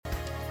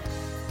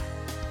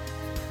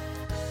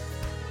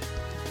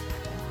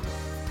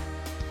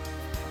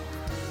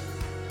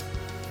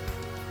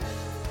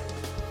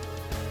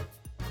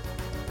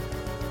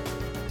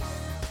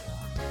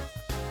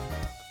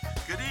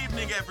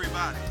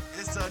everybody.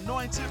 It's the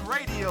Anointed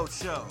Radio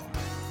Show.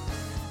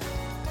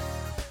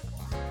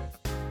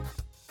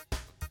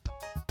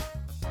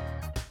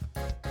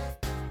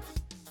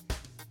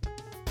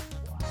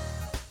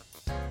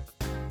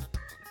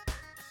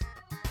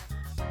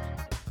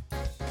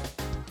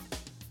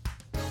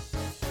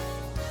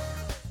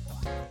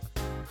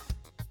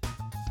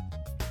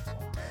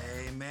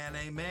 Amen,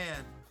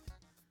 amen.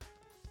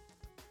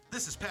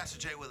 This is Pastor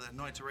Jay with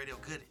Anointed Radio.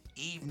 Good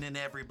evening,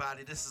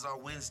 everybody. This is our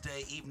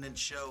Wednesday evening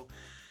show.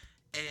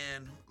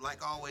 And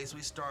like always,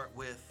 we start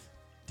with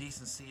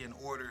decency and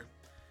order.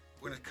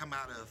 We're going to come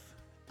out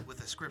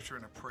with a scripture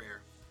and a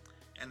prayer.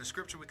 And the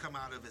scripture we come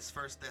out of is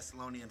 1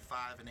 Thessalonians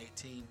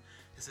 5:18.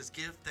 It says,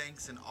 "Give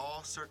thanks in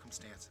all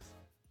circumstances,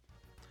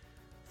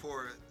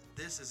 for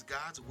this is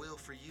God's will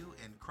for you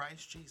in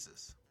Christ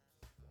Jesus."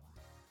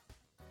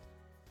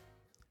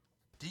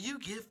 Do you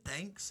give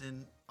thanks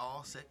in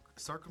all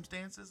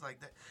circumstances? Like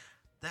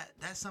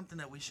that's something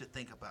that we should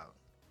think about.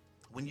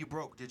 When you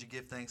broke, did you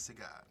give thanks to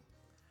God?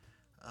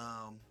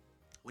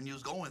 When you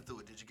was going through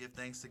it, did you give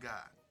thanks to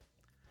God?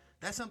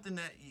 That's something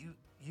that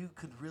you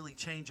could really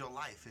change your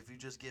life if you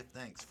just give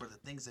thanks for the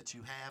things that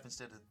you have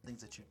instead of the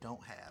things that you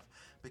don't have.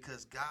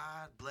 Because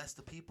God bless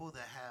the people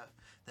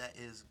that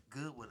is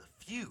good with a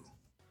few.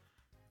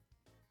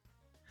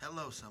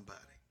 Hello, somebody.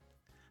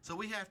 So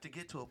we have to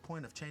get to a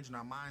point of changing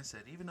our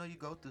mindset. Even though you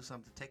go through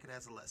something, take it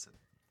as a lesson.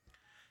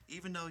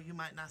 Even though you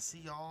might not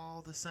see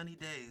all the sunny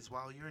days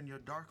while you're in your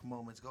dark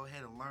moments, go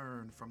ahead and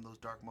learn from those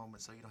dark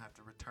moments so you don't have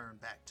to return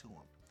back to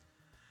them.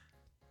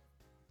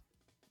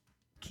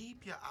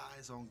 Keep your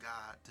eyes on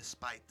God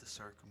despite the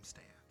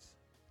circumstance.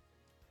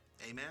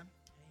 Amen?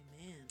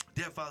 Amen.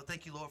 Dear Father,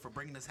 thank you, Lord, for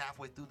bringing us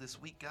halfway through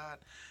this week, God.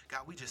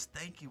 God, we just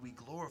thank you. We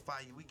glorify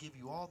you. We give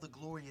you all the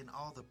glory and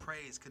all the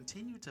praise.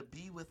 Continue to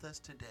be with us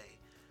today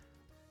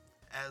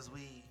as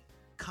we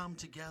come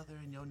together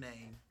in your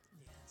name.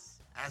 Yes.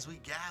 As we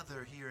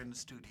gather here in the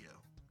studio.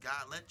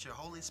 God, let your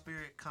Holy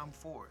Spirit come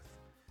forth.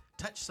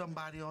 Touch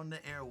somebody on the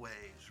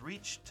airwaves.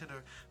 Reach to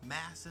the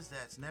masses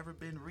that's never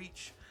been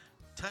reached.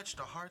 Touch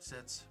the hearts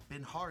that's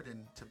been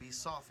hardened to be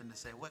softened to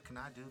say, what can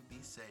I do to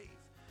be saved?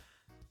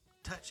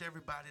 Touch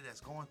everybody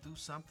that's going through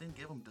something.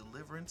 Give them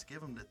deliverance.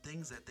 Give them the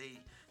things that they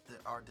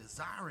are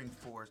desiring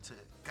for to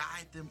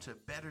guide them to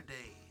better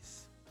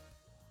days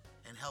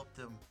and help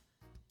them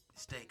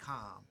stay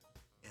calm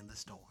in the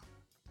storm.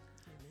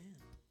 Amen.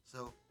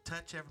 So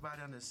touch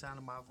everybody under the sound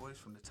of my voice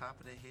from the top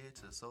of their head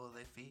to the sole of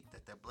their feet,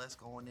 that they're blessed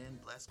going in,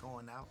 blessed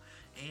going out,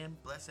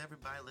 and bless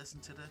everybody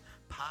listen to the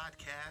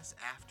podcast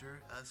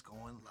after us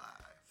going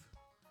live.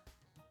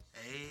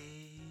 Amen.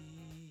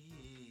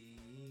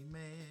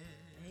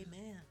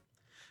 Amen.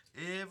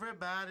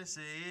 Everybody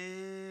say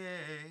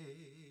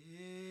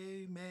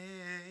amen.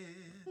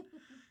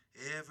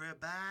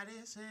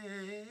 Everybody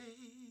say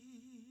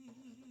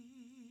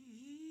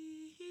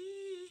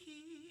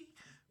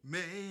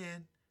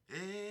amen.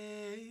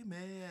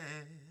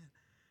 Amen.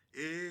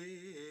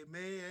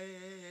 Amen.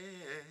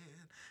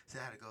 So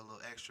I had to go a little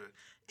extra.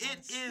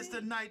 It is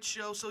the night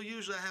show, so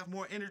usually I have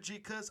more energy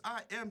because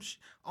I am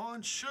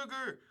on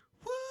sugar.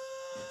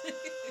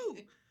 Woo!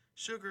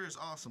 Sugar is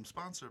awesome.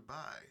 Sponsored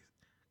by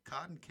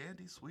Cotton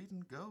Candy Sweet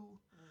and Go.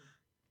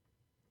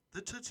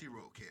 The Tootsie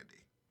Roll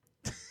candy.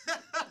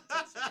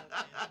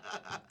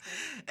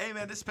 Hey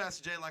man, this is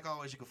Pastor Jay. Like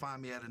always, you can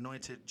find me at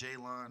Anointed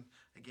Jaylon.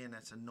 Again,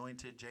 that's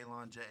Anointed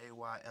Jaylon,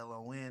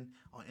 Jaylon,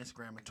 on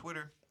Instagram and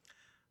Twitter.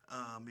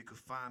 You can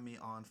find me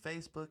on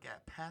Facebook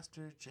at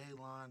Pastor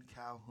Jaylon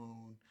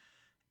Calhoun.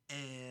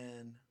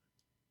 And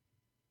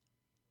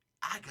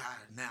I got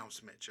an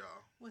announcement,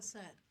 y'all. What's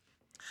that?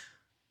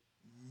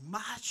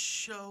 My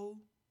show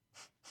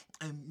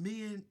and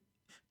me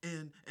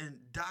and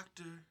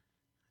Dr.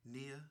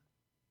 Nia,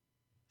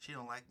 she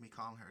don't like me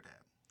calling her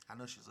that. I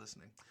know she's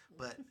listening.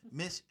 But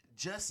Miss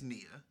Just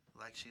Nia,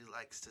 like she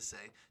likes to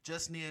say,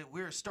 Just Nia,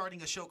 we're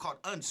starting a show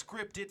called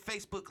Unscripted,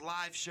 Facebook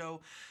Live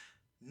show.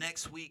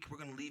 Next week, we're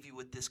going to leave you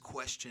with this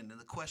question. And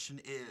the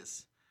question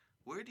is,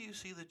 where do you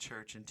see the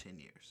church in 10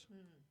 years?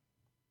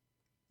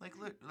 Like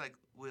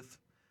with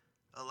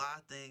a lot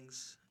of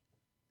things,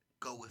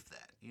 go with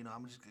that. You know,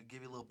 I'm just going to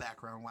give you a little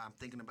background why I'm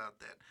thinking about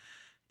that.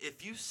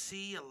 If you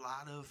see a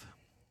lot of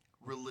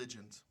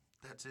religions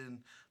that's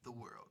in the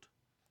world,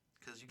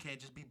 because you can't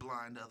just be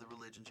blind to other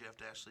religions. You have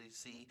to actually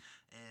see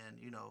and,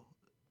 you know,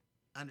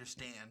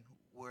 understand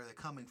where they're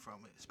coming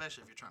from,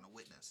 especially if you're trying to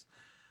witness.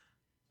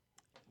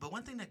 But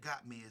one thing that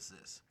got me is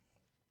this.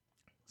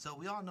 So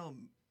we all know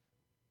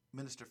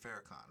Minister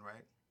Farrakhan,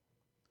 right?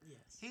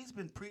 Yes. He's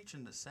been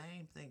preaching the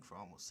same thing for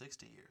almost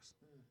 60 years.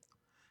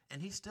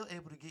 And he's still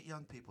able to get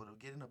young people to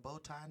get in a bow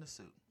tie and a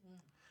suit.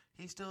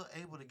 He's still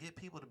able to get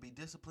people to be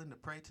disciplined to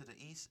pray to the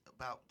east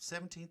about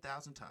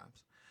 17,000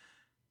 times.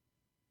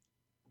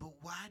 But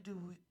why do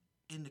we,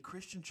 in the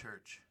Christian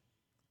church,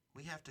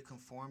 we have to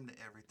conform to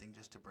everything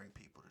just to bring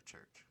people to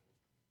church?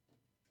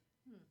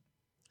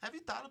 Have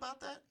you thought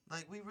about that?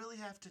 Like, we really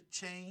have to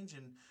change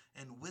and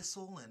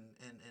whistle and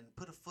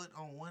put a foot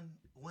on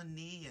one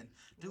knee and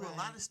do a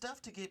lot of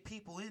stuff to get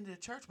people into the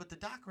church, but the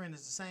doctrine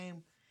is the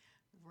same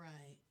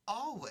Right.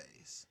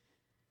 Always.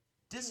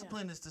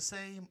 Discipline is the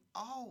same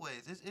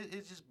always.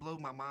 It just blew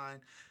my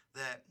mind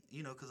that,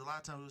 because a lot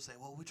of times we say,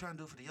 well, we're trying to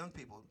do it for the young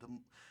people.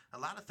 A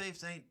lot of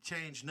faiths ain't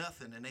changed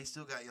nothing, and they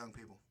still got young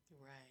people.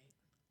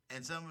 Right.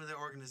 And some of their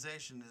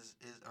organizations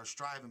are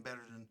striving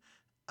better than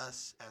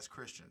us as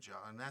Christians,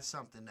 y'all. And that's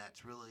something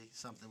that's really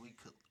something we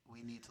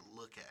need to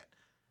look at.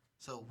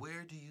 So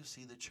where do you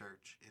see the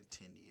church in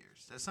 10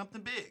 years? That's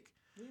something big.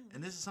 Yeah.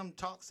 And this is some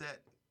talks that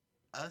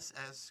us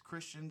as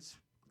Christians,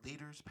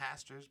 leaders,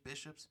 pastors,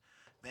 bishops,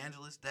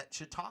 evangelists, that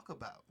should talk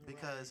about.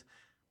 Because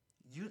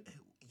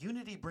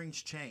unity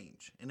brings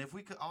change. And if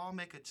we could all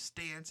make a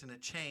stance and a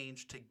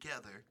change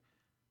together,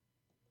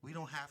 we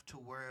don't have to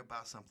worry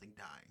about something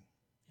dying.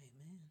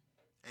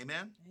 Amen.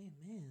 Amen?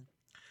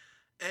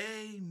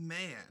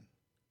 Amen.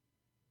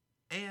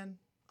 Amen. And,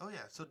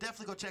 so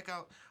definitely go check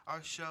out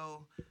our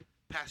show,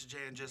 Pastor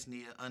Jay and Just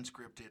Nia,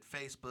 Unscripted,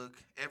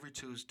 Facebook, every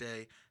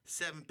Tuesday,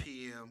 7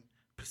 p.m.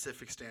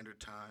 Pacific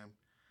Standard Time.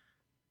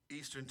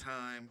 Eastern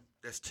Time,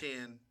 that's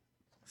 10.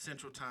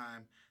 Central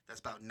Time, that's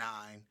about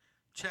 9.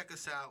 Check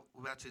us out.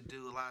 We're about to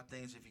do a lot of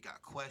things. If you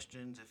got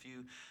questions, if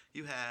you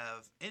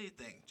have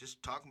anything,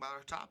 just talking about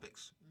our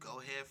topics, go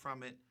ahead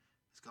from it.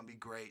 It's going to be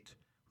great.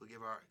 We'll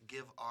give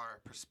our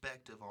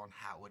perspective on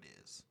how it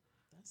is.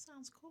 That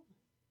sounds cool.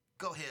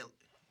 Go ahead,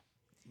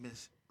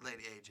 Miss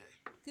Lady AJ.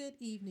 Good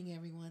evening,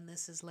 everyone.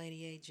 This is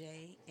Lady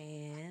AJ,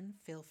 and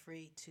feel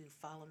free to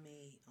follow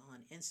me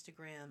on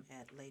Instagram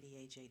at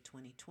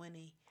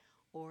LadyAJ2020,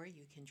 or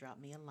you can drop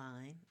me a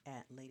line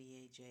at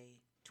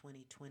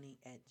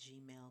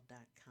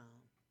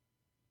LadyAJ2020@gmail.com.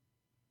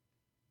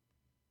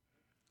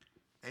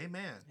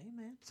 Amen.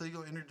 Amen. So you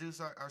going to introduce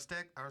our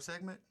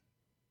segment?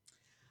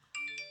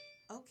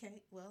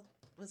 Okay, well,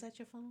 was that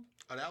your phone?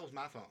 Oh, that was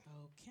my phone.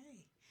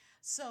 Okay.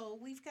 So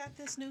we've got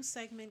this new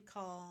segment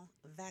called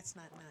That's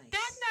Not Nice.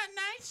 That's not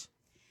nice.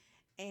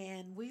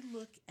 And we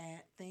look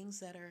at things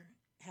that are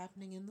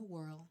happening in the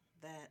world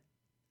that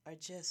are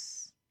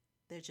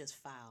they're just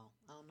foul.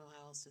 I don't know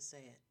how else to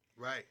say it.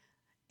 Right.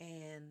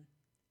 And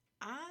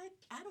I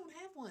don't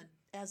have one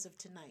as of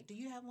tonight. Do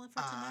you have one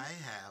for tonight? I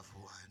have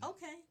one.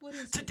 Okay, what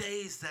is it?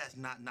 Today's That's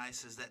Not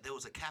Nice is that there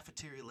was a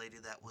cafeteria lady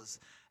that was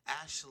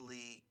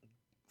actually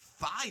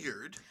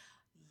fired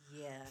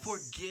Yes. for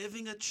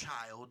giving a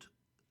child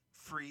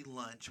free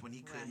lunch when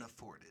he couldn't Right.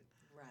 afford it.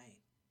 Right.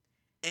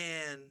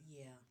 And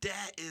Yeah.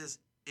 that is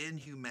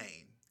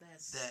inhumane,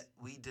 that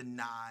we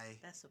deny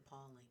That's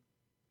appalling.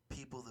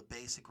 people the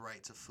basic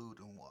rights of food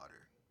and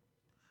water.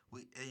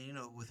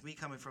 With me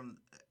coming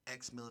from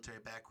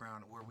ex-military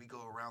background where we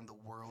go around the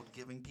world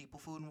giving people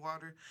food and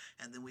water,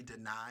 and then we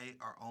deny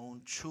our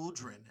own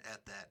children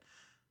at that,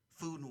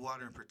 food and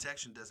water and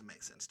protection doesn't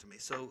make sense to me.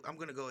 So I'm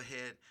going to go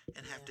ahead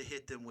and have to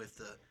hit them with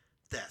the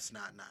That's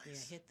Not Nice.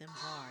 Yeah, hit them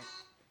hard.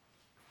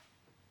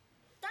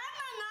 That's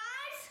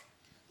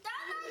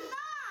not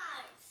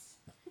nice.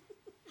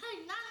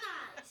 Hey, not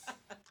nice.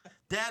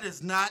 That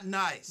is not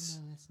nice.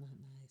 No, that's not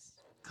nice.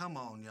 Come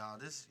on, y'all.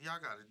 Y'all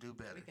got to do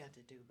better. We got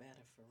to do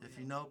better for real. If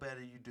you know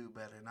better, you do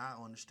better. And I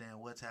understand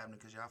what's happening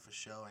because y'all for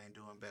sure ain't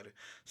doing better.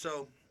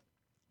 So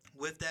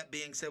with that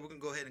being said, we're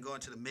going to go ahead and go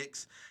into the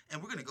mix. And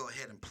we're going to go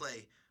ahead and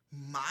play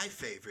my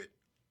favorite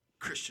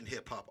Christian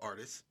hip-hop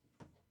artist.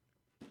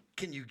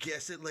 Can you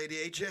guess it, Lady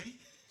AJ?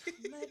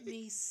 Let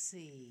me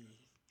see.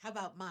 How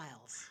about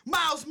Miles?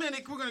 Miles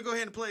Minnick. We're going to go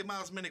ahead and play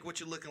Miles Minnick,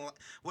 what it looked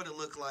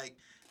like.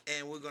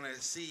 And we're going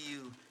to see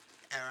you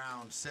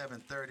around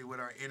 7:30 with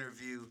our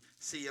interview.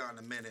 See y'all in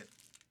a minute.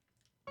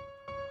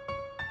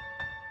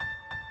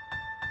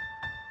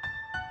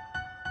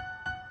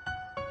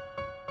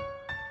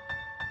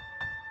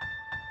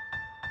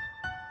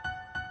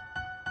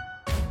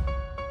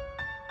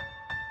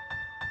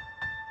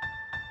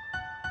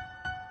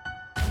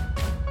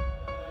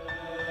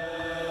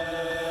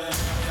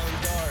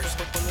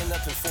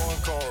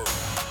 Foreign code.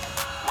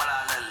 What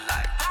I look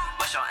like?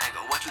 What's your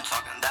angle? What you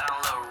talking? That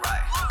don't look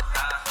right. Huh?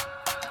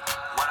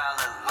 What I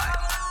look like?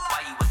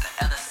 Why you with the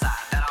other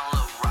side? That don't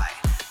look right.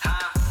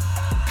 Huh?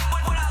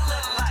 What I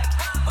look like?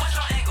 What's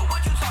your angle? What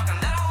you talking?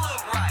 That don't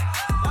look right.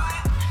 What?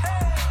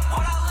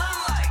 What I look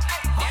like?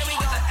 There we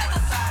go. The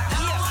other side.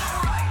 That don't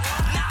look right.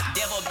 Nah.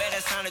 Devil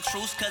better sign the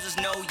truce, cause it's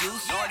no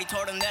use. You already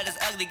told him that it's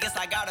ugly. Guess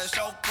I gotta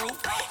show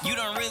proof. You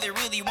don't really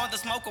want the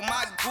smoke with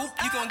my group.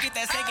 You gon' get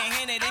that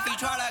second-handed if you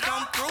try to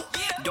come through.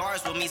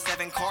 Doors with me,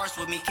 7 cars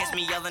with me, kiss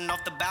me yelling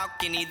off the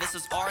balcony. This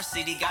is our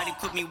city, God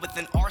equipped me with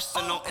an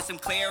arsenal and some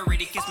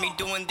clarity. Kiss me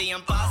doing the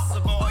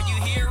impossible. Are you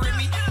hearing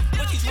me?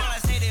 What you tryna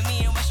say to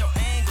me and what's your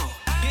angle?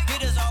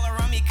 Hitters all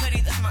around me,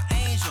 Cuddy, that's my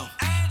angel.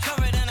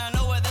 Covered and I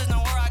know where there's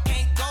nowhere I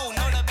can't go.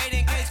 No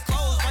debating, case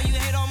closed. Why you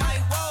hit on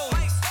my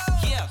woes?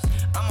 Yeah,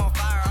 I'm on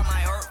fire, I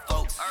might hurt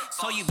folks.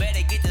 So you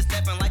better get to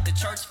stepping like the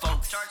church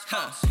folks.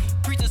 Huh?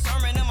 Preach a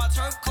sermon in my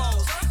turf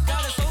clothes.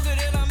 God is so good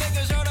and I'm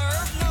making sure the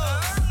earth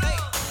knows. Hey.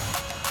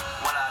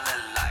 What I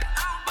look like?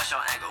 What's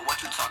your angle? What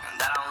you talking?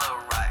 That don't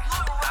look right.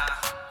 Huh?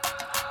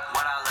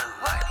 What I look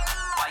like?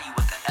 Why you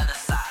with the other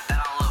side?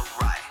 That don't look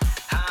right.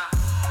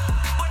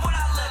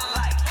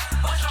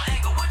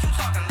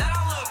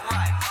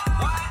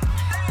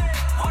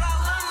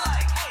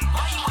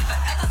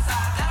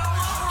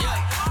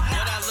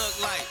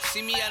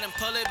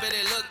 toilet, but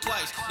they look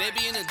twice. They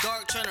be in the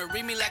dark trying to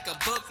read me like a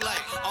book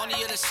light. On the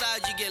other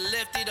side, you get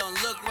left, it don't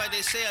look right.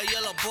 They say a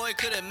yellow boy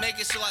couldn't make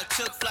it, so I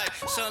took flight.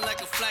 Something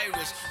like a flight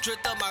risk,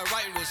 dripped on my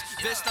right wrist.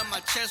 Vest on my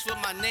chest with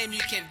my name,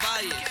 you can't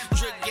buy it.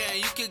 Drip gang,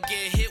 you could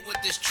get hit with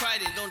this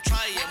trident, don't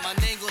try it. My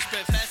name gon'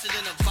 spread faster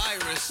than a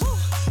virus.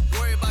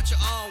 Worry about your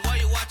arm, why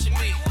you watching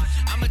me?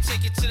 I'ma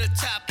take it to the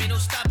top, ain't no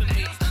stopping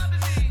me.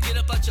 Get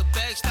up out your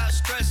bag, stop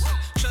stressing.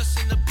 Trust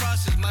in the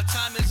process, my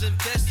time is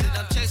invested.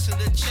 I'm chasing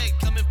the check,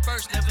 coming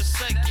first, never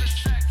second.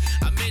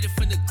 I made it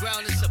from the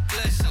ground, it's a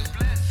blessing.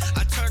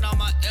 I turn all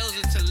my L's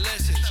into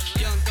lessons.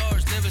 Young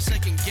dogs never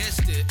second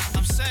guessed it.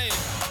 I'm saying,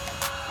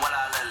 What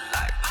I look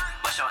like?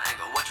 What's your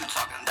angle? What you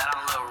talking? That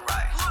don't look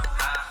right.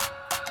 Huh?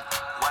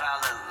 What I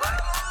look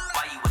like?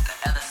 Why you with the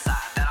other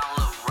side? That don't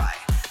look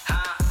right.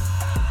 Huh?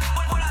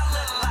 What I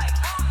look like?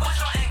 What's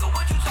your angle?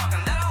 What you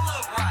talking? That don't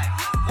look right.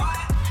 What?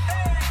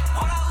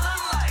 What I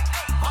look like?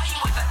 Why you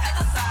with the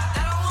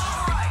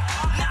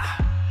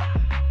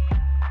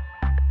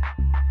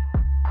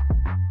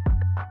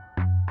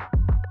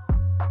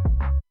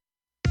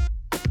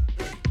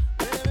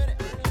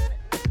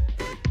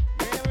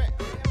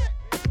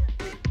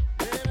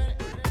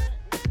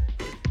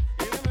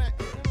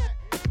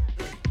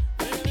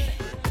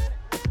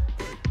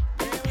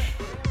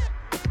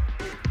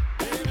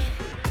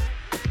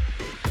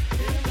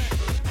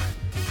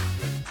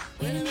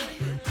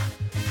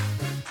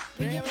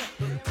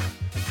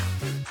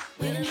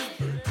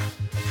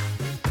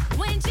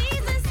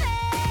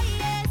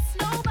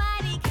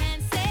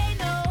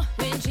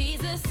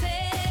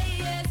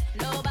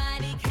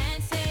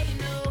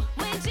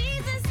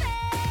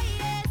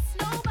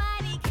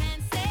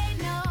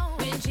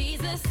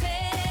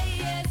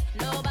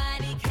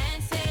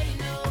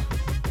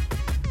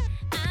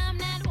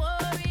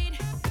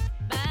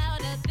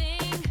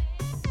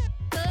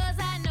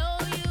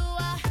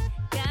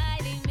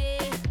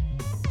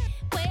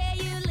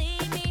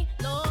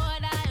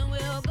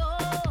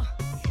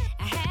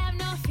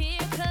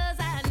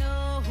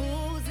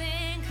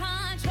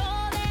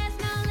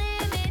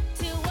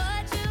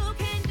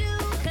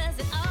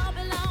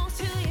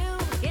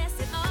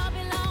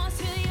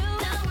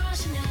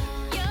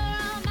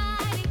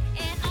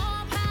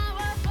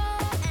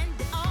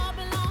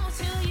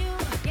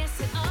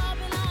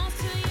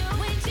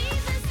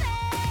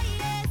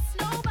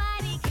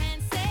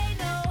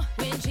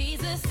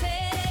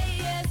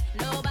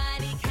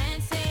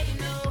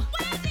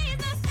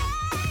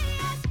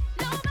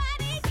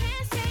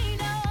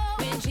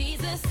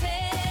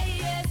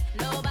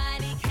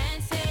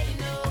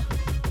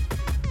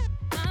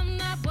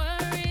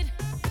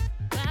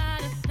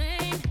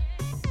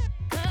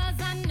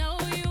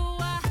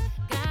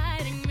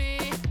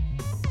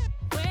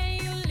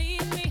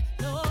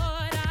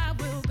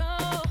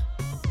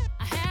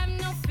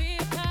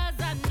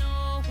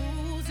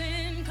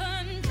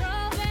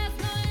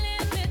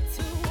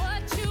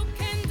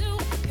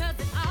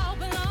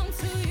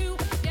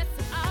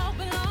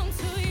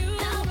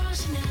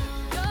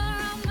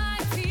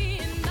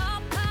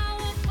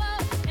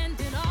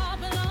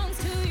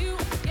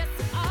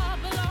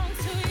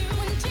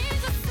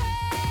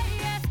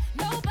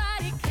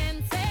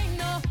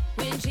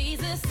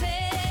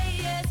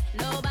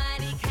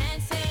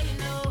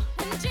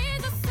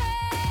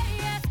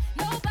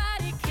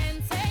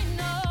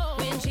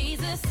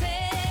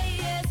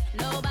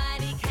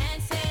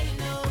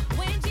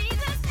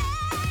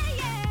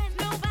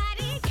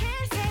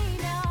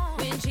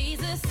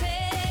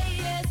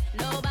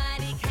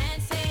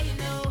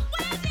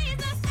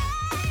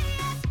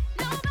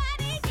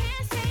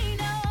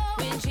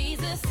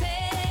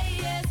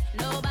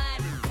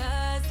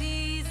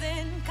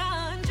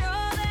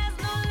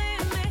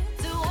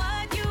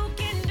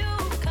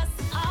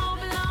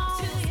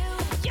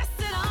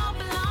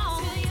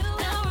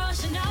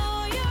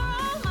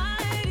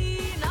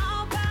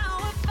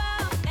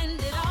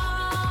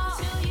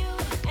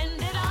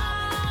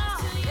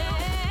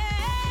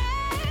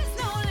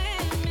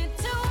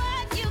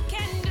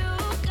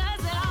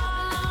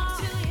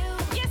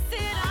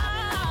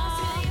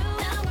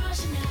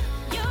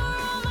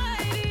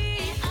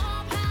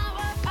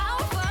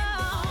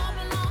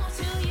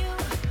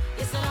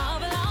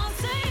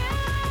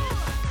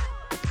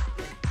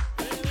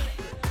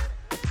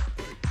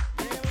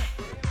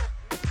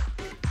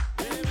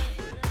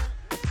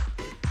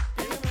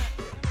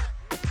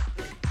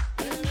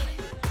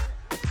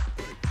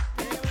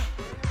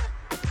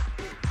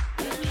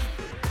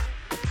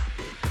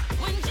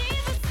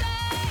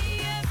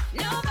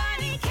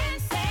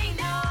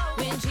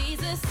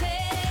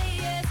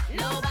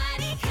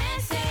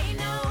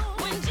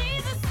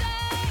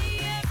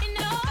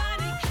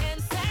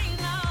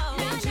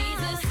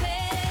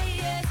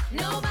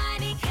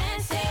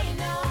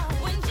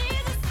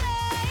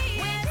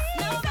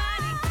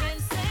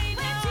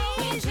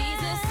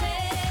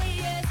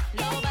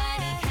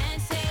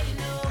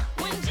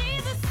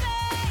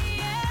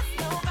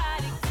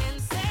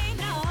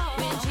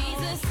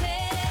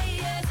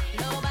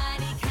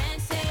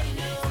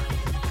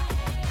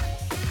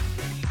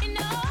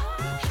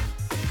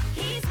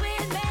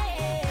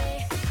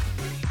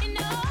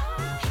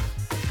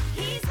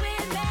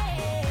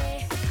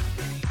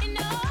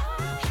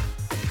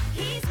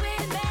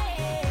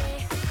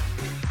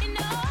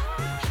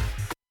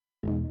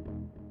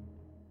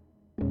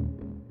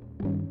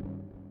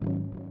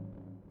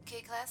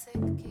Classic.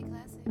 Corner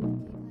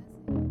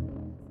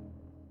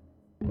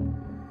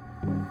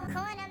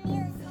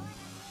music.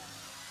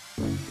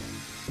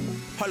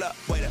 Hold up,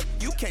 wait up,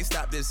 you can't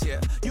stop this here.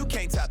 You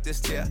can't top this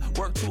tier.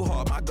 Work too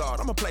hard, my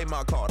God, I'ma play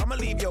my card. I'ma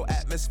leave your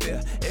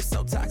atmosphere. It's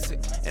so toxic,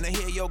 and I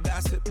hear your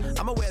gossip.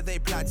 I'm aware they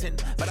plotting,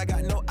 but I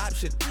got no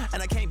option.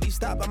 And I can't be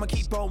stopped, I'ma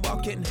keep on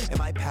walking. And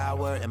my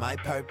power, and my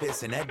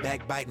purpose, and that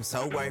backbiting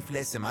so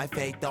worthless. And my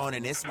faith on,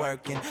 and it's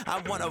working.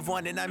 I'm one of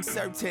one, and I'm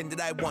certain that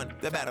I won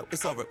the battle.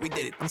 It's over, we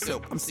did it. I'm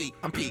Silk, I'm C,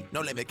 I'm P.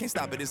 No limit, can't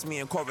stop it. It's me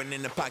and Corbin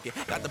in the pocket.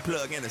 Got the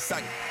plug in the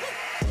socket.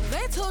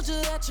 They told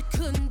you that you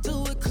couldn't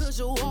do it cause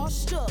you're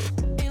washed up.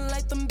 Ain't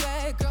like them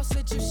bad girls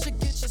said you should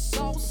get your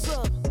sauce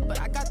up. But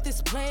I got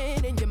this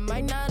plan and you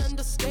might not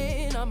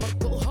understand. I'ma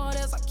go hard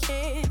as I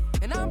can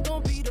and I'm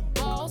gon' be the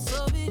boss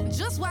of it.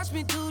 Just watch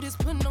me do this,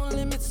 put no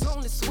limits,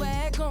 only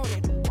swag on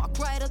it. Walk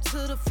right up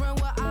to the front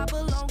where I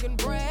belong and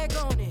brag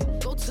on it.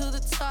 Go to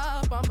the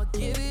top, I'ma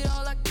give it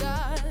all I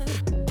got.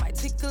 Might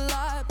take a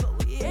lot,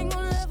 but we ain't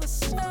gon' ever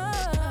stop.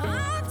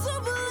 I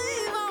do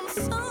believe I'm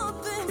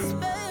something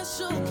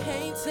special.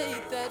 Can't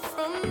take that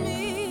from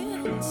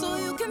me. So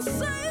you can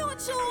say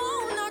what you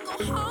want, I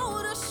go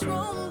harder,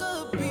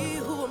 stronger, be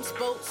who I'm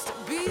supposed to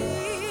be.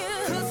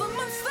 Cause I'm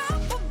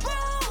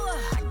unstoppable,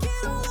 I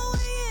get all the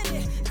way in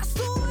it. That's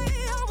the way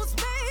I was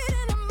made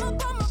and I'm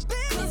up on my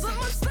business. Cause I'm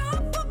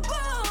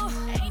unstoppable,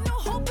 ain't no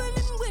hoping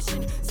and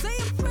wishing. Say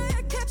a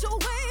prayer, catch a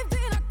wave,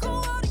 then I go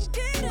out and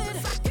get it.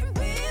 Cause I can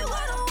be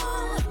what I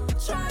want,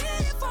 try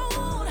it if I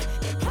want.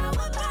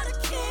 Empowered by the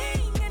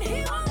king and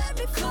he won't let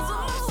me fall. Cause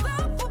I'm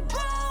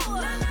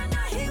unstoppable,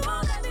 nah, he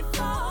won't let me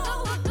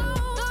fall. No,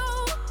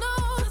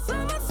 cause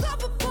I'm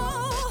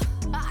unstoppable.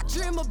 I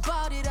dream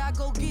about it, I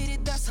go get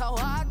it, that's how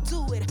I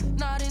do it.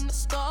 Not in the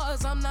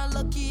stars, I'm not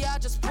lucky, I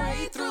just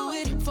pray through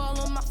it. Fall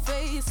on my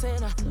face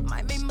and I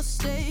might make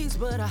mistakes,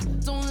 but I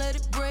don't let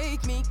it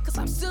break me, cause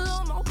I'm still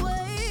on my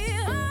way.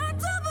 I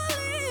do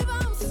believe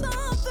I'm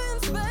something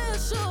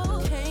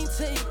special. Can't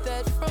take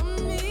that from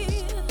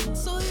me.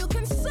 So you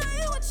can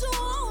say what you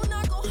want,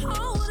 I go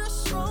harder,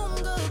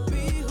 stronger,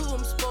 be who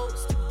I'm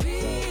supposed to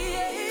be.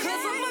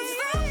 Cause I'm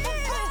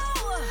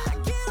unstoppable, I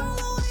get all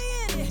the way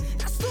in it.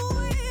 That's the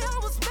way I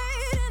was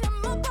made and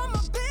I'm up on my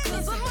business.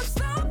 Cause I'm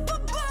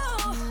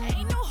unstoppable,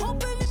 ain't no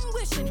hoping and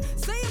wishing.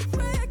 Say a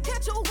prayer,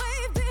 catch a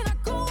wave, then I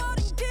go out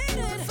and get it.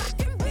 Cause I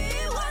can be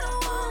what I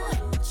want,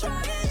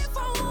 try it if I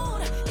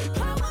want.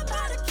 Empowered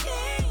by the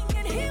king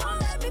and he won't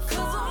let me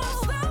fall. Cause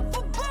I'm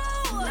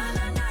unstoppable,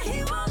 nah, he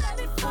won't let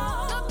me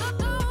fall.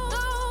 No,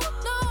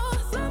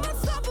 cause I'm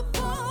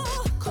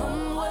unstoppable.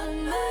 Come what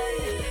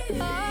may,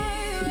 I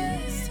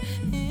rest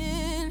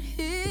in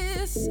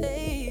his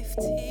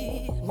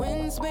safety.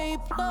 Winds may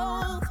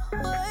blow, the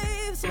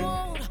waves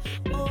won't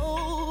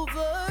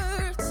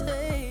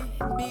overtake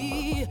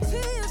me.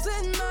 Tears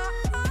in my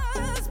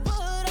eyes,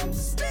 but I'm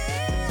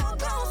still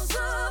gon'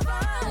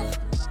 survive.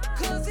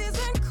 Cause he's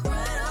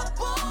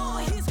incredible,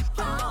 he's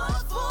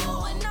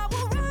powerful, and I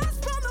will rise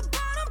from the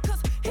bottom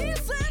cause he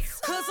said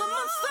so. Cause I'm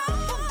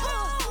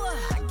unstoppable,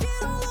 I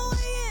get all the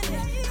way in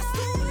it. That's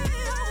the way I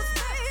was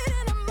made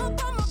and I'm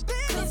up on my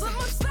business. Cause I'm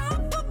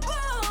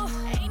unstoppable,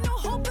 ain't no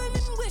hoping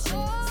and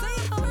wishing. Say a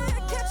prayer,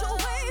 catch a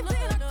wave,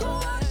 then I go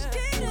out and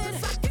get it.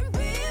 Cause I can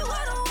be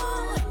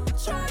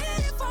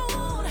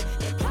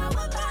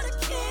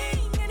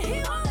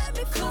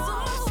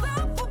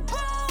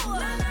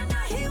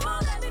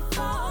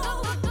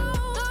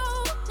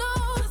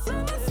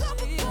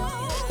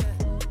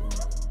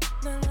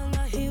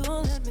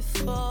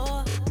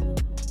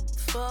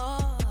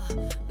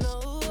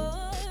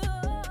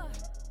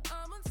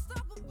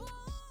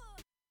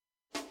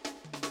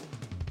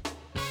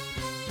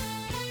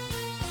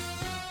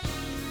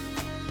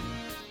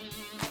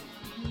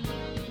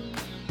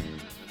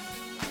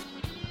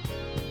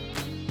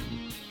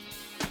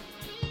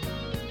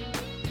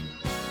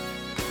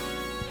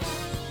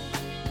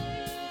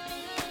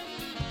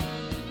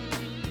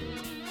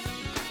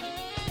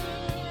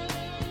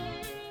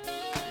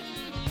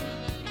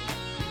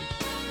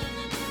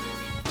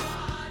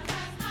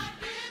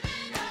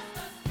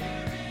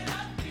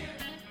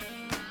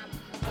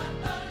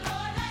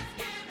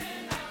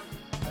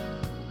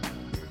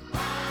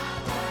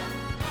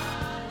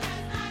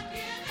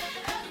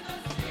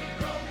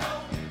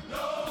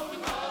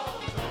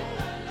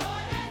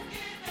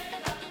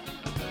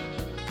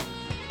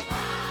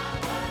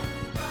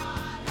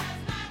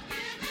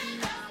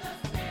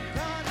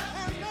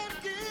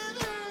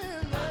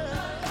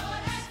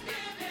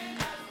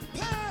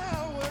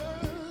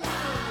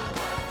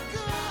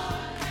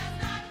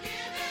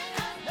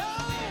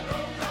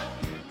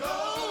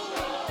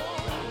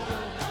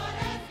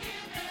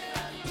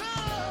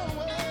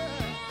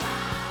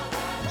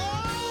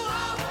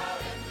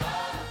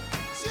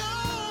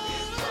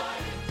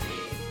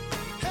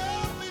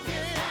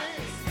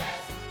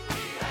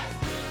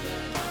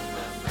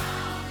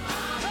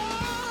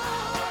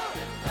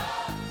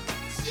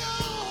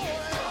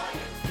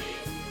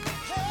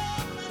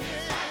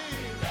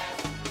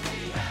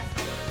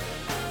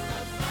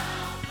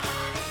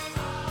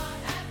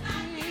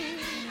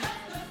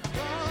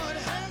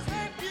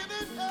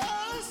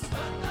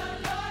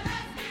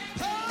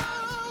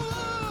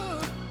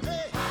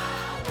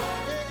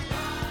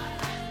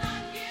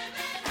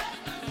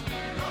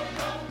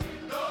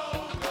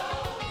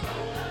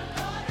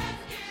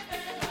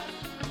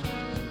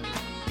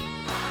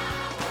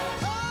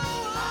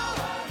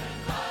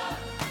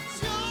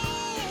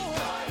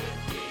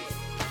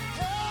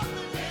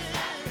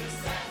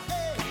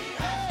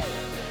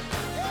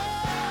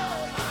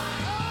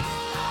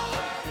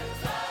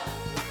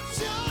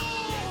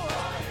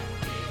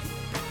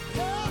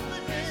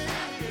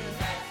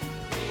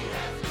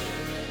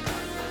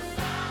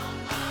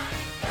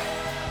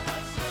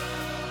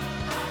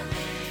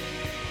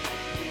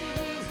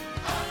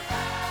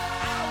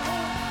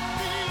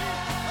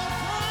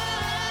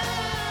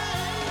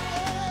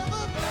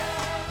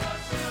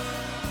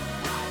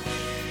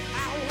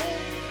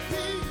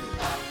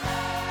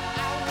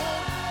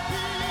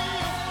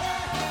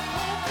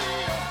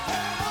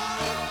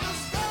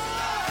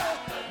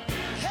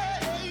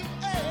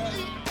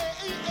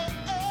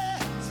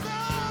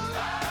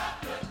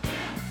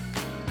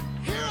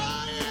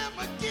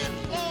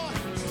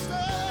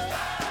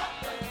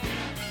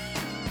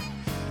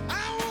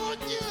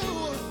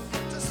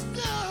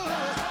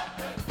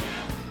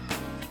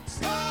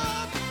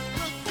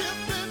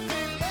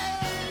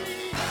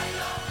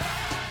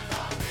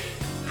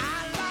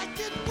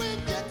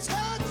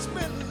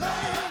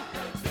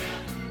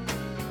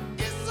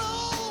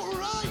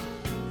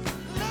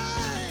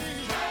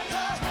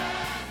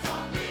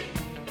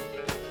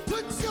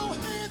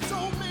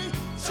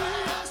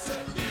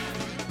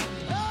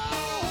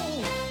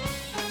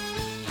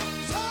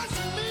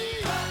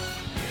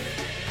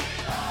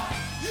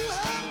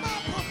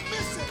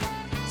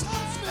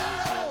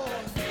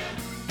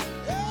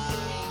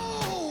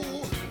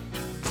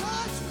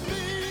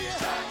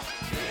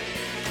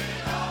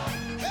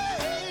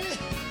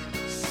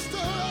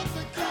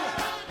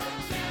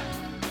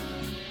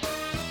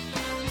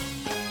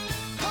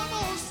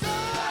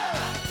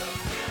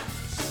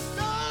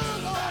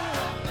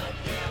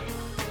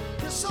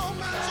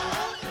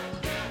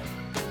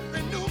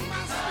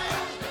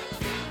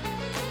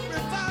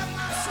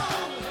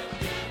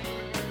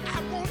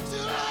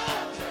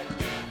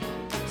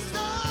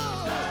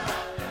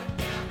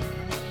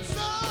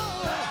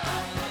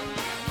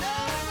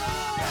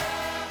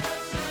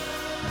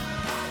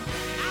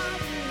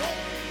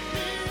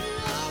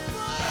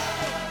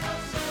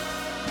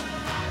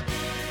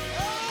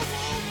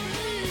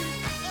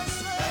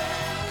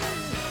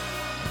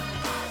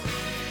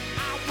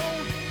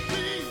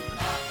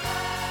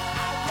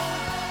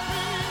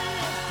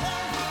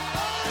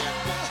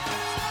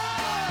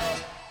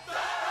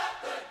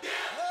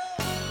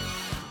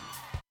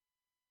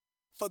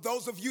For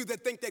those of you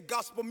that think that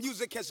gospel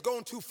music has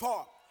gone too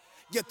far,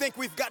 you think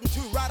we've gotten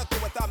too radical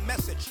with our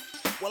message.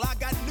 Well, I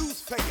got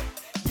news for you.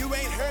 You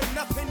ain't heard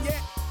nothing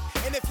yet.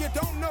 And if you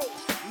don't know,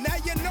 now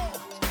you know.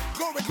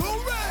 Glory,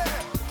 glory!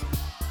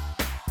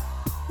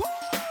 Woo!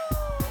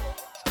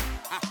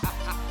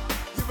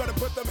 You better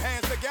put them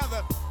hands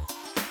together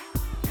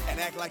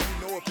and act like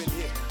you know up in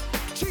here.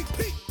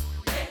 GP!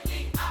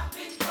 Lately I've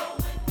been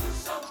going through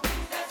something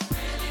that's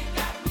really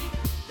got me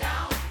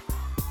down.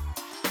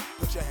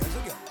 Put your hands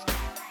together.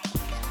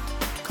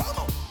 Come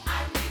on!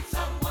 I need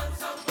someone,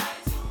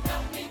 somebody to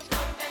help me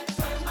come and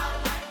turn my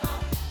life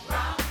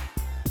around.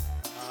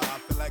 I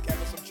feel like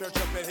having some church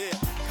up in here.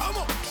 Come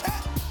on,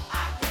 chat! I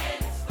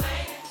can't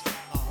explain it.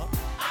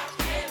 I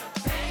can't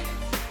obtain it.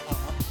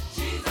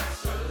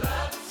 Jesus, your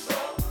love is so,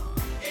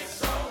 it's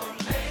so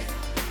amazing.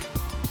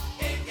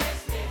 It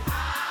gets me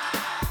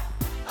high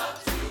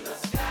up to the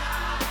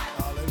sky.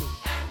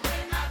 Hallelujah. And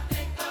when I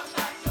think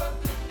about your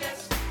goodness,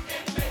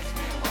 it makes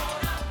me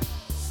wanna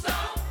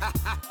stomp.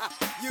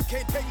 You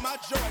can't take my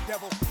joy,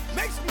 devil.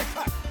 Makes me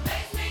clap.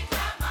 Makes me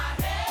clap my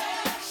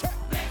hands. Check.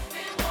 Makes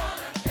me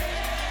wanna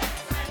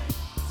dance and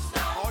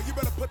stomp. Oh, you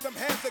better put them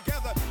hands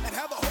together and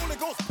have a Holy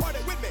Ghost party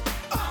with me.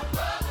 My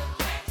brother,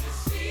 can't you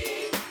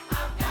see?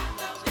 I've got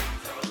the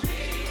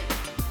victory.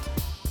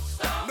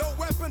 Stomp. No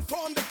weapon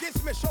formed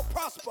against me shall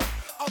prosper.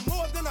 I'm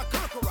more than a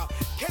conqueror.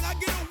 Can I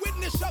get a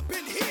witness up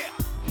in here?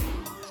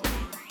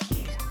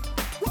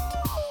 Woo!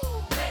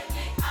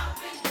 Lately I've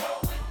been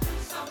going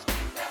through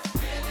something that's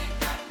really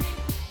got me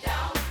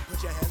down.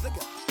 Put your hands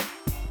together.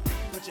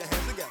 Put your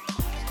hands together.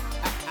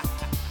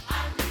 I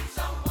need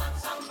someone,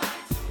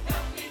 somebody to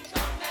help me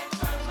come and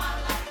turn my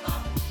life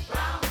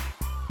around.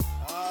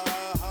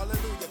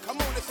 Hallelujah. Come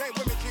on and say it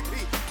with me, GP.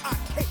 I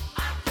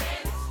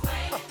can't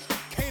explain it.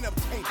 Can't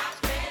obtain I it.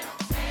 can't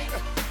obtain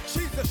it.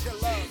 Jesus, your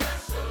love.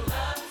 Jesus, your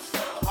love is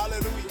so,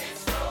 Hallelujah.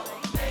 it's so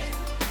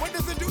amazing. What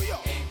does it do,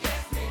 y'all? It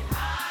gets me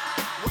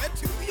high Where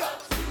to, y'all?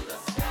 to the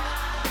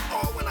sky.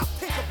 Oh, when I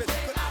think of His I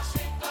goodness.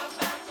 think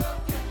about your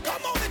goodness.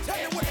 Come on and tell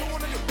me what you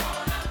want to do.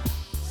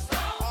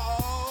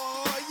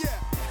 Oh, yeah.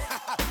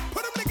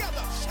 Put them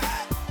together.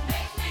 Shout.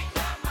 Makes me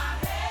clap my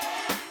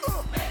hands.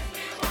 Makes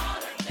me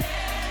wanna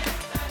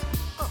dance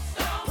and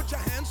stomp. Put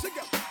your hands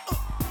together.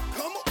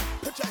 Come on.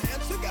 Put your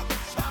hands together.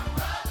 My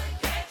brother,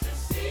 can't you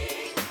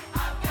see?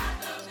 I've got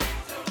the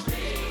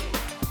victory.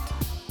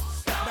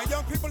 Now,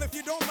 young people, if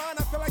you don't mind,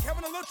 I feel like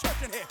having a little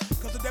church in here.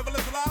 Because the devil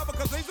is alive,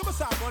 because he's a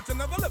Messiah, but to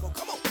another level.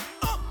 Come on.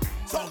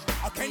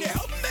 Can you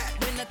help me?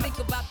 When I think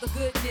about the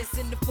goodness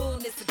and the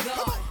fullness of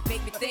God,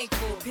 make me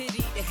thankful,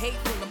 pity the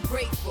hateful, I'm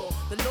grateful.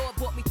 The Lord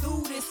brought me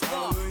through this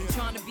far. I'm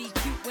trying to be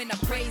cute when I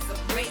praise Him,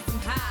 raise Him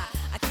high.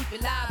 I keep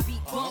it live,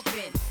 beat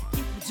bumping,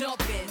 keep Him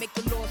jumping, make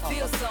the Lord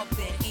feel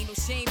something. Ain't no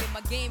shame in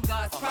my game,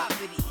 God's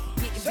property.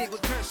 Getting big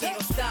with Kirk, ain't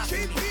no stopping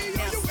me. GP,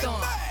 Now are you with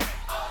stomp. me?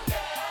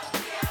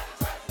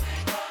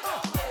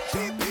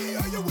 GP,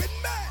 are you with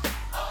me?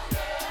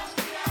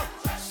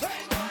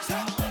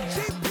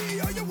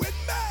 GP, are you with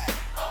me?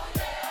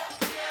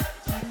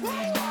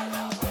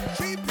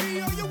 GP,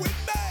 are you with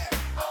me?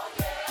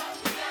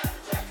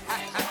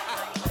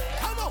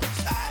 Come on,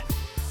 side.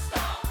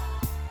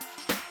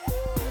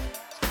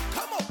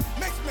 Come on,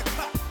 makes me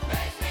clap.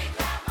 Makes me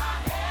clap my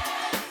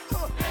hands.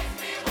 Makes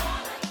me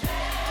wanna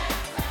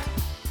dance and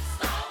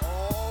stomp.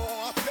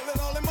 Oh, I feel it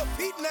all in my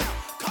feet now.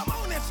 Come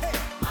on and say it.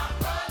 My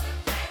brother,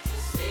 can't you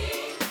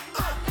see?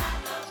 I've got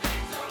the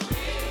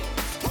victory.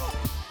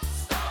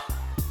 Stop.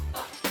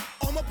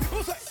 All my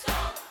people say.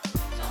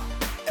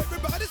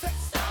 Everybody say.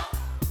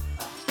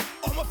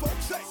 All my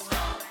folks say.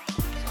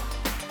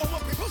 All my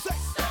people say.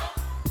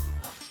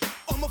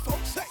 All my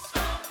folks say.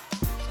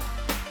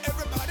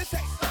 Everybody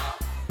say.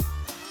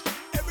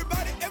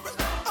 Everybody,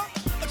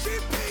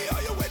 GP,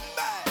 are you with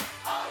me?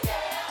 Oh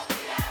yeah, we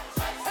have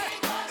church.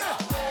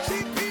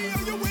 GP,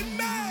 are you with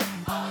me?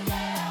 Oh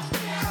yeah, we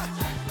have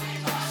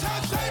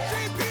church. Say,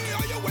 GP,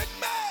 are you with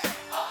me?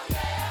 Oh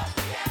yeah,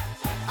 we have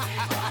church.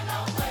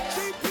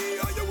 GP,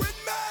 are you with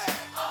me?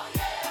 Oh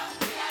yeah,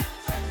 we have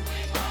church. We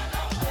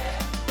gonna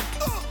win.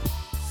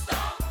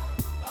 Stomp.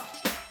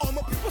 All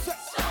my people say.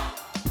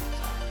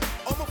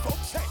 All my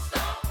folks say.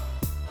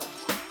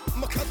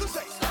 My cousin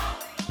say.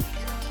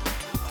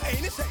 My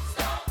auntie say.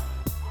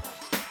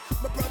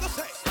 My brother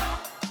say.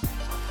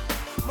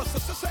 My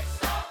sister say.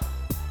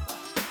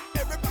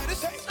 Everybody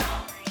say.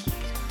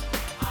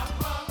 I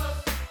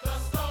promise the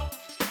stomp,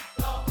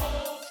 the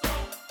whole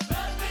stomp,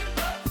 nothing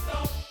but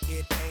stomp.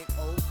 It ain't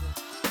over.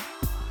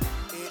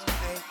 It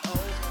ain't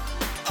over.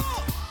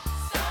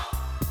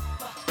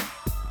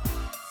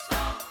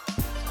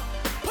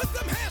 Put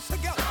them hands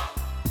together.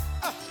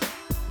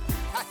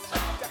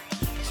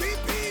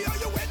 GP, are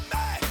you with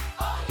me?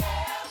 Oh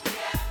yeah, we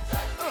have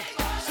church.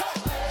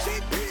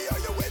 GP, are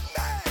you with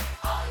me?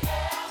 Oh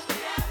yeah, we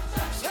have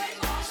church.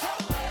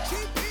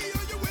 GP,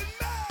 are you with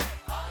me?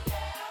 Oh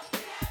yeah, we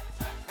have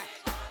church.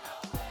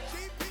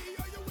 GP,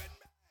 are you with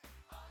me?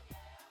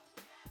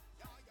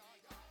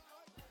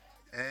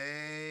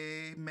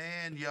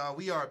 Amen, y'all.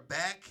 We are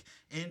back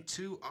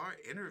into our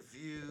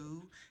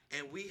interview.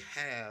 And we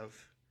have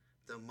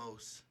the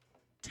most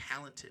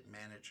talented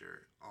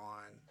manager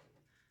on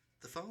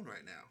the phone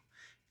right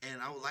now.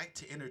 And I would like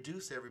to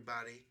introduce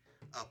everybody,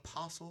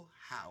 Apostle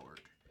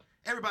Howard.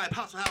 Everybody,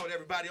 Apostle Howard,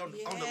 everybody on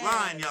the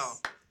line, y'all.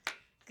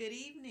 Good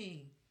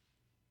evening.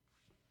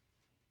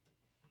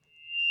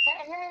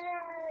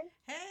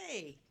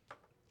 Hey.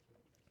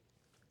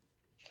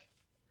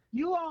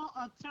 You all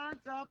are turned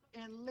up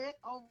and lit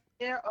over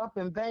there up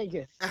in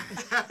Vegas.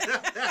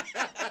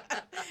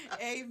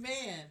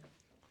 Amen.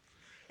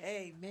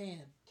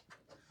 Amen.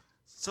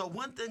 So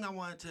one thing I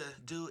wanted to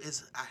do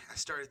is I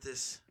started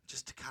this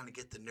just to kind of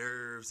get the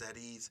nerves at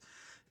ease,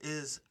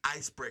 is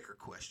icebreaker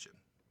question.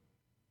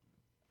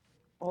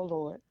 Oh,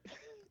 Lord.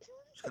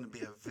 It's going to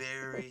be a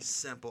very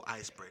simple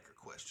icebreaker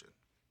question.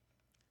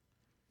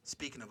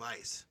 Speaking of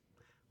ice,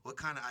 what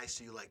kind of ice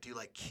do you like? Do you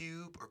like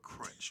cube or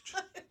crunched?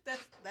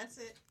 That's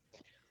it.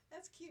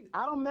 That's cute.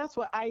 I don't mess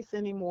with ice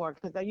anymore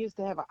because I used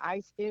to have an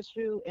ice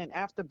issue, and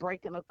after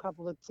breaking a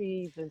couple of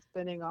teas and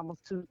spending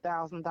almost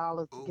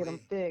 $2,000 to get them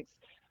fixed,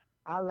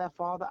 I left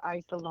all the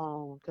ice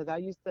alone because I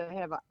used to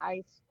have an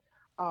ice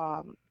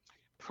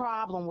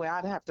problem where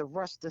I'd have to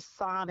rush to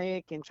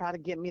Sonic and try to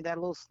get me that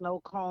little snow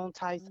cone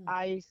type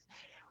ice.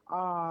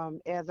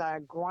 As I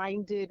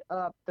grinded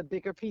up the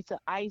bigger piece of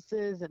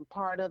ices and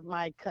part of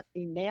my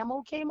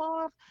enamel came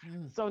off.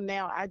 So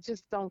now I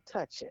just don't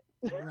touch it.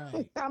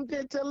 Right. I'm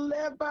been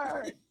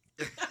delivered.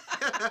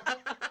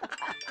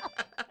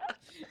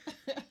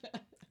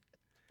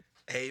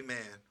 Amen.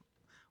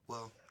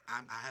 Well,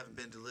 I haven't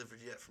been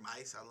delivered yet from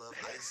ice. I love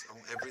ice on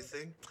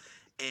everything.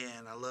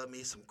 And I love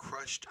me some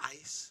crushed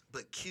ice.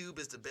 But cube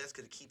is the best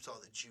because it keeps all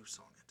the juice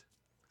on it.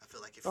 I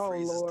feel like it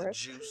freezes the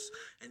juice,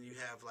 and you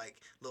have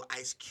like little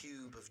ice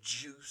cube of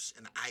juice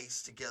and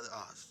ice together.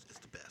 Oh, it's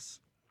the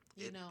best.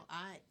 You know,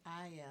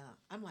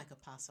 I'm like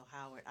Apostle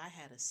Howard. I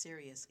had a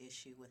serious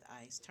issue with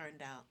ice.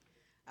 Turned out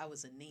I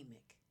was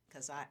anemic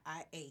because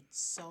I ate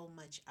so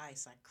much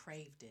ice. I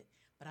craved it,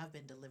 but I've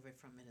been delivered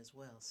from it as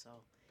well.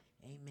 So,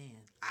 amen.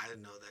 I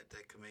didn't know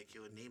that could make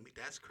you anemic.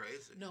 That's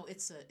crazy. No,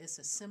 it's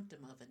a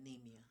symptom of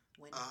anemia.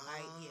 When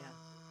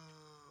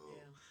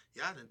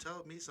Y'all done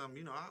told me something.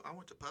 You know, I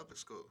went to public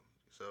school.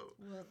 So,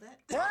 well,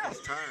 those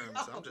terms,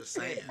 I'm just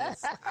saying. I'm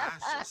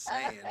just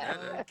saying.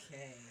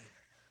 Okay.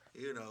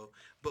 You know,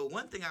 but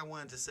one thing I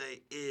wanted to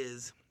say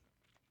is,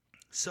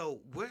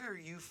 so where are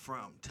you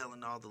from?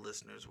 Telling all the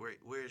listeners,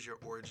 where is your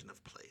origin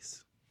of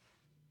place?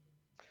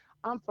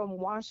 I'm from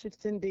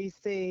Washington,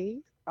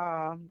 D.C.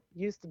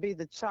 Used to be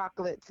the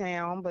chocolate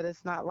town, but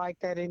it's not like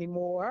that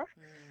anymore.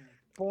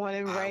 Born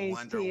and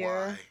raised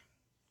here. Why.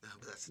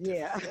 That's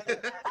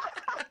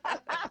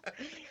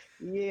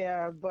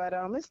Yeah, but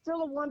it's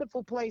still a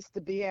wonderful place to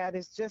be at.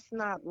 It's just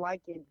not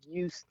like it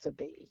used to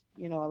be.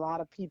 You know, a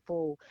lot of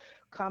people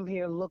come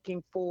here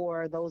looking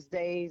for those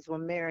days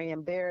when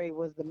Marion Barry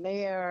was the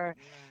mayor,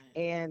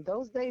 and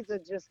those days are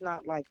just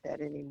not like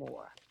that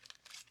anymore.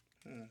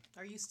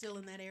 Are you still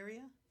in that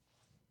area?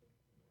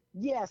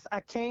 Yes,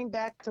 I came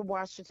back to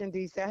Washington,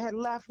 D.C. I had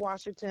left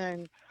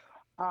Washington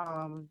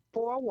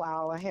for a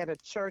while. I had a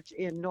church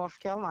in North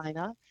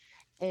Carolina,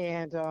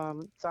 and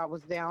so I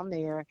was down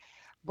there.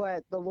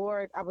 But the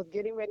Lord, I was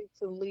getting ready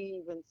to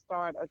leave and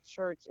start a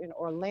church in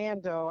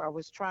Orlando. I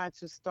was trying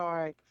to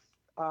start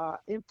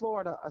in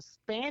Florida a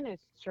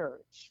Spanish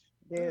church.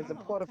 There's a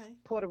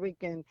Puerto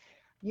Rican,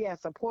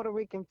 a Puerto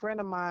Rican friend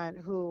of mine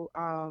who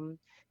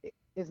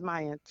is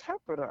my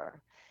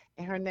interpreter,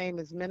 and her name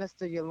is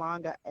Minister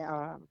Yolanda.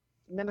 I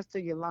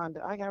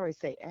already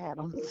say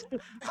Adams.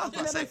 I was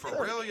going to say,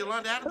 for real,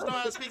 Yolanda Adams know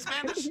how to speak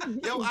Spanish?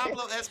 Yo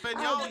hablo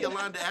español,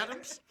 Yolanda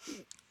Adams.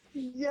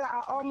 Yeah,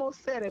 I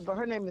almost said it, but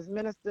her name is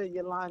Minister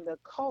Yolanda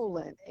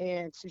Colin,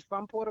 and she's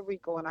from Puerto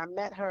Rico, and I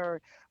met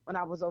her when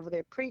I was over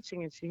there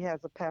preaching, and she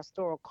has a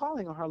pastoral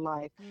calling on her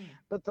life.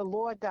 But the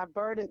Lord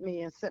diverted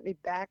me and sent me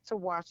back to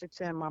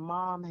Washington. My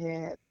mom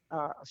had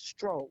a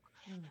stroke,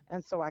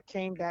 and so I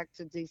came back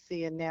to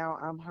D.C., and now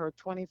I'm her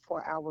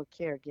 24-hour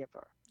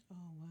caregiver.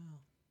 Oh, wow.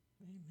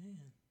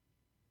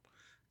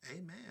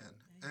 Amen.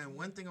 And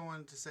one thing I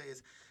wanted to say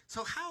is,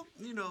 so how,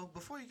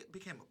 before you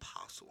became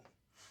apostle,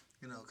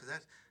 because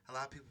that's a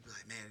lot of people be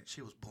like, man,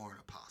 she was born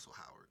Apostle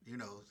Howard.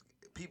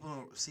 People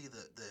don't see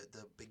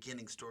the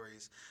beginning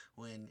stories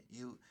when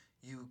you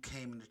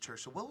came into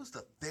church. So what was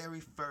the very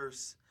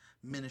first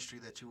ministry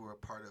that you were a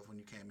part of when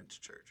you came into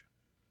church?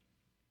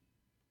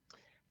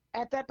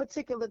 At that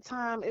particular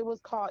time, it was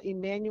called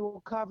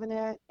Emmanuel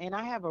Covenant, and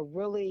I have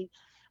we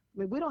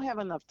don't have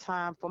enough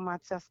time for my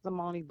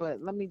testimony, but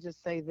let me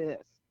just say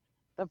this.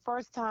 The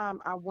first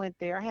time I went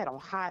there, I had on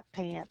hot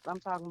pants. I'm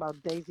talking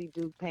about Daisy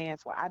Duke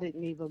pants where I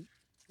didn't even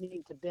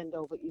need to bend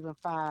over even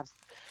 5,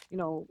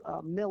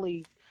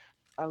 milli.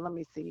 Let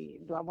me see.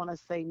 Do I want to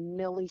say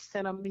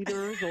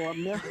millicentimeters or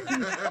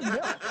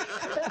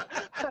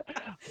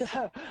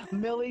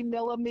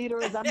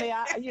millimeters? I mean,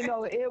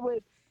 it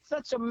was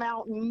such a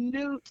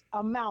minute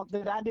amount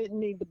that I didn't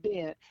need to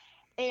bend.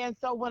 And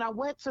so when I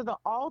went to the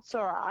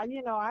altar, I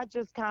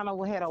just kind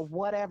of had a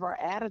whatever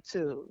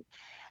attitude.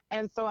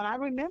 And I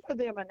remember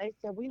them, and they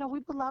said, well, we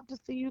would love to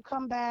see you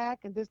come back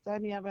and this, that,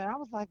 and the other. And I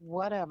was like,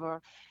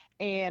 whatever.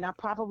 And I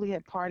probably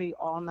had party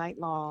all night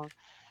long.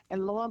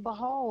 And lo and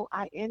behold,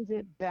 I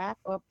ended back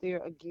up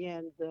there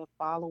again the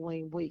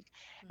following week.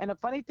 And the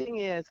funny thing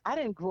is, I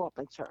didn't grow up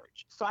in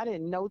church. So I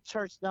didn't know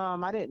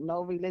churchdom. I didn't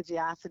know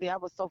religiosity. I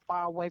was so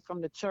far away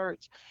from the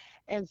church.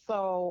 And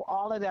so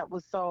all of that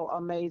was so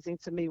amazing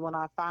to me when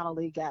I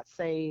finally got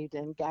saved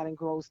and got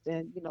engrossed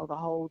in, the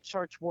whole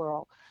church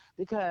world,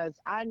 because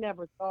I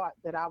never thought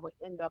that I would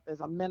end up as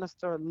a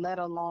minister, let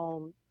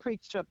alone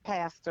preacher,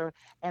 pastor,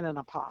 and an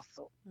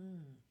apostle.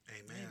 Amen.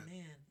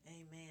 Amen.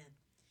 Amen.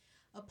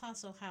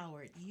 Apostle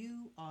Howard,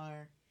 you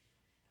are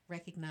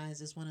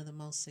recognized as one of the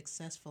most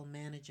successful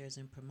managers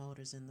and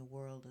promoters in the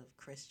world of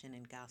Christian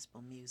and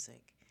gospel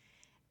music.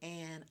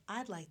 And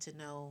I'd like to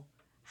know,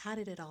 how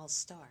did it all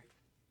start?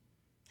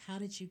 How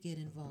did you get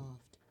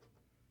involved?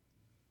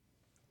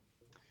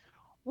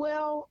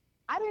 Well,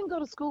 I didn't go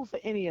to school for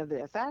any of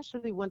this. I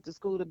actually went to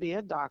school to be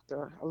a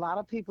doctor. A lot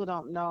of people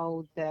don't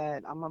know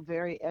that I'm a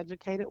very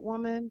educated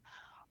woman.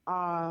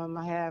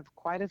 I have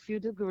quite a few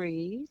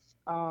degrees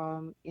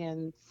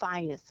in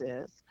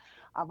sciences.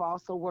 I've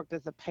also worked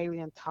as a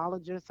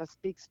paleontologist. I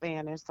speak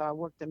Spanish, so I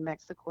worked in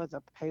Mexico as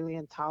a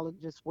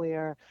paleontologist,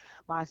 where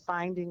my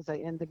findings are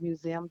in the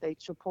Museum de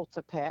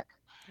Chapultepec.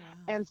 Wow.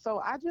 And so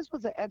I just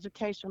was an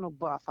educational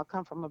buff. I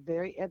come from a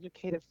very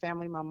educated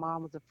family. My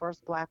mom was the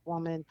first Black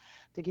woman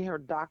to get her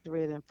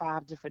doctorate in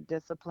 5 different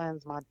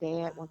disciplines. My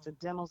dad went to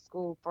dental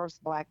school,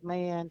 first Black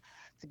man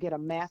to get a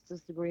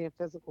master's degree in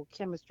physical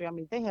chemistry. I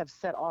mean, they have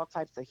set all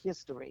types of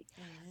history.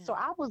 So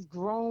I was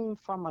grown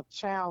from a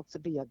child to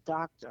be a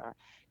doctor.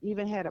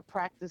 Even had a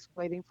practice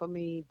waiting for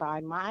me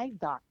by my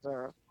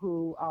doctor,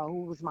 who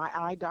was my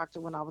eye doctor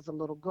when I was a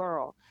little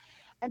girl.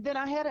 And then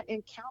I had an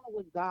encounter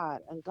with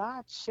God, and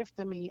God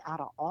shifted me out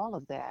of all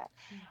of that.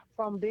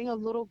 From being a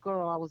little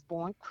girl, I was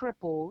born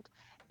crippled,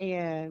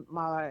 and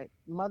my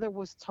mother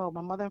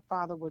and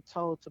father were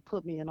told to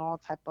put me in all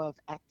type of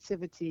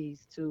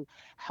activities to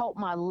help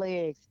my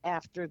legs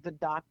after the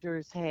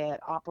doctors had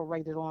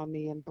operated on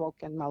me and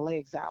broken my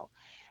legs out.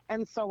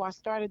 And so I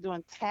started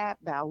doing tap,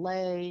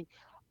 ballet,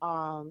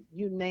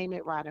 you name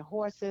it, riding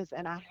horses,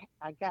 and I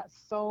got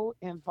so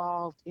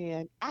involved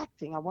in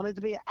acting. I wanted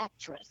to be an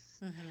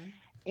actress.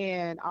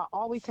 And I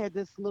always had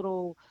this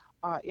little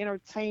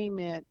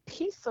entertainment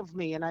piece of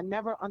me, and I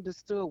never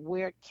understood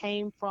where it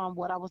came from,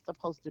 what I was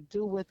supposed to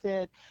do with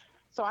it.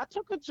 So I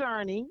took a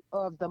journey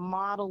of the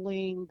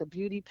modeling, the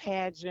beauty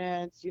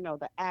pageants,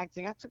 the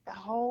acting. I took the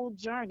whole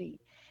journey.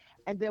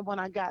 And then when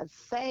I got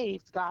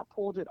saved, God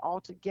pulled it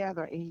all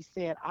together, and he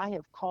said, I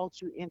have called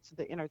you into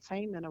the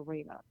entertainment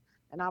arena.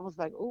 And I was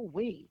like, ooh,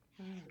 wee.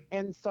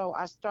 And so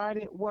I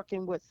started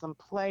working with some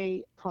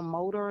play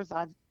promoters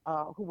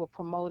who were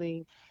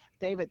promoting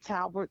David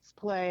Talbert's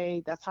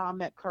play. That's how I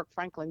met Kirk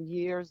Franklin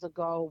years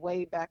ago,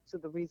 way back to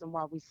The Reason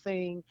Why We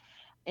Sing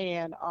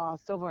and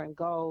Silver and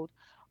Gold.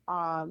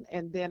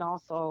 And then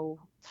also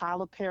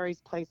Tyler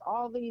Perry's plays,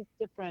 all these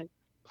different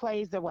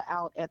plays that were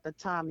out at the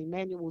time,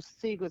 Emmanuel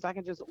Seegers. I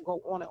can just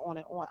go on and on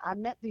and on. I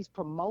met these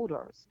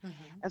promoters.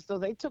 And so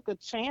they took a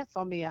chance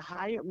on me and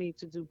hired me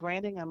to do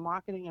branding and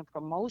marketing and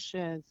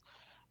promotions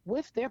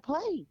with their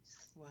plays.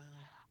 Wow.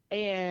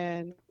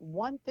 And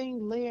one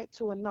thing led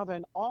to another.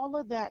 And all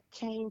of that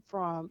came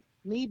from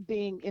me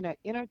being in an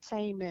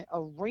entertainment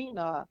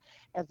arena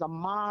as a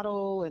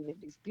model and in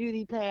these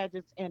beauty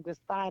pageants, and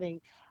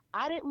deciding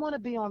I didn't want to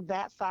be on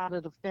that side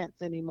of the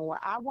fence anymore.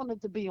 I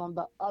wanted to be on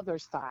the other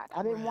side.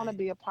 I didn't want to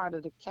be a part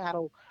of the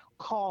cattle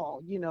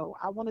call.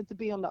 I wanted to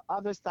be on the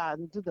other side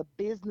and do the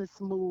business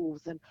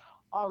moves and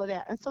all of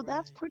that. And so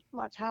that's pretty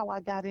much how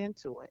I got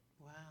into it.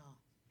 Wow.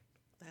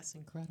 That's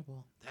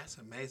incredible. That's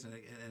amazing.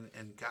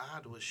 And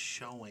God was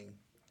showing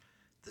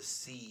the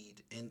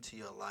seed into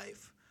your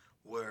life,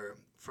 where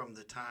from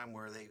the time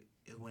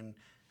when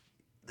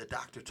the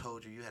doctor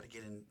told you had to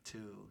get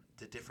into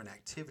the different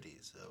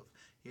activities of,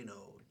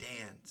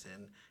 dance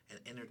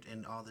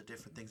and all the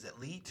different things that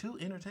lead to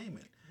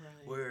entertainment,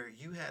 where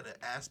you had an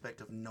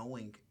aspect of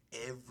knowing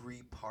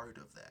every part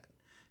of that.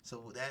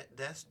 So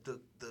that's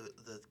the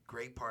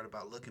great part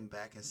about looking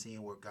back and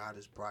seeing where God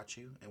has brought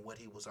you and what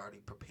he was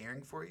already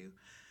preparing for you,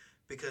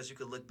 because you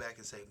could look back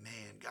and say,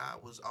 man,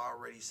 God was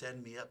already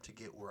setting me up to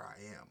get where I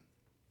am.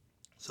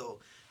 So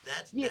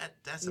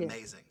that's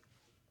amazing.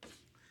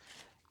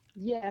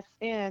 Yes,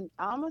 and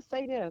I'm going to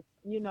say this,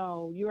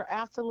 you're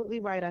absolutely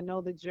right. I know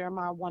that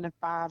Jeremiah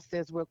 1:5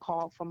 says we're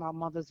called from our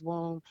mother's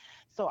womb.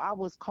 So I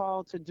was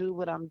called to do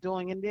what I'm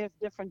doing, and there's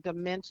different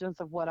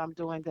dimensions of what I'm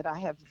doing that I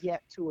have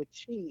yet to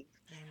achieve.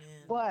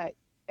 Amen. But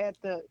at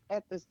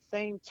the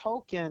same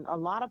token, a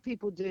lot of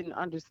people didn't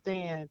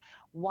understand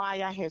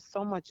why I had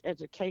so much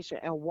education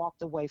and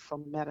walked away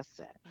from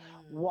medicine,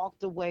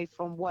 walked away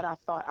from what I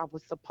thought I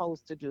was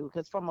supposed to do.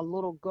 Because from a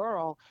little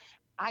girl,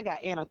 I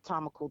got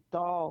anatomical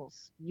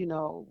dolls,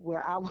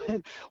 where I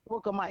would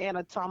work on my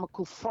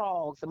anatomical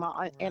frogs and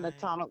my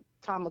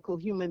anatomical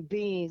human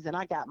beings, and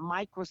I got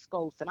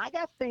microscopes and I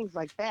got things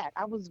like that.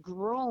 I was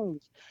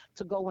groomed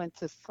to go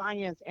into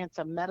science and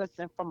to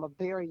medicine from a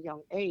very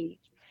young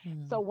age.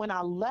 So when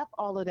I left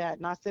all of that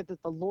and I said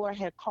that the Lord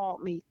had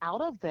called me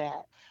out of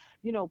that,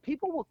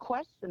 people were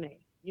questioning,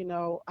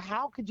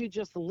 how could you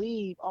just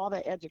leave all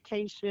that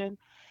education?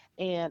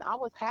 And I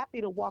was happy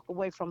to walk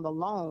away from the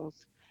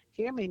loans.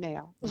 Hear me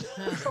now.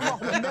 From all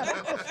the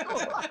medical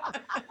school.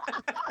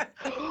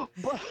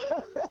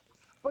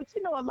 But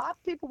a lot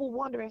of people were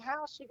wondering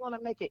how is she going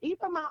to make it.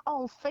 Even my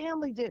own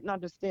family didn't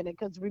understand it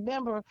because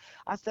remember,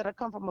 I said I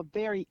come from a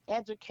very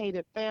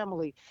educated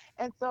family.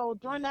 And so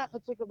during that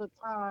particular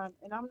time,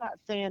 and I'm not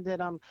saying that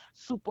I'm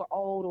super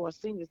old or a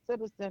senior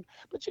citizen,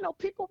 but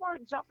people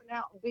weren't jumping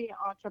out and being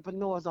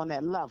entrepreneurs on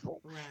that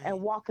level and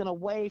walking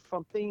away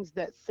from things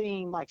that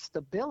seem like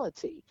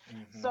stability.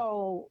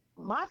 So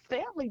my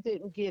family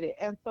didn't get it.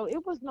 And so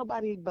it was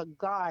nobody but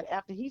God.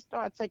 After he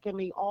started taking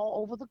me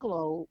all over the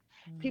globe,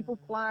 people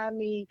flying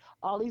me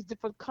all these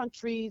different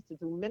countries to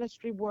do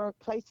ministry work,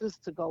 places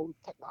to go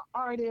take my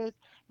artists.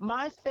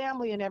 My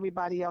family and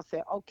everybody else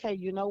said, okay,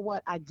 you know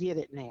what? I get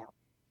it now.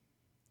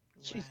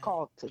 She's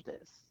called to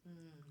this.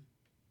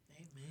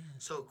 Amen.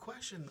 So,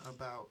 question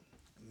about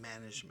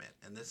management,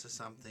 and this is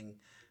something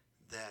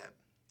that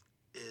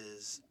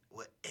is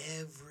what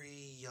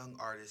every young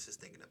artist is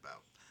thinking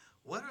about.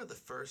 What are the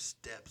first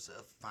steps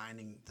of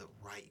finding the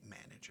right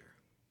manager?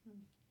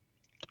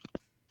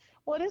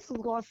 Well, this is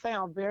going to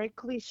sound very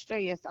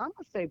cliche. I'm going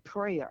to say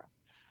prayer.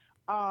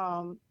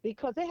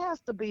 Because it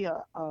has to be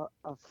a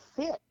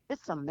fit.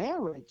 It's a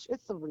marriage.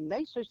 It's a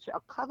relationship, a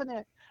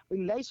covenant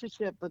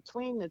relationship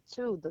between the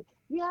two.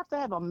 You have to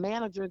have a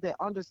manager that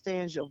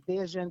understands your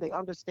vision. They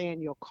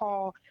understand your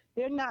call.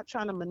 They're not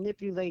trying to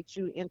manipulate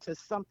you into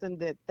something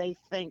that they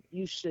think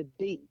you should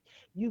be.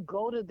 You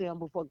go to them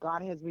with what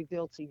God has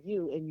revealed to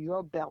you in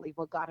your belly,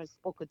 what God has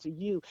spoken to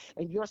you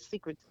in your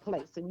secret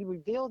place. And you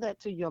reveal that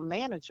to your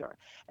manager.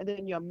 And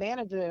then your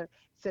manager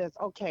says,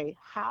 okay,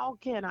 how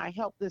can I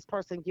help this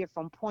person get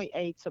from point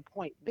A to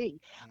point B?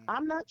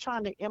 I'm not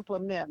trying to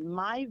implement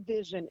my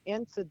vision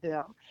into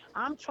them.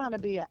 I'm trying to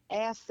be an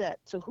asset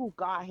to who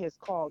God has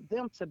called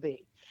them to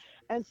be.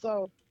 And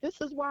so this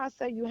is why I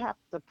say you have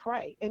to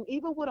pray. And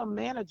even with a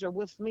manager,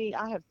 with me,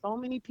 I have so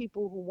many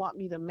people who want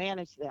me to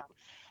manage them.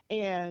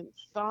 And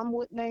some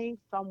with names,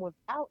 some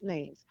without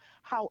names.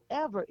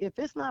 However, if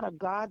it's not a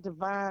God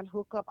divine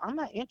hookup, I'm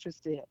not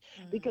interested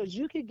because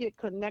you could get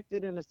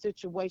connected in a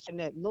situation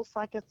that looks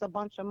like it's a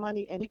bunch of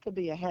money and it could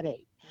be a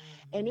headache.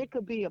 And it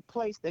could be a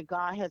place that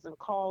God hasn't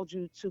called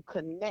you to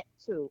connect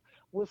to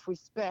with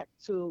respect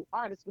to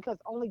artists because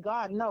only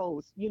God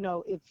knows,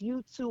 if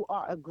you two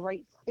are a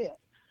great fit.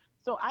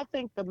 So I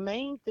think the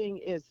main thing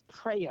is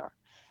prayer.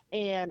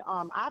 And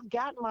I've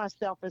gotten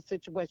myself in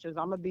situations,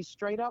 I'm going to be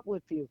straight up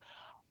with you.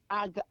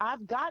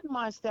 I've gotten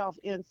myself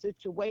in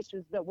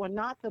situations that were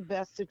not the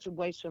best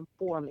situation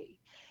for me.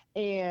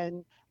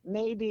 And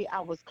maybe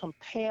I was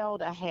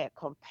compelled, I had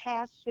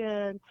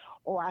compassion,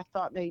 or I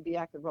thought maybe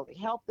I could really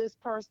help this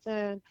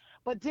person.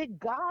 But did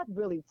God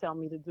really tell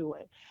me to do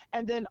it?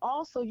 And then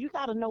also, you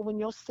got to know when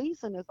your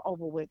season is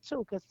over with,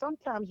 too, because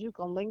sometimes you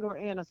can linger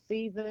in a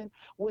season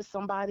with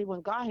somebody when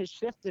God has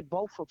shifted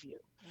both of you.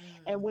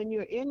 And when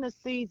you're in the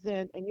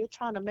season and you're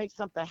trying to make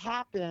something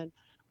happen,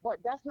 but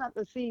that's not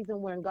the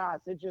season when God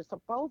said you're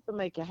supposed to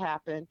make it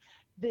happen,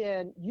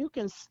 then you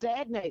can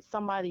stagnate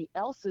somebody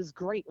else's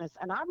greatness.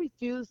 And I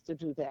refuse to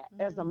do that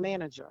as a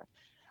manager.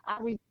 I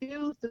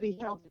refuse to be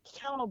held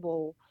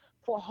accountable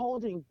for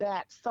holding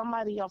back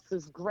somebody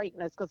else's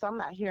greatness because I'm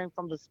not hearing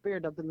from the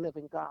Spirit of the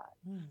living God.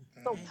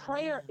 So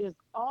prayer is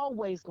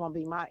always going to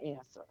be my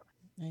answer.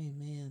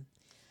 Amen.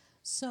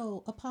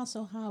 So,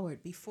 Apostle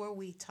Howard, before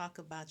we talk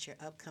about your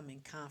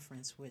upcoming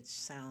conference, which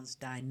sounds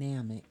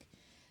dynamic,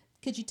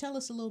 could you tell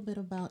us a little bit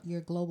about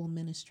your global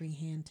ministry,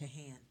 Hand to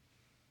Hand?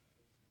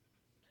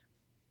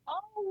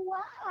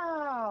 Oh,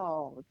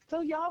 wow.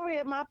 So y'all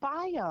read my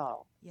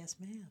bio. Yes,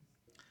 ma'am.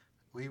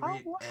 We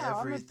read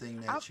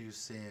everything that you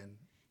send.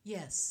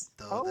 Yes.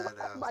 Throw that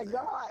out my there.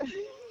 God.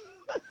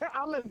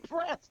 I'm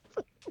impressed.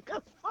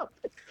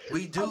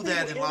 We do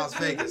that in Las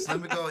Vegas.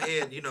 Let me go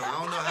ahead. I don't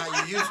know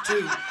how you used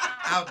to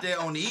out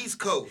there on the East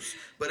Coast,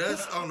 but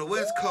us on the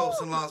West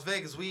Coast in Las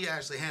Vegas, we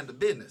actually handle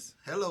business.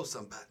 Hello,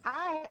 somebody.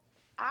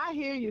 I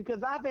hear you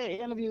because I've had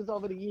interviews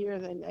over the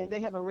years and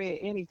they haven't read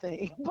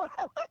anything.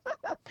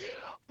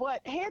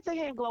 But Hand to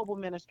Hand Global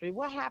Ministry,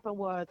 what happened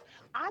was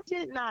I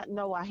did not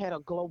know I had a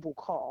global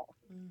call.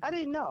 I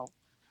didn't know.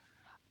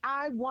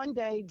 I one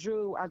day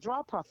I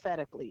draw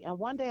prophetically, and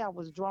one day I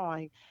was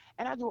drawing,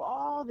 and I drew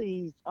all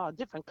these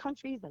different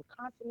countries and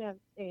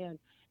continents, and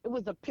it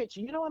was a picture.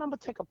 You know what? I'm going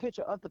to take a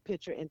picture of the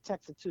picture and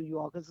text it to you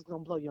all because it's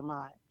going to blow your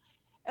mind.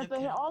 And so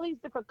it had all these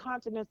different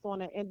continents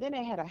on it. And then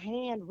it had a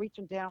hand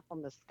reaching down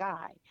from the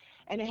sky.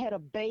 And it had a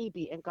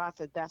baby. And God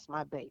said, that's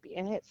my baby.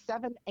 And it had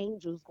 7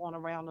 angels going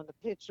around in the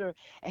picture.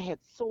 It had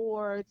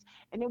swords.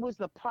 And it was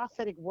the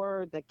prophetic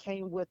word that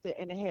came with it.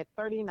 And it had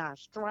 39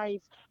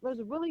 stripes. It was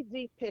a really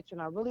deep picture.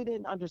 And I really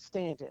didn't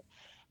understand it.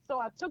 So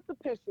I took the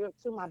picture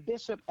to my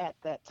bishop at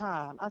that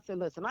time. I said,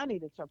 listen, I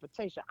need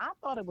interpretation. I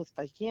thought it was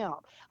for him.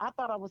 I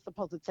thought I was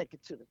supposed to take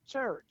it to the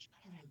church.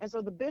 And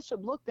so the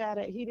bishop looked at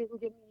it. He didn't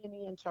give me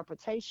any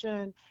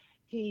interpretation.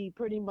 He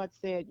pretty much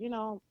said,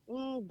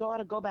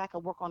 daughter, go back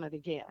and work on it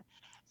again.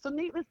 So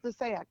needless to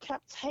say, I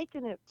kept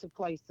taking it to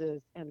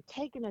places and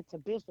taking it to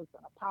bishops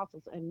and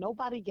apostles, and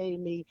nobody gave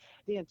me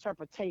the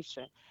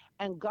interpretation.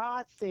 And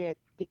God said,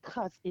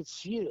 because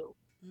it's you,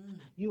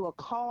 you are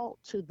called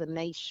to the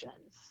nations.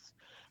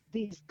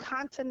 These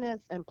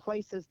continents and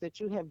places that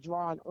you have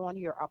drawn on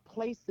here are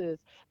places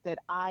that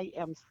I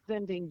am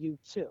sending you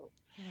to.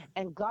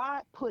 And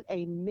God put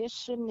a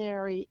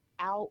missionary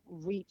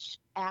outreach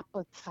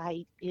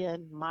appetite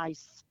in my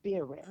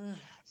spirit.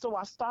 So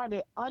I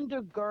started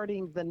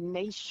undergirding the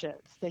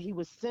nations that he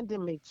was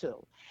sending me to.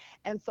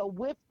 And so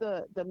with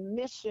the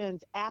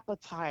missions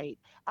appetite,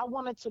 I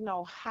wanted to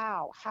know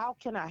how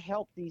can I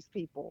help these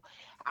people?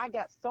 I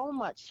got so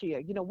much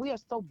here. We are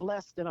so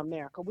blessed in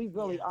America. We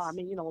really are. I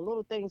mean,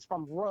 little things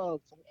from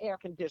rugs and air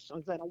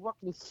conditioners and a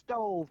working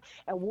stove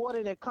and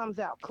water that comes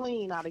out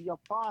clean out of your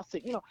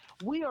faucet.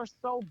 We are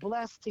so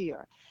blessed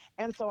here.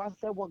 And so I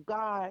said, well,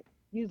 God,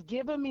 you've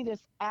given me this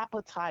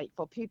appetite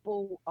for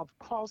people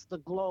across the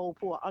globe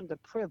who are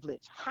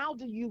underprivileged. How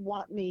do you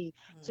want me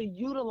to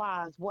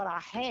utilize what I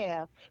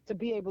have to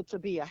be able to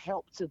be a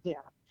help to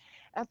them?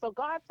 And so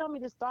God told me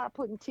to start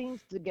putting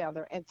teams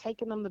together and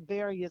taking them to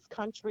various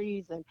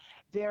countries and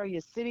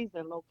various cities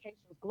and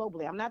locations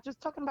globally. I'm not just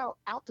talking about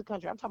out the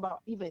country. I'm talking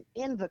about even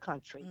in the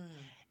country.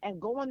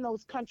 And go in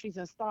those countries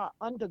and start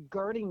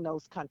undergirding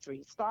those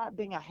countries, start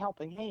being a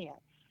helping hand.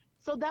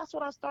 So that's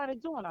what I started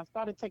doing. I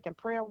started taking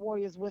prayer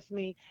warriors with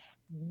me.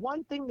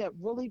 One thing that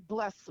really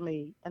blessed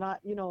me, and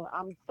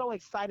I'm so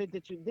excited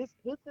that this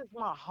is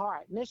my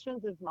heart.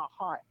 Missions is my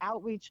heart.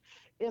 Outreach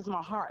is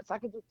my heart. So I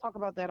could just talk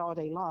about that all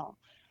day long.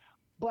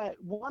 But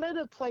one of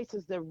the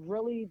places that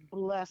really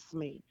blessed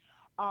me,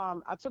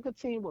 I took a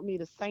team with me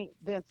to St.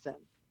 Vincent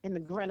in the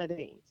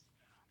Grenadines,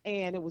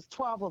 and it was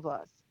 12 of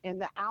us.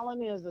 And the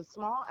island is a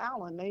small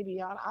island,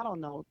 maybe, I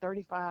don't know,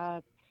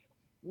 35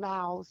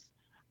 miles.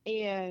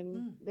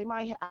 And they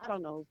might have, I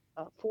don't know,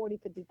 40,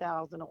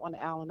 50,000 on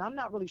the island. I'm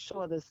not really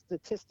sure the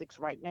statistics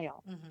right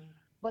now.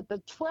 But the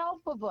 12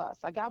 of us,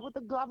 I got with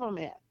the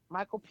government,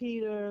 Michael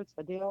Peters,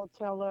 Fidel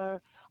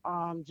Teller,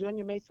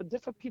 Junior Mason,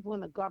 different people in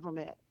the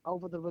government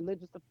over the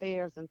religious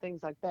affairs and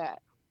things like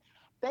that.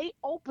 They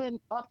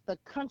opened up the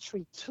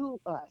country to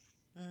us.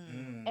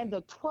 And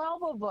the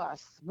 12 of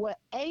us were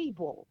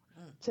able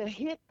to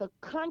hit the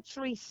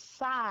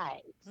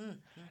countryside.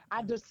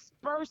 I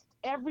dispersed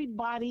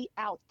everybody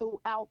out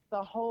throughout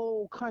the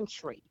whole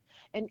country.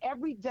 And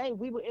every day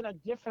we were in a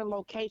different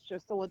location.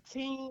 So a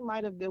team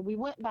might have been, we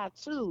went by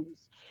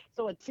twos.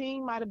 So a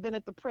team might have been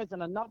at the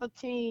prison. Another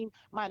team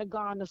might have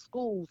gone to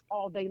schools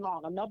all day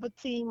long. Another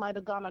team might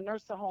have gone to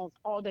nursing homes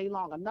all day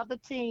long. Another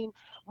team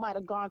might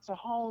have gone to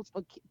homes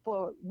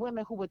for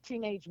women who were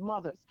teenage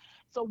mothers.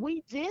 So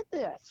we did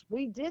this.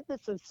 We did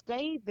this and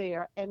stayed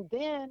there. And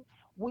then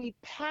we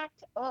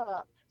packed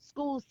up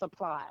school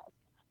supplies,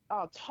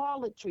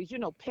 toiletries,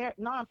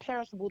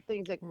 non-perishable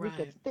things that we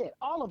could fit,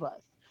 all of us.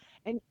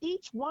 And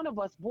each one of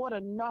us bought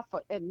enough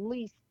for at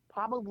least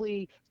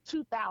probably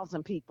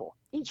 2,000 people,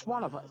 each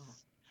one of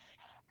us.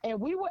 And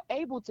we were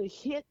able to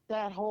hit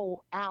that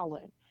whole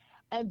island.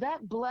 And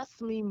that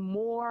blessed me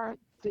more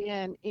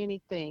than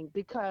anything,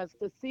 because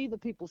to see the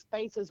people's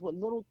faces with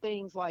little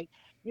things like,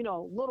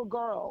 little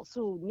girls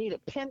who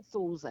needed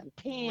pencils and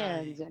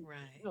pens and,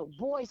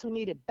 boys who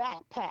needed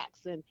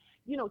backpacks and,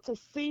 to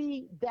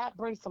see that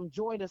bring some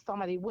joy to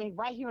somebody. When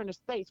right here in the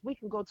States, we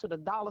can go to the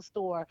dollar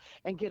store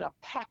and get a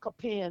pack of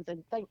pens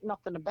and think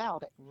nothing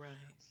about it.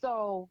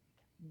 So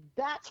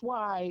that's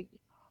why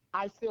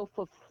I feel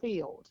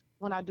fulfilled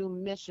when I do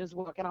missions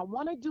work, and I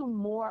want to do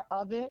more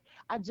of it.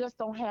 I just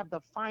don't have the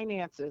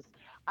finances.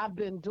 I've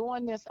been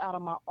doing this out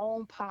of my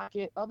own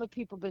pocket. Other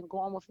people have been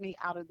going with me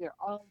out of their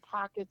own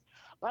pockets.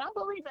 But I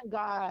believe in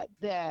God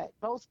that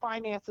those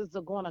finances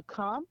are going to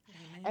come.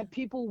 And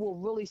people will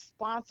really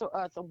sponsor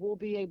us, and we'll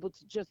be able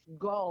to just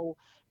go,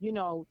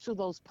 to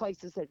those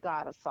places that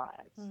God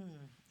assigns.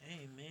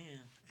 Amen.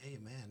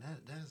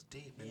 That's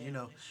deep. And,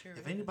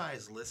 if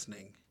anybody's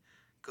listening,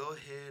 go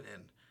ahead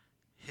and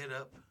hit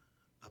up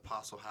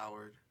Apostle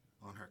Howard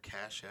on her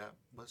Cash App.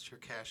 What's your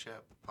Cash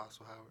App,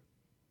 Apostle Howard?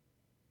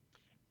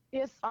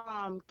 It's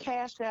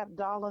Cash App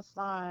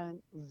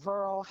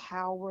 $Verl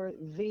Howard,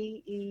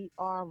 VERYL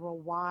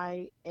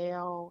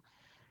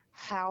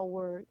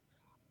Howard.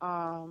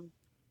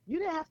 You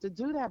didn't have to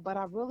do that, but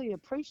I really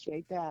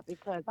appreciate that,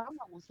 because I'm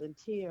almost in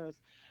tears.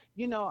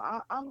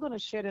 I'm going to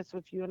share this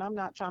with you, and I'm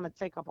not trying to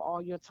take up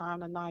all your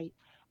time tonight,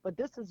 but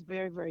this is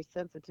very, very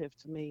sensitive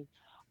to me.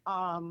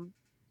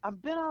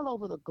 I've been all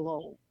over the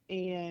globe.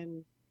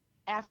 And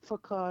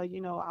Africa,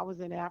 I was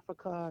in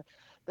Africa.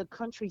 The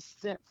country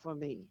sent for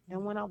me.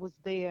 And when I was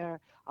there,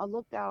 I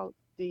looked out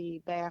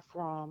the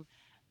bathroom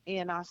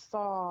and I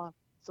saw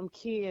some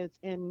kids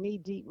in knee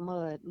deep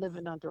mud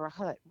living under a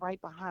hut right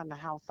behind the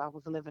house I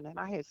was living in.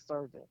 I had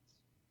servants.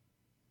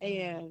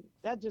 And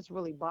that just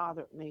really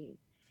bothered me.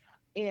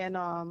 And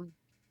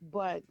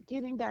but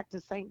getting back to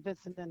St.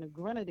 Vincent and the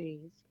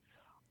Grenadines,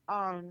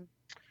 um,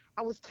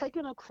 I was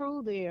taking a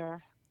crew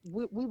there.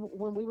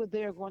 When we were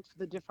there going to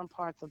the different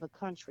parts of the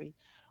country,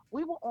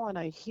 we were on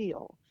a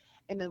hill,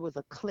 and there was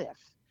a cliff,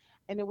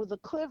 and it was a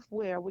cliff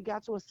where we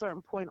got to a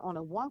certain point on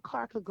it. One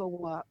car could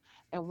go up,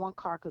 and one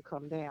car could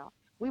come down.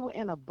 We were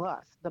in a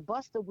bus. The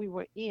bus that we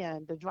were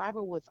in, the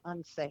driver was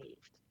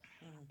unsaved.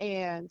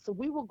 And so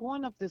we were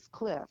going up this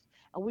cliff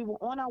and we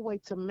were on our way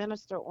to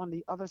minister on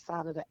the other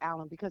side of the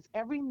island because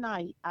every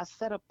night I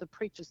set up the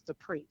preachers to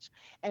preach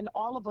and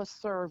all of us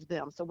served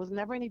them. So it was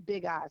never any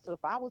big eyes. So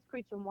if I was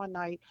preaching one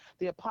night,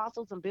 the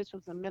apostles and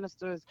bishops and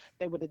ministers,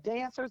 they were the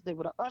dancers, they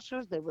were the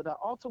ushers, they were the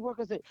altar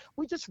workers.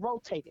 We just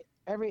rotated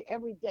every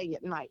day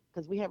at night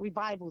because we had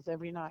revivals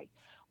every night.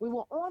 We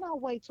were on our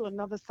way to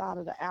another side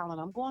of the island.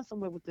 I'm going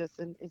somewhere with this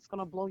and it's going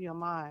to blow your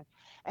mind.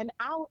 And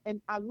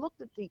I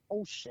looked at the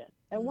ocean.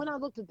 And when I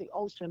looked at the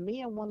ocean,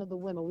 me and one of the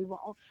women, we were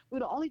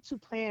the only two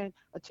paying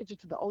attention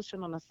to the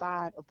ocean on the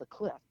side of the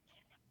cliff.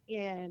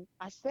 And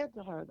I said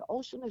to her, the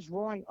ocean is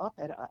roaring up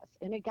at us.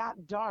 And it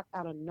got dark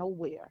out of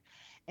nowhere.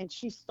 And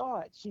she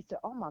saw it. She said,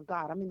 oh my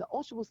God. I mean, the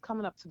ocean was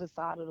coming up to the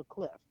side of the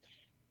cliff.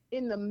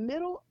 In the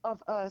middle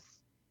of us,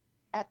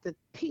 at the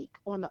peak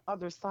on the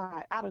other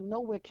side, out of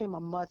nowhere came a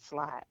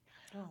mudslide.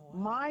 Oh,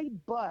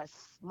 wow.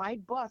 My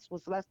bus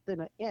was less than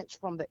an inch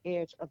from the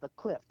edge of the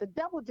cliff. The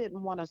devil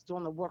didn't want us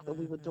doing the work that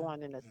we were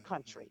doing in this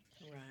country.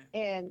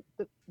 Right. And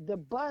the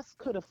bus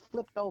could have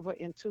flipped over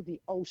into the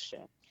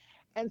ocean.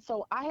 And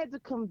so I had to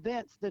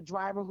convince the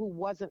driver who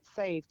wasn't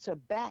saved to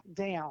back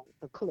down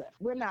the cliff.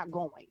 We're not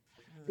going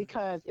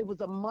because it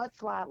was a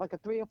mudslide, like a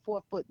 3 or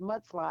 4 foot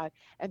mudslide.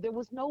 And there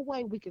was no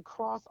way we could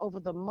cross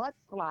over the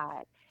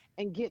mudslide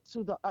and get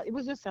to it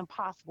was just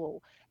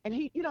impossible. And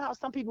you know how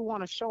some people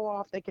want to show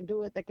off, they can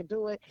do it.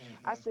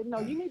 I said, no,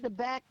 you need to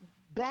back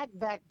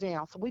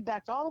down. So we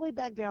backed all the way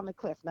back down the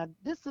cliff. Now,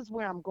 this is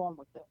where I'm going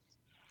with this.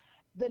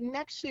 The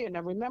next year,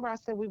 now remember I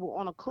said we were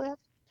on a cliff?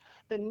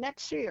 The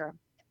next year,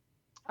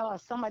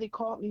 somebody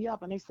called me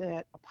up and they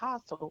said,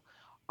 Apostle,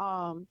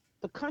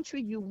 the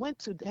country you went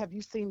to, have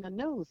you seen the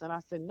news? And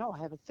I said, no,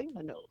 I haven't seen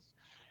the news.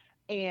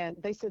 And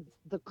they said,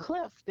 the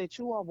cliff that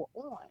you all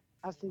were on.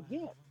 I said,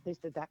 yeah. They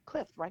said, that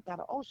cliff right by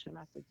the ocean.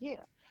 I said,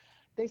 yeah.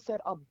 They said,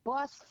 a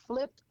bus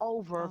flipped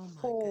over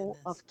full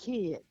of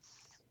kids.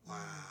 Wow.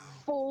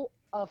 Full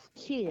of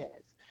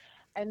kids.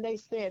 And they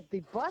said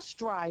the bus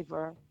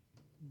driver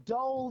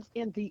dove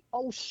in the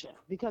ocean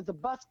because the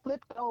bus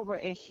flipped over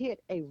and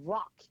hit a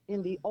rock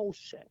in the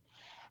ocean.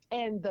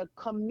 And the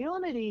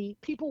community,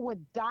 people were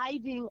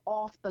diving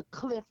off the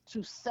cliff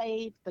to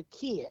save the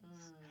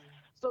kids.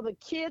 So the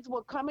kids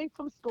were coming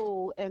from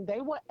school and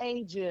they were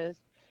ages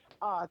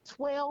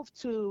 12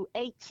 to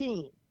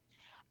 18.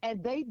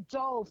 And they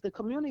dove, the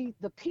community,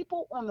 the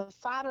people on the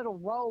side of the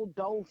road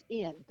dove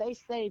in. They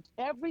saved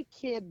every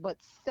kid but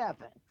 7.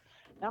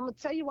 Now, I'm going to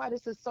tell you why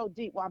this is so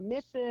deep. Why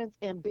missions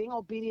and being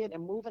obedient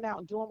and moving out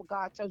and doing what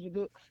God tells you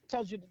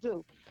to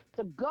do.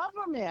 The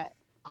government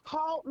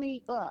called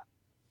me up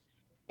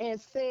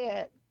and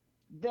said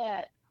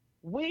that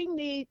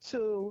they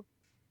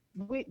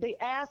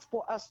asked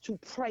for us to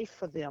pray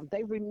for them.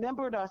 They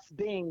remembered us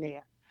being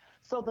there.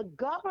 So the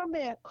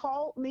government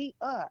called me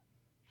up.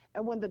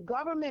 And when the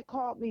government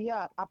called me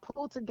up, I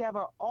pulled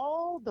together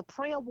all the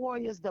prayer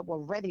warriors that were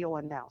radio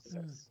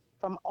announcers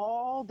from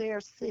all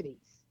their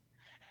cities.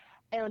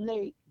 And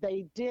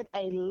they did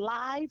a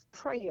live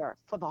prayer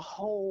for the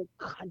whole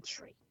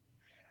country.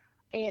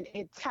 And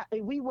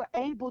we were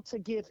able to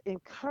give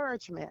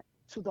encouragement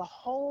to the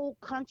whole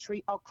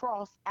country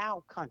across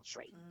our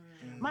country.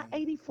 My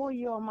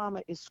 84-year-old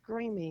mama is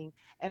screaming,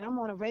 and I'm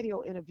on a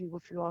radio interview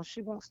with you all.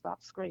 She won't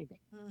stop screaming.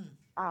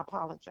 I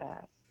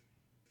apologize.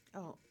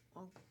 Oh.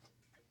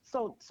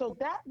 So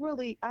that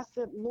really, I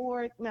said,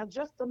 Lord, now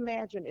just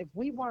imagine if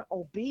we weren't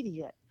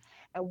obedient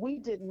and we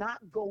did not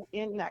go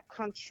in that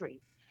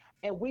country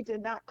and we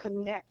did not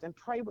connect and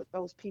pray with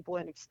those people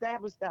and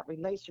establish that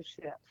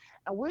relationship.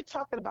 And we're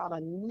talking about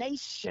a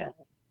nation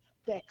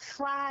that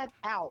cried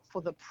out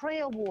for the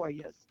prayer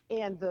warriors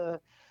and the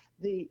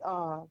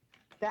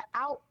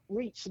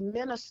outreach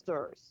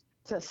ministers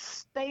to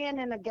stand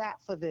in the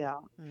gap for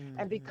them.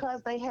 And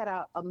because they had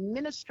a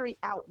ministry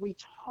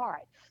outreach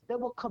heart, they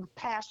were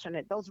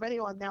compassionate. Those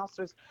radio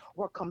announcers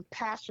were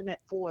compassionate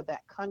for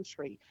that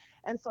country.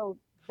 And so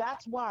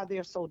that's why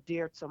they're so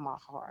dear to my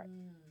heart.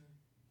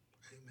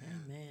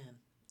 Amen.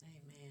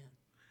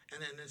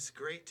 And then it's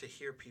great to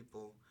hear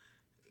people.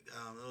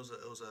 It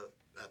was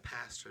a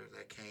pastor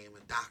that came,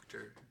 a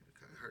doctor.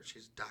 I heard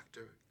she's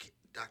Dr.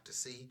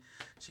 C.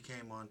 She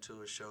came on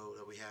to a show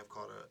that we have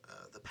called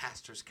the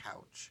Pastor's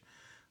Couch.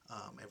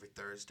 every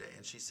Thursday,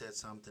 and she said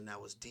something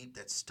that was deep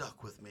that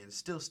stuck with me and is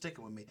still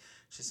sticking with me.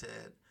 She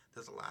said,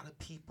 "There's a lot of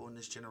people in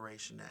this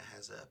generation that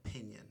has an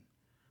opinion,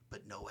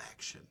 but no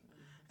action."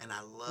 And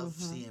I love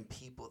seeing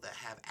people that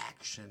have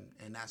action,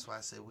 and that's why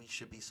I said we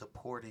should be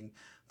supporting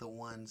the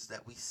ones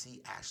that we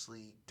see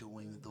actually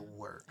doing the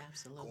work,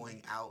 Absolutely.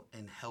 going out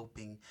and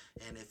helping.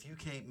 And if you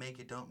can't make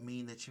it, don't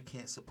mean that you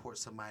can't support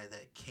somebody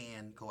that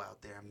can go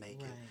out there and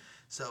make it. Right.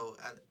 So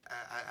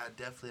I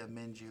definitely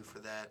commend you for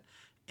that.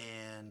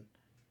 And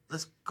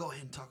let's go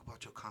ahead and talk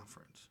about your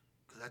conference,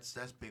 because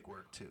that's big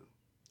work too.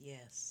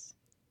 Yes.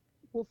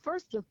 Well,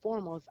 first and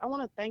foremost, I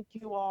want to thank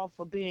you all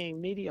for being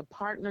media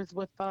partners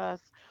with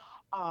us.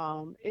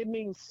 It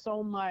means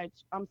so much.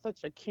 I'm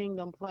such a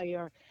kingdom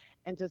player,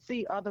 and to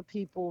see other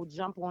people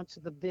jump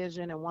onto the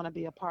vision and want to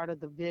be a part of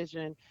the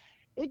vision,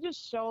 it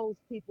just shows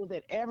people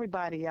that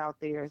everybody out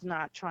there is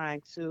not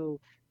trying to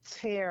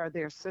tear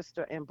their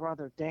sister and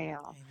brother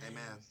down.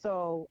 Amen.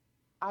 So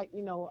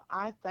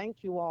I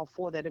thank you all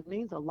for that. It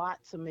means a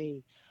lot to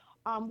me.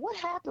 What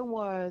happened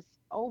was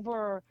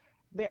over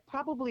that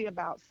probably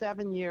about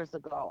 7 years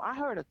ago, I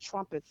heard a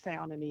trumpet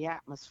sound in the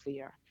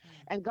atmosphere.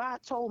 And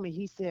God told me,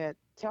 he said,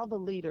 tell the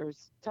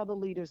leaders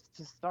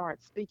to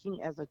start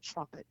speaking as a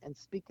trumpet and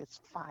speak as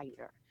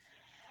fire.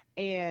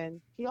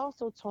 And he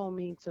also told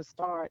me to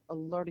start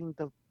alerting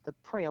the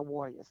prayer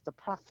warriors, the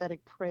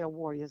prophetic prayer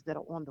warriors that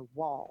are on the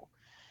wall.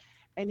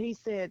 And he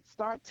said,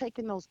 start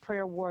taking those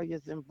prayer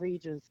warriors in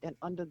regions and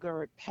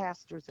undergird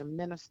pastors and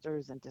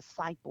ministers and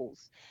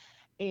disciples,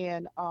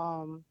 and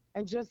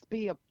just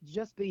be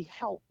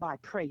helped by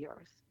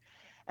prayers.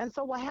 And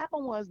so what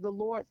happened was the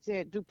Lord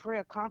said, do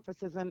prayer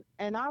conferences. And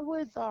I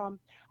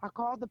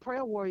called the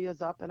prayer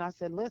warriors up and I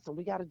said, listen,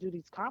 we got to do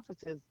these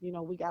conferences. We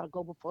got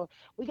to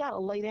we got to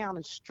lay down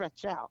and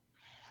stretch out.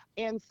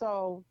 And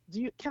so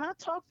can I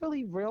talk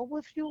really real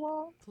with you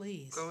all?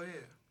 Please. Go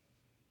ahead.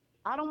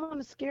 I don't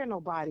want to scare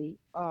nobody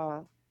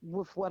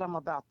with what I'm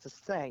about to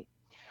say.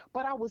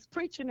 But I was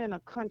preaching in a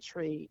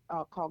country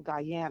called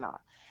Guyana.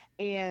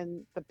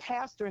 And the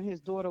pastor and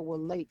his daughter were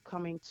late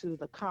coming to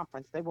the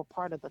conference. They were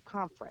part of the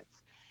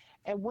conference.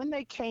 And when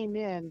they came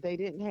in, they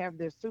didn't have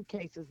their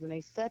suitcases. And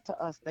they said to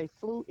us, they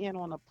flew in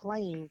on a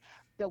plane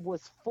that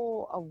was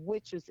full of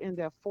witches in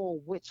their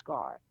full witch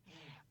guard.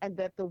 And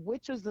that the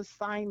witches'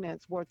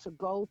 assignments were to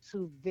go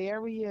to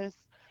various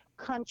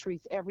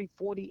countries every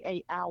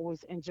 48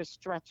 hours and just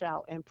stretch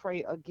out and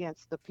pray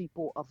against the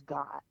people of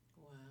God.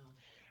 Wow.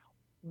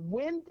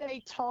 When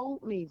they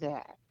told me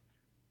that,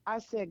 I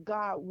said,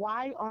 God,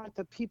 why aren't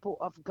the people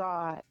of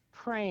God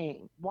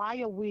praying? Why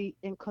are we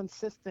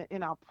inconsistent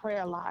in our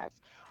prayer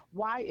lives?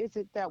 Why is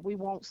it that we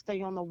won't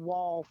stay on the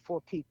wall for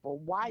people?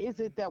 Why is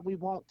it that we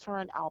won't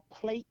turn our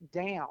plate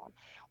down?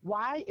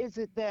 Why is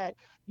it that,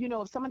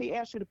 if somebody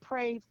asks you to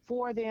pray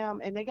for them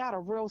and they got a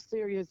real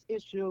serious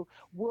issue,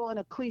 we'll in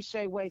a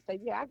cliche way say,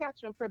 yeah, I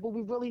got you in prayer, but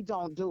we really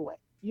don't do it,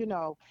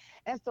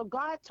 And so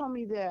God told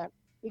me that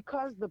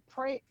because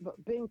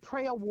being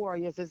prayer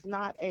warriors is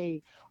not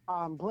a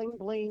bling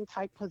bling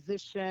type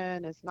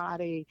position. It's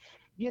not a,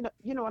 you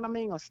know what I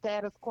mean, a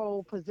status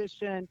quo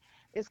position.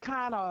 It's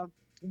kind of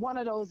one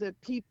of those that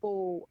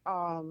people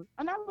are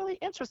not really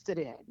interested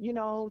in.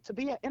 To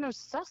be an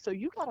intercessor,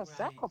 you got to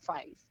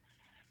sacrifice.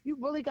 You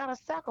really got to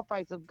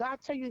sacrifice. If God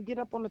tell you to get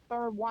up on the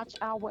third watch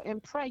hour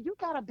and pray, you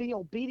got to be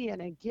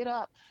obedient and get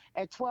up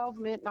at 12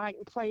 midnight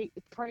and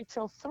pray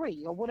till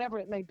 3 or whatever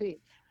it may be.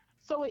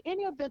 So in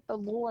any event, the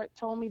Lord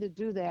told me to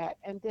do that.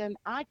 And then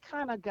I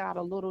kind of got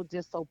a little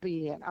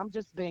disobedient. I'm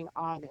just being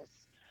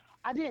honest.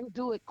 I didn't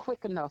do it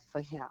quick enough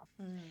for him.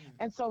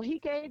 And so he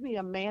gave me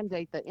a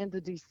mandate the end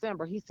of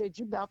December. He said,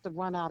 you about to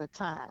run out of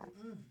time.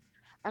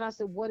 And I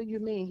said, what do you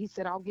mean? He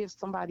said, I'll give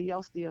somebody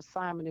else the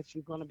assignment if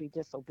you're going to be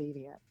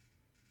disobedient.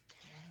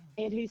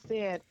 And he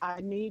said,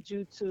 I need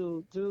you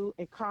to do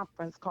a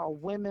conference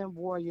called Women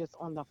Warriors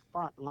on the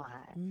Front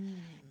Line.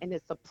 And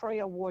it's a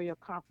prayer warrior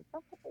conference. I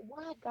said, well,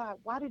 why, God,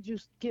 why did you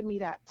give me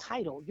that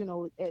title,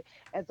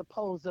 as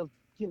opposed to,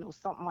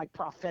 something like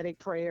prophetic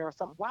prayer or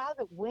something? Why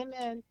the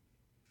women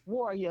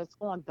warriors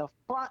on the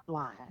front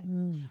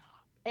line?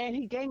 And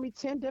he gave me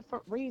 10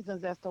 different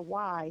reasons as to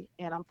why,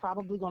 and I'm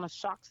probably going to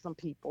shock some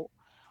people.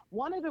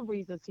 One of the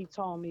reasons he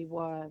told me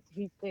was,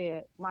 he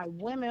said, my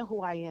women who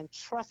I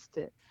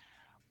entrusted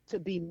to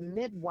be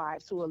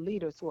midwives, who are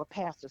leaders, who are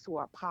pastors, who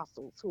are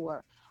apostles, who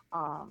are,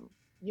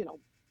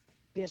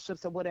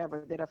 bishops or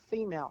whatever, that are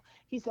female.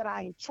 He said,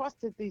 I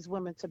entrusted these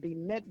women to be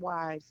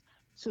midwives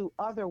to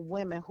other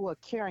women who are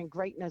carrying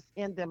greatness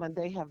in them, and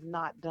they have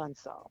not done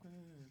so.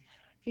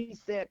 He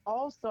said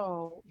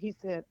also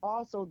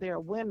there are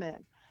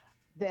women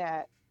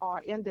that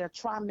are in their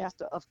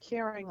trimester of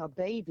carrying a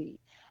baby,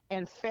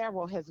 and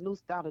Pharaoh has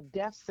loosed out a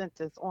death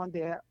sentence on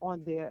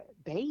their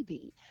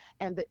baby,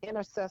 and the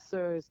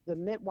intercessors, the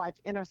midwife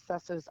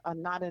intercessors, are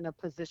not in a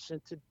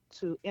position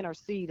to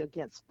intercede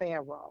against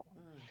Pharaoh.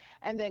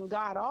 And then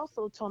God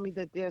also told me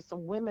that there's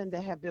some women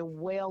that have been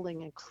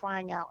wailing and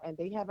crying out and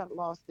they haven't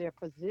lost their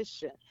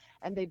position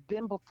and they've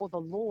been before the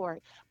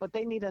Lord, but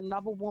they need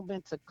another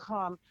woman to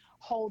come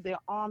hold their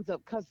arms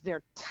up because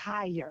they're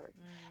tired.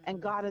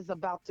 And God is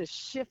about to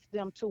shift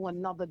them to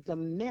another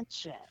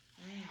dimension.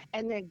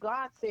 And then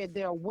God said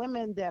there are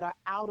women that are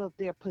out of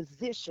their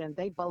position.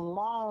 They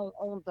belong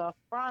on the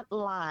front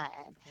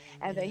line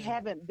and they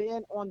haven't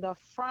been on the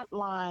front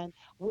line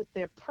with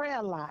their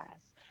prayer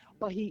lives.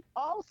 But he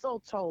also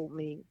told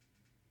me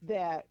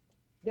that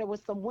there were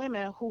some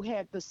women who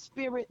had the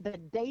spirit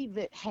that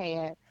David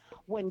had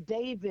when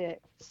David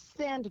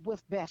sinned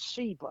with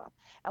Bathsheba.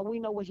 And we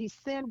know when he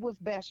sinned with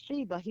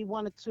Bathsheba, he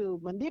wanted to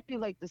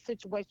manipulate the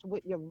situation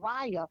with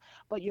Uriah,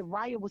 but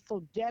Uriah was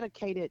so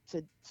dedicated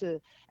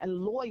to and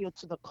loyal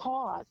to the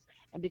cause.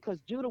 And because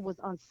Judah was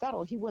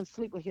unsettled, he wouldn't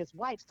sleep with his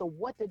wife. So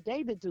what did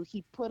David do?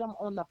 He put him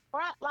on the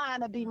front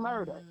line to be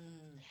murdered.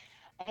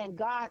 And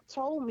God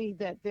told me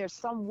that there's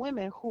some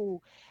women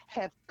who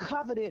have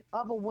coveted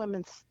other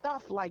women's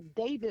stuff like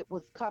David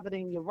was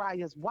coveting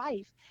Uriah's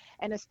wife.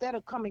 And instead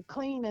of coming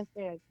clean and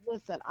saying,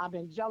 listen, I've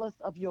been jealous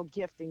of your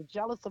gifting,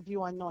 jealous of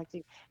your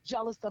anointing,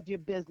 jealous of your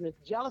business,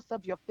 jealous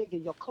of your figure,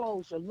 your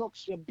clothes, your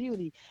looks, your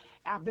beauty.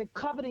 I've been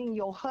coveting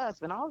your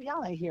husband. Oh,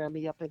 y'all ain't hearing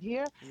me up in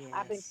here.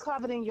 I've been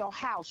coveting your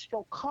house,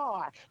 your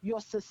car, your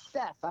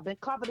success. I've been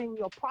coveting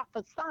your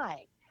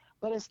prophesying.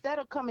 But instead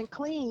of coming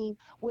clean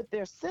with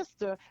their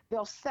sister,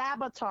 they'll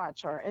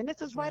sabotage her. And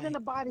this is right in the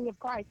body of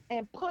Christ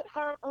and put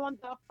her on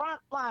the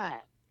front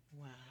line.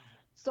 Wow.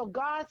 So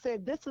God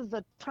said this is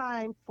a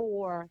time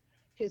for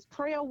his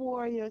prayer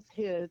warriors,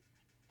 his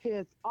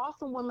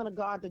awesome women of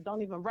God that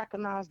don't even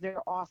recognize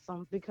they're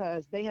awesome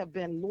because they have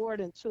been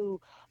lured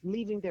into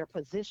leaving their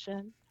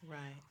position.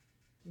 Right.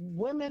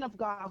 Women of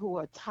God who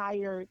are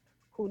tired,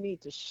 who need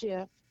to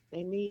shift.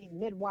 They need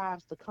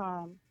midwives to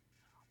come.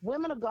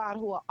 Women of God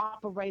who are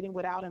operating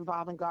without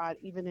involving God,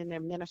 even in their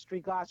ministry.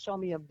 God showed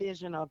me a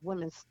vision of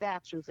women's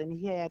statues, and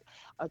he had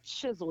a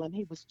chisel, and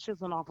he was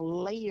chiseling off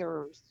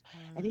layers.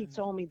 And he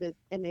told me that,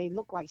 and they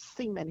look like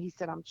semen. He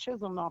said, I'm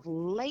chiseling off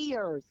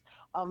layers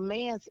of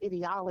man's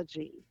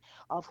ideology,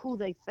 of who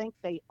they think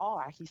they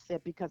are. He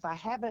said, because I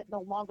haven't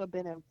no longer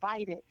been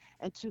invited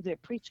into their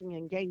preaching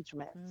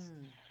engagements.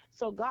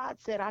 So God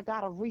said, I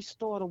got to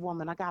restore the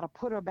woman. I got to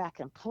put her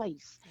back in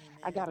place.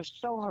 I got to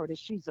show her that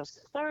she's a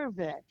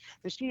servant,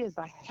 that she is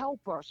a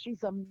helper.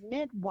 She's a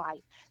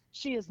midwife.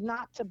 She is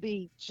not to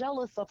be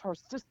jealous of her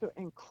sister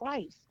in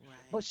Christ,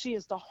 but she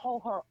is to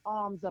hold her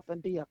arms up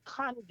and be a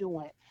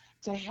conduit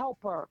to help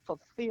her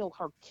fulfill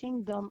her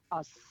kingdom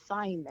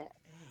assignment.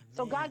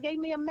 So God gave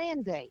me a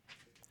mandate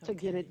to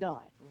get it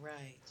done.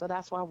 Right. So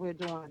that's why we're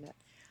doing it.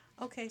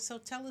 Okay, so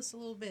tell us a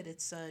little bit.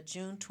 It's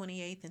June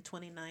 28th and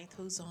 29th.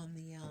 Who's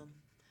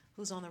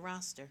on the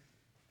roster?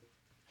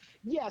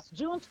 Yes,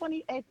 June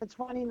 28th and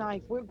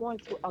 29th, we're going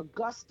to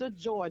Augusta,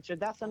 Georgia.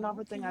 That's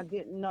another thing I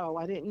didn't know.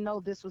 I didn't know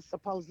this was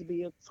supposed to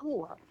be a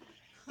tour.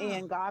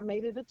 And God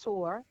made it a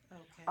tour.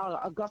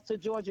 Augusta,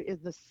 Georgia is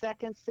the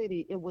second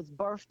city. It was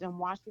birthed in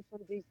Washington,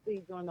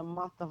 D.C. during the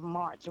month of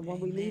March. And when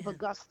we leave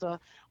Augusta,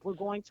 we're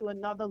going to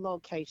another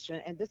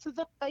location. And this is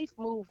a faith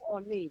move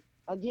on me.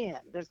 Again,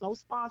 there's no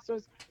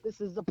sponsors.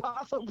 This is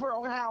Apostle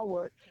Pearl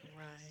Howard.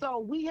 Right. So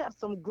we have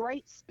some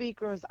great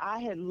speakers I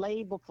had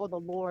laid before the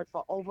Lord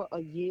for over a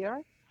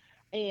year.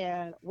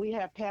 And we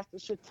have Pastor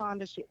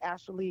Shatanda. She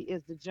actually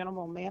is the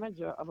general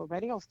manager of a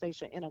radio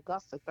station in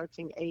Augusta,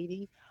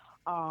 1380.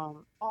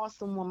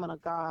 Awesome woman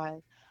of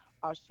God.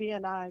 She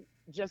and I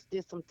just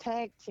did some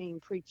tag team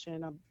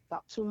preaching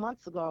about 2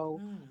 months ago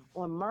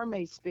on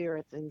mermaid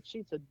spirits. And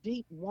she's a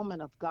deep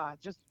woman of God,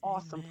 just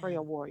awesome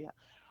prayer warrior.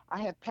 I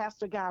have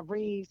Pastor Guy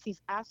Reeves.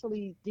 He's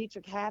actually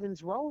Dietrich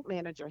Haddon's road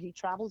manager. He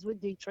travels with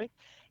Dietrich.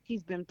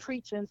 He's been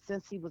preaching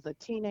since he was a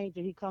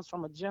teenager. He comes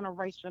from a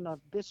generation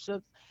of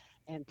bishops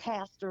and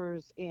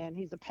pastors, and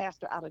he's a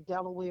pastor out of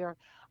Delaware.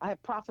 I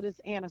have Prophetess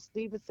Anna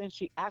Stevenson.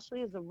 She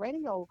actually is a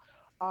radio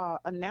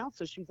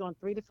announcer. She's on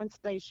 3 different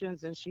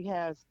stations, and she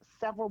has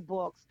several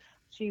books.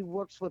 She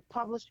works with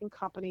publishing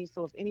companies,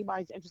 so if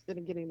anybody's interested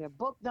in getting their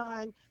book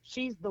done,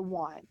 she's the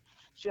one.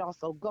 She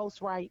also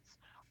ghostwrites.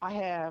 I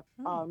have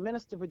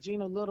Minister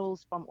Regina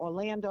Littles from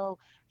Orlando.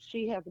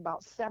 She has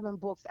about 7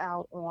 books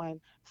out on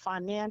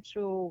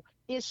financial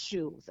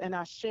issues. And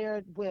I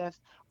shared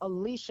with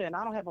Alicia, and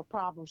I don't have a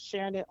problem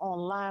sharing it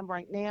online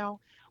right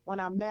now. When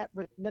I met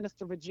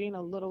Minister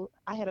Regina Little,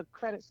 I had a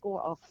credit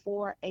score of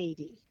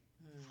 480.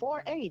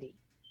 480.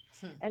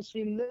 And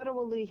she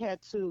literally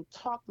had to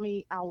talk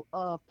me out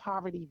of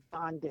poverty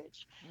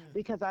bondage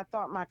because I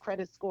thought my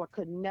credit score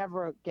could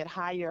never get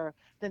higher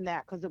than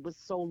that because it was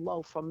so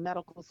low for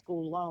medical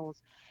school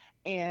loans.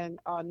 And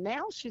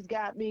now she's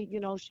got me,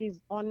 she's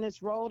on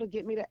this road to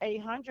get me to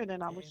 800.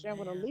 And I was sharing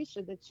with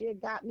Alicia that she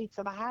had got me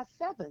to the high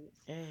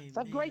 7s.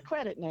 So I have great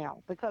credit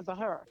now because of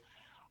her.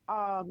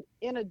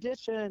 In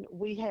addition,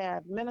 we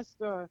have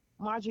Minister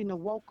Margie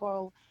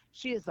Nwoko.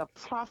 She is a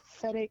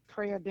prophetic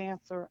prayer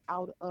dancer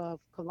out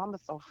of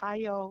Columbus,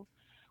 Ohio.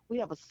 We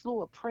have a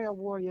slew of prayer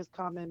warriors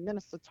coming.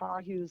 Minister Tar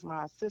Hughes,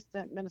 my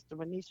assistant, Minister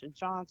Renisha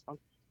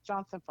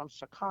Johnson from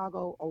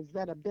Chicago,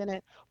 Ozetta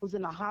Bennett, who's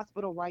in the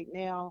hospital right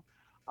now.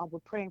 We're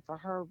praying for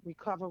her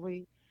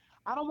recovery.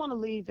 I don't want to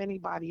leave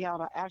anybody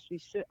out. I actually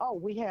should. Oh,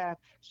 we have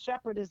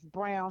Shepherdess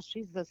Brown.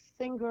 She's the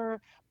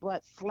singer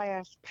but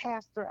slash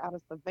pastor out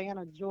of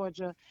Savannah,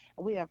 Georgia.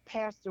 And we have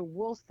Pastor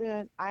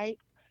Wilson Ike.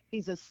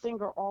 He's a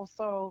singer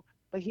also,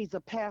 but he's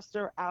a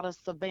pastor out of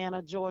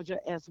Savannah, Georgia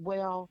as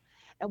well.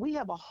 And we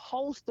have a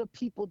host of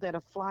people that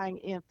are flying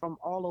in from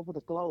all over the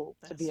globe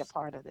to be a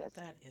part of this.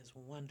 That is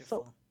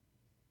wonderful. So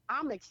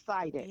I'm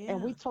excited.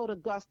 And we told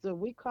Augusta,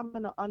 we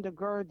coming to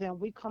undergird them.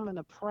 We coming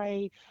to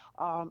pray.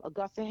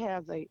 Augusta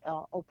has a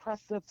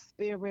oppressive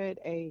spirit,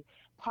 a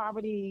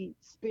poverty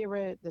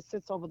spirit that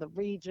sits over the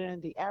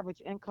region. The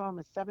average income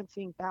is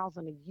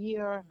 $17,000 a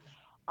year.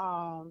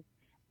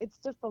 It's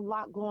just a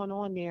lot going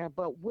on there,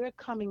 but we're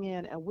coming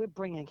in and we're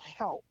bringing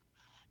help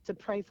to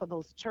pray for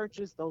those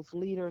churches, those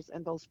leaders,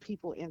 and those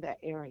people in that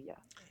area.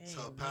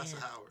 So, Pastor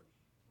Howard.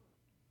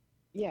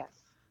 Yes.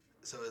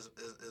 So is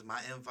my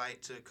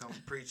invite to come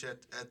preach at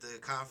the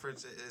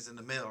conference is in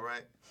the mail,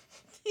 right?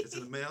 It's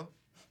in the mail?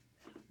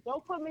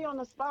 Don't put me on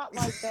the spot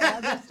like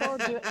that.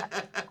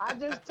 I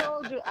just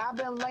told you I've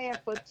been laying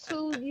for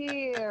 2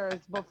 years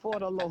before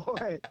the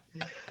Lord.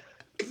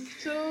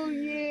 2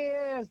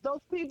 years. Those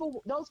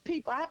people,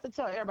 I have to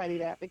tell everybody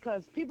that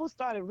because people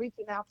started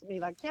reaching out to me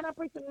like, can I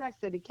preach in the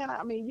next city?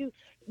 I mean,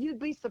 you'd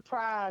be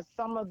surprised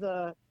some of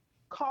the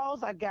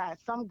calls I got,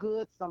 some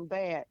good, some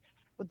bad.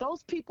 But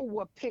those people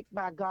were picked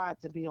by God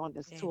to be on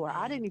this tour.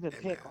 I didn't even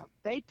pick them.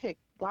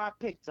 God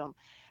picked them.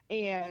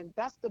 And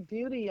that's the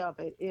beauty of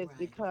it is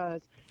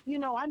because,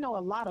 I know a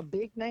lot of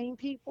big name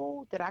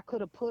people that I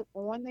could have put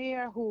on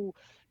there who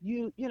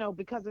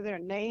because of their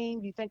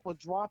name, you think would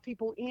draw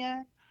people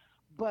in.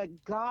 But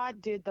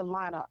God did the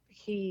lineup.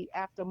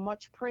 After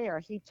much prayer,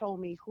 he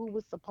told me who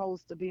was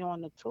supposed to be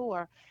on the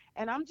tour.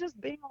 And I'm just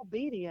being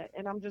obedient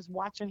and I'm just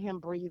watching him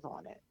breathe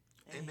on it.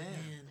 Amen.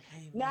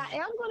 Now,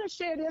 I'm going to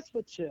share this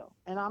with you,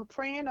 and I'm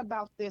praying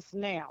about this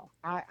now.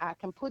 I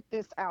can put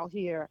this out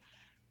here.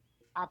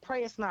 I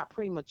pray it's not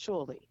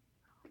prematurely.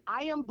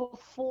 I am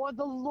before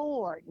the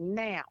Lord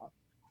now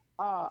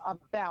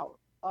about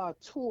a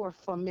tour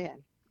for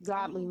men,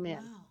 godly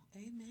men. Wow.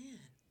 Amen.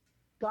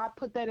 God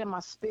put that in my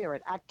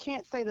spirit. I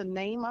can't say the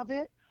name of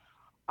it,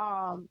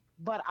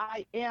 but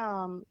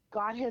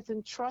God has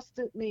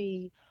entrusted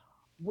me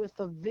with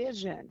a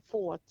vision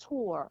for a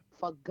tour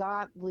for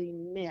godly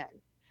men.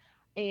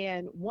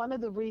 And one of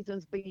the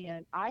reasons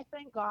being, I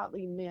think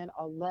godly men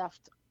are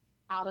left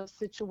out of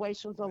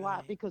situations a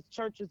lot because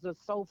churches are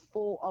so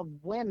full of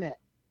women.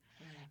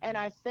 And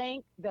I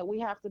think that we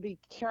have to be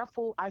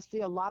careful. I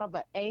see a lot of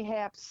an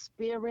Ahab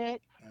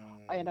spirit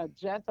and a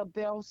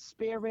Jezebel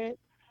spirit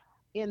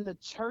in the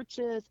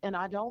churches, and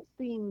I don't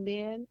see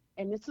men,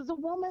 and this is a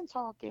woman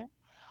talking,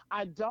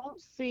 I don't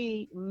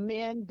see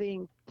men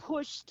being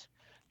pushed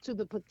to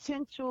the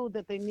potential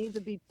that they need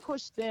to be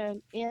pushed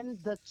in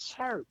the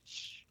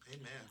church.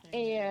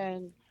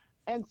 Amen.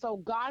 And so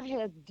God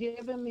has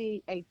given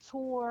me a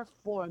tour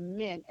for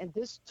men. And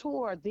this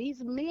tour,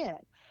 these men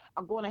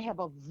are going to have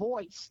a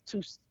voice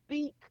to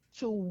speak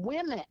to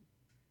women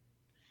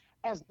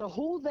as to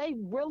who they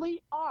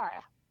really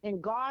are in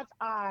God's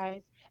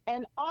eyes,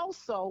 and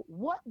also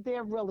what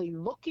they're really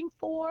looking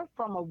for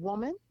from a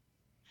woman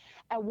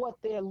and what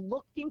they're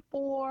looking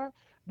for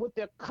with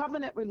their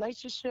covenant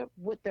relationship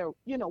with their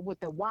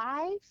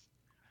wives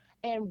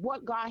and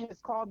what God has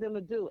called them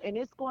to do. And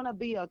it's going to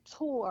be a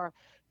tour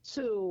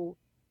to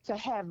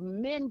have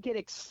men get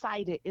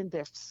excited in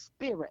their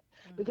spirit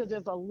because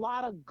there's a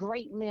lot of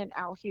great men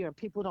out here.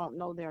 People don't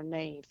know their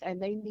names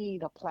and they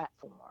need a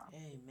platform.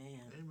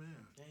 Amen.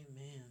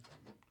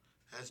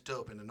 That's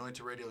dope. And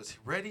Anointed Radio is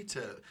ready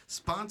to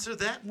sponsor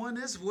that one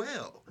as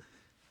well.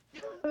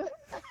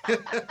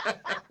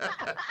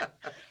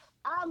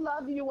 I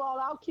love you all.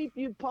 I'll keep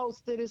you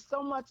posted. There's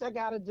so much I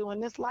got to do.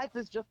 And this life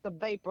is just a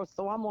vapor,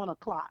 so I'm on a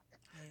clock.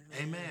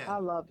 Amen. I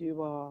love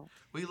you all.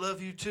 We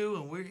love you too,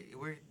 and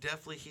we're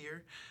definitely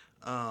here.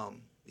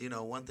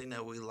 One thing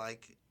that we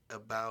like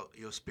about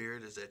your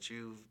spirit is that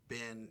you've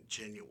been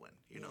genuine.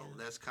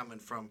 That's coming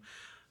from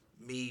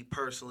me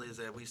personally, is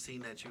that we've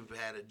seen that you've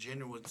had a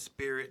genuine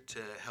spirit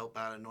to help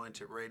out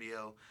Anointed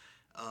Radio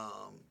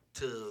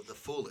to the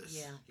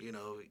fullest.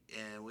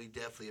 And we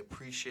definitely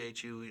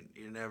appreciate you.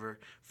 You're never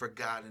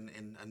forgotten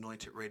in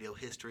Anointed Radio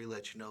history.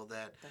 Let you know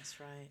that. That's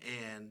right.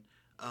 And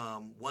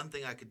one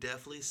thing I could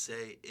definitely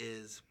say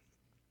is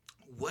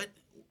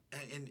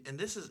and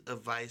this is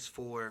advice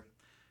for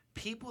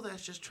people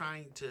that's just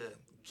trying to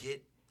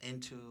get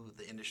into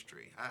the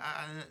industry.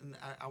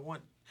 I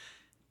want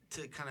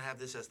to kind of have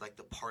this as like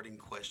the parting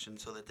question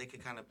so that they can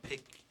kind of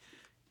pick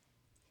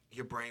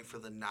your brain for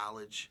the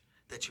knowledge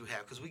that you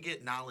have, because we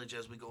get knowledge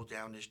as we go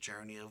down this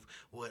journey of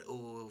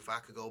if I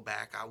could go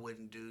back, I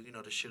wouldn't do,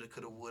 the shoulda,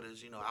 coulda,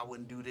 wouldas, I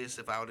wouldn't do this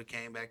if I would have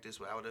came back this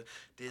way, I would have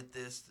did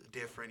this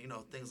different,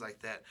 things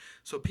like that.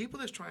 So people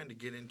that's trying to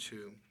get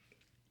into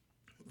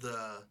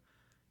the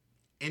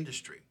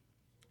industry,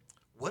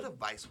 what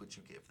advice would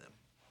you give them?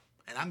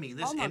 And I mean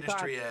this Oh my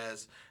industry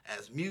as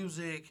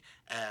music,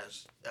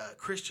 as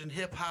Christian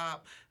hip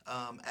hop,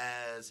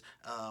 as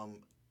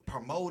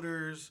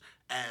promoters,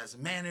 as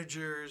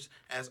managers,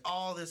 as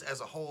all this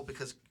as a whole,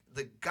 because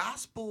the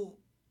gospel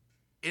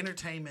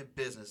entertainment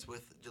business,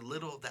 with the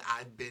little that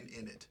I've been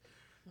in it,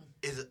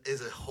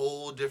 is a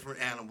whole different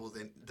animal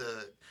than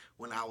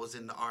when I was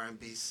in the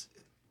R&B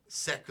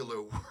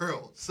secular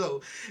world.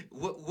 So,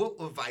 what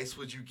advice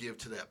would you give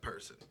to that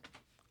person?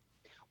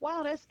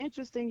 Wow, that's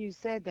interesting you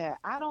said that.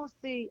 I don't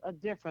see a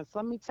difference.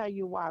 Let me tell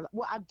you why.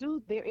 Well, I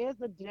do. There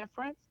is a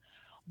difference,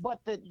 but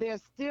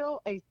there's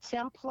still a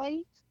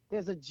template.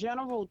 There's a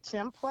general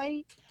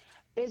template.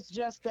 It's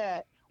just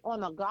that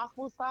on the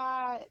gospel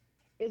side,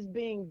 it's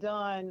being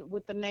done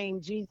with the name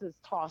Jesus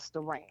tossed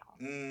around.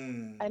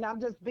 And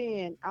I'm just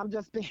being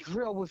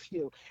real with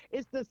you.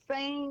 It's the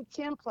same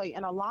template,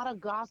 and a lot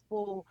of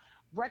gospel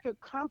record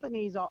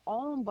companies are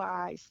owned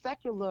by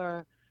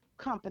secular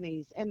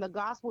companies, and the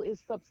gospel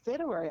is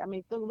subsidiary. I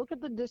mean, look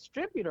at the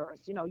distributors.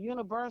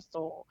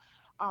 Universal,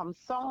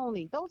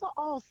 Sony. Those are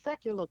all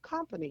secular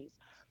companies.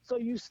 So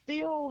you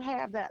still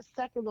have that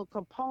secular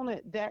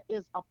component that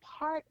is a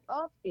part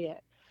of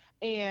it.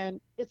 And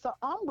it's an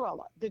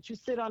umbrella that you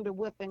sit under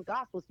within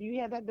gospel. So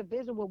you have that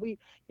division where we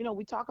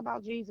talk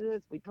about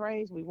Jesus, we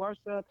praise, we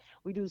worship,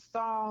 we do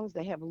songs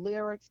that have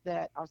lyrics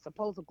that are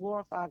supposed to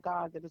glorify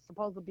God, that are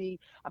supposed to be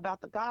about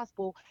the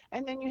gospel.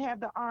 And then you have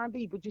the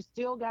R&B, but you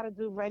still got to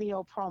do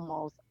radio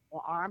promos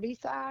on R&B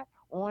side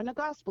or on the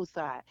gospel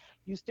side.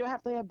 You still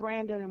have to have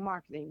branding and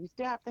marketing. You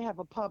still have to have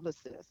a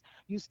publicist.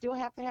 You still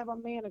have to have a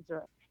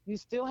manager. You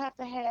still have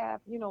to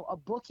have, a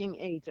booking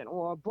agent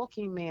or a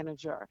booking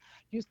manager.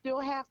 You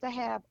still have to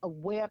have a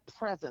web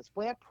presence.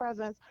 Web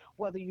presence,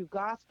 whether you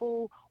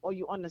gospel or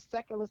you on the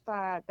secular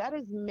side, that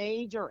is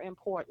major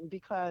important,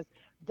 because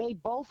they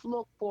both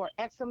look for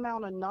X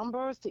amount of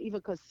numbers to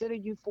even consider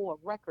you for a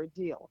record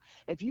deal.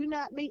 If you're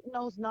not meeting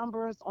those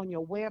numbers on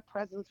your web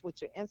presence,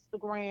 with your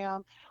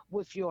Instagram,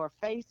 with your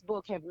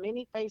Facebook, have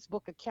many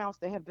Facebook accounts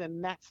that have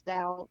been maxed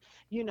out,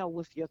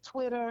 with your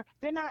Twitter,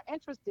 they're not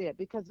interested,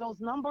 because those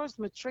numbers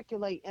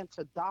matriculate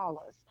into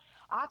dollars.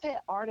 I've had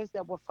artists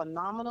that were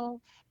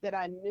phenomenal that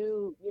I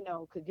knew,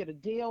 could get a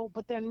deal,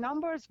 but their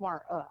numbers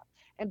weren't up.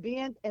 And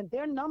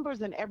their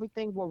numbers and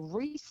everything were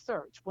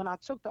researched. When I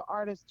took the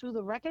artist to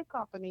the record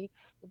companies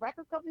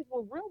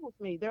were real with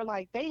me. They're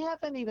like, they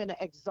haven't even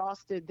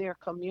exhausted their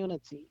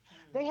community.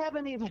 They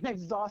haven't even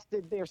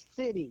exhausted their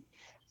city.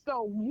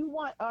 So you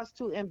want us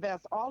to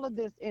invest all of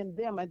this in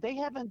them, and they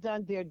haven't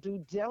done their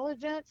due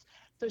diligence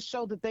to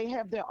show that they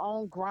have their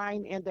own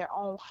grind and their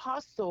own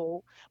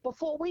hustle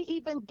before we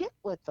even get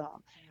with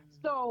them.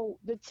 So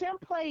the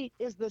template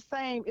is the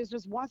same. It's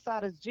just one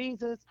side is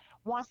Jesus,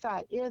 one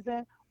side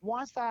isn't.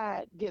 One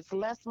side gets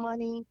less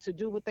money to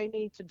do what they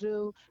need to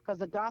do, because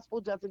the gospel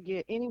doesn't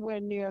get anywhere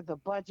near the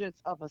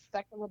budgets of a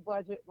secular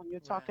budget. When you're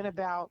talking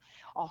about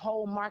a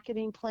whole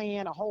marketing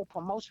plan, a whole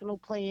promotional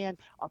plan,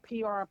 a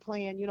PR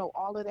plan,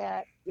 all of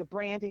that, your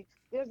branding,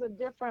 there's a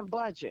different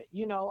budget.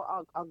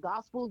 A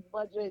gospel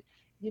budget,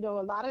 a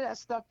lot of that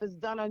stuff is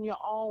done on your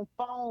own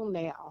phone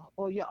now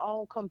or your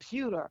own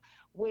computer,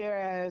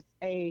 whereas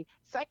a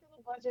secular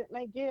budget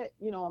may get,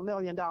 $1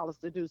 million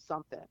to do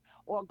something,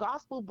 or a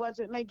gospel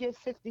budget may get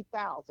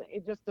 50,000.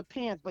 It just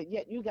depends. But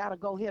yet you got to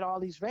go hit all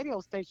these radio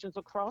stations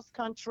across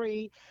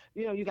country.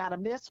 You got to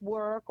miss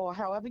work or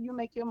however you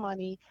make your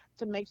money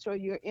to make sure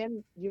you're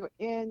in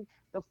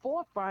the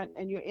forefront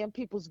and you're in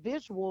people's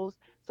visuals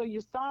so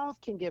your songs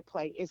can get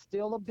played. It's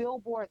still a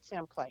Billboard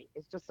template.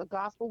 It's just a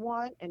gospel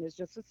one and it's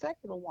just a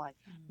secular one.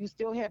 You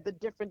still have the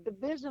different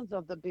divisions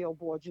of the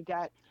Billboard. You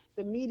got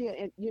the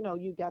media,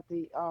 you got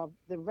the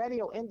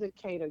radio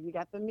indicator, you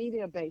got the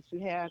media base, you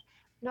have,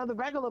 the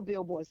regular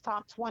Billboards,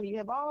 top 20, you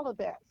have all of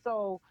that.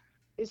 So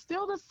it's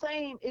still the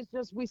same. It's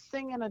just we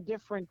sing in a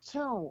different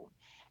tune.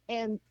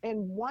 And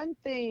one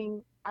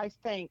thing I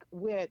think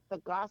with the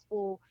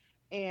gospel,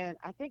 and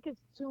I think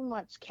it's too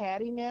much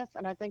cattiness,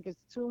 and I think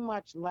it's too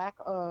much lack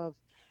of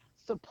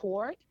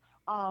support,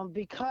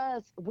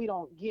 because we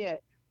don't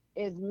get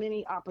as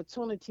many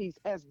opportunities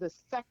as the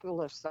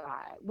secular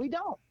side. We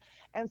don't.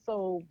 And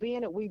so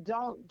being that we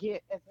don't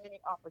get as many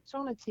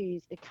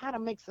opportunities, it kind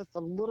of makes us a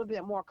little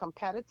bit more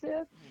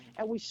competitive.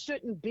 And we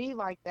shouldn't be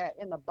like that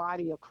in the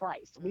body of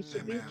Christ. We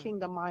should be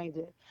kingdom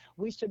minded.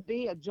 We should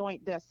be a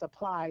joint that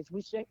supplies.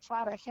 We should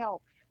try to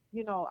help,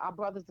 our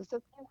brothers and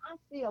sisters. And I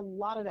see a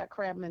lot of that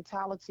crab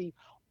mentality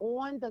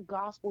on the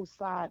gospel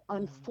side,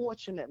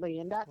 unfortunately.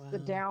 And that's the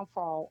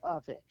downfall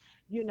of it,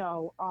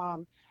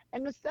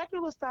 And the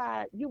secular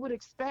side, you would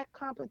expect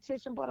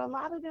competition, but a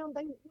lot of them,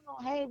 they,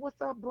 hey, what's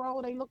up,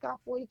 bro? They look out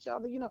for each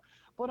other,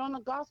 But on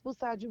the gospel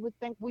side, you would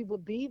think we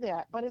would be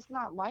that, but it's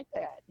not like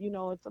that.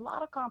 It's a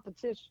lot of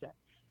competition.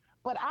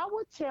 But I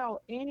would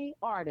tell any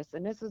artist,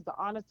 and this is the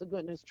honest to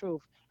goodness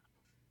truth,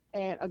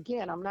 and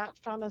again, I'm not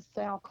trying to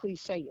sound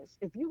cliche-ish.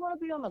 If you're going to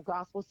be on the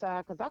gospel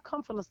side, because I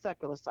come from the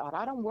secular side,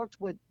 I done worked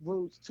with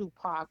Roots,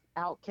 Tupac,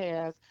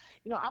 Outkast.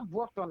 I've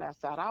worked on that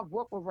side. I've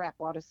worked with rap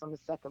artists on the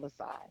secular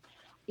side.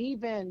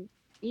 Even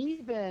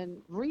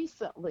even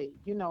recently,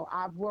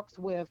 I've worked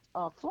with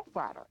Flow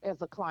Rider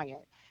as a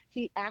client.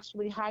 He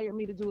actually hired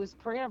me to do his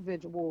prayer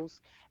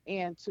vigils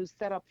and to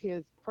set up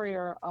his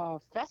prayer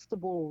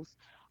festivals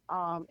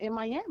in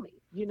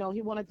Miami. He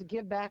wanted to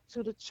give back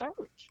to the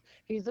church.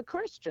 He's a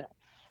Christian.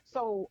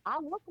 So I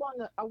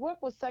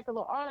work with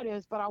secular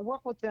artists, but I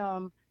work with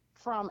them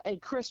from a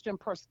Christian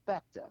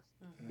perspective.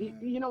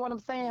 You know what I'm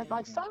saying?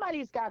 Like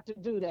somebody's got to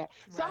do that.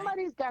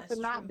 Somebody's got to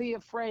not be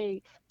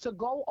afraid to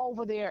go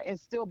over there and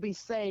still be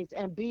saved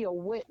and be a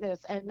witness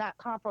and not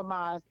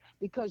compromise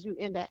because you're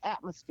in that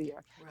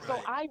atmosphere. So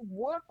I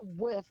work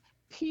with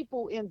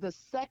people in the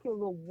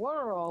secular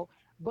world,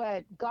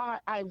 but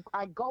I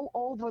go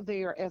over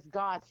there as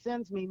God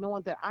sends me,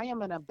 knowing that I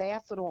am an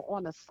ambassador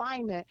on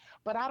assignment,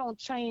 but I don't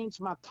change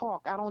my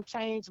talk. I don't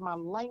change my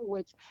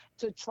language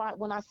to try.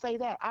 When I say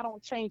that, I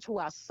don't change who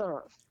I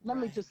serve. Let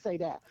me just say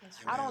that.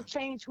 I don't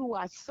change who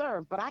I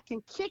serve, but I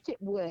can kick it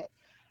with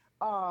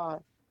uh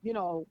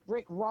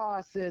Rick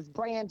Ross is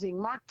branding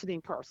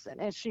marketing person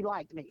and she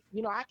liked me.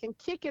 I can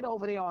kick it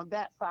over there on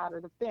that side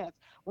of the fence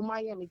with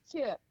Miami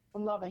Tip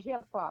from Love and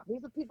Hip Hop.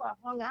 These are people I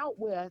hung out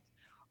with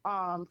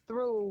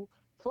through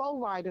Flow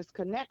Riders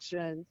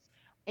connections,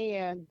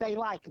 and they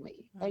like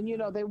me. And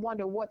they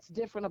wonder what's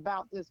different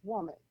about this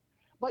woman.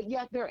 But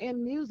yet they're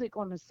in music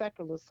on the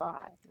secular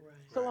side.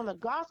 So on the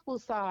gospel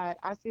side,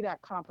 I see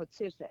that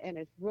competition and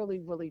it's really,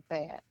 really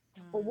bad.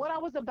 But what I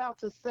was about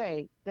to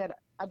say, that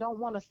I don't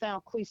want to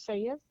sound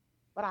cliche,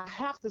 but I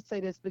have to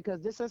say this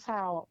because this is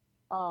how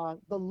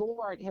the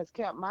Lord has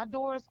kept my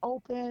doors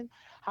open,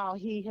 how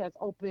he has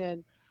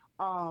opened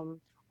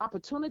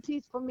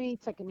opportunities for me,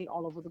 taking me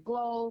all over the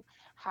globe,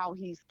 how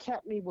he's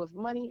kept me with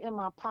money in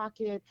my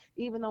pocket,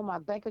 even though my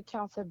bank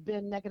accounts have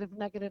been negative,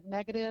 negative,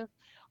 negative.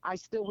 I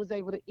still was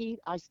able to eat.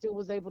 I still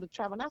was able to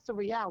travel. And that's the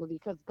reality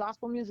because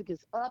gospel music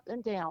is up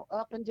and down,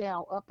 up and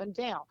down, up and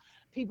down.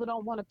 People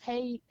don't want to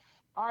pay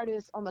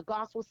artists on the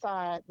gospel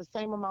side the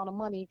same amount of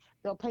money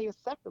they'll pay a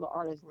secular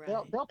artist.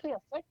 They'll pay a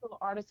secular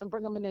artist and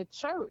bring them in their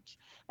church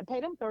and pay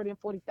them 30 and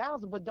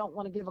 40,000, but don't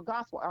want to give a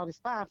gospel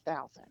artist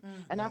 5,000.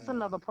 And that's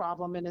another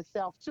problem in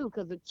itself too,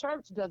 because the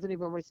church doesn't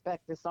even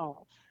respect its own.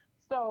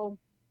 So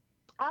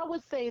I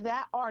would say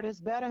that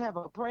artist better have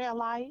a prayer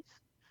life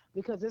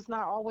because it's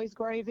not always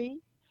gravy.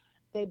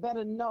 They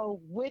better know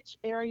which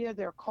area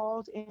they're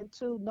called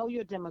into, know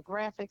your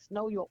demographics,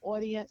 know your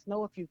audience,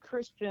 know if you're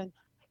Christian,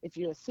 if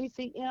you're a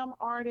CCM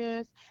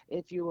artist,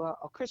 if you're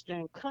a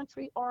Christian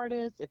country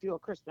artist, if you're a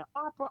Christian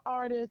opera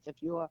artist,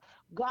 if you're a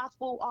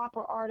gospel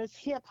opera artist,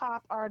 hip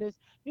hop artist,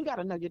 you got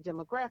to know your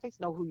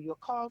demographics, know who you're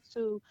called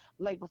to,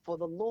 lay before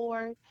the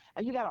Lord.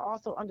 And you got to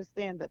also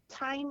understand the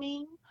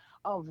timing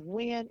of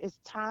when it's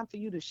time for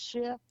you to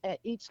shift at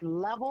each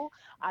level.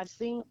 I've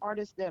seen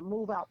artists that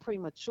move out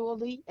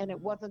prematurely and it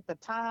wasn't the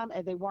time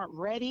and they weren't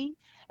ready.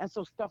 And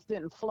so stuff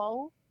didn't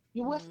flow.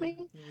 You with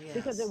me?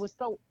 Because they were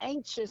so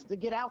anxious to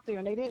get out there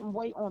and they didn't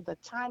wait on the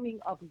timing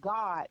of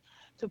God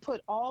to put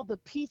all the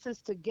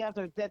pieces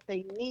together that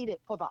they needed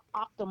for the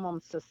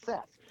optimum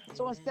success.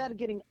 So instead of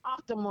getting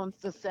optimum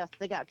success,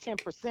 they got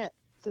 10%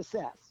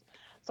 success.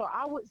 So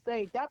I would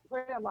say that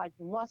prayer life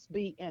must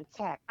be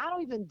intact. I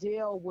don't even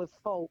deal with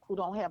folk who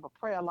don't have a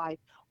prayer life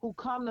who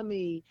come to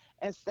me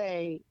and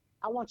say,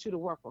 I want you to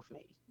work with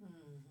me.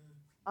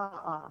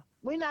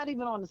 We're not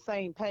even on the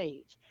same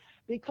page.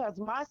 Because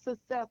my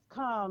success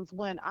comes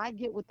when I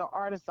get with the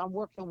artists I'm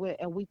working with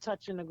and we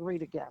touch and agree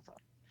together.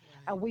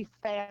 And we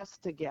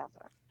fast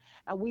together.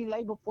 And we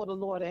lay before the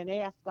Lord and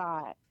ask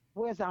God,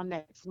 where's our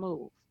next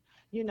move?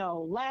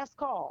 Last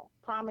call,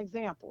 prime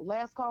example.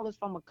 Last call is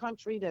from a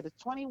country that is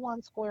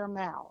 21 square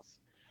miles.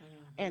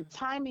 And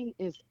timing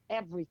is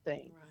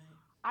everything.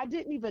 I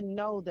didn't even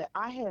know that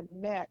I had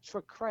met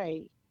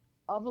Tracray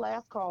of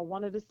Last Call,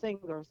 one of the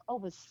singers,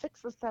 over 6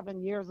 or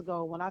 7 years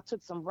ago when I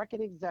took some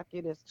record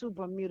executives to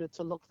Bermuda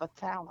to look for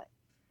talent.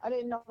 I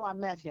didn't know I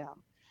met him.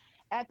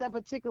 At that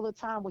particular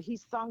time when he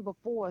sung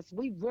before us,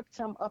 we ripped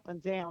him up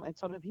and down and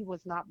told him he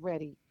was not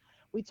ready.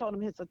 We told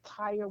him his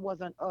attire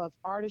wasn't of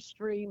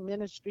artistry,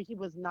 ministry. He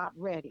was not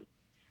ready.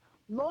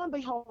 Lo and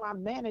behold, I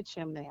manage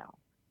him now.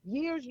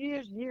 Years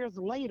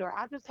later,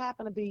 I just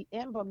happened to be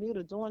in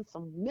Bermuda doing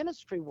some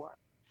ministry work.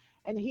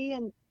 And he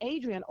and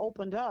Adrian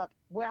opened up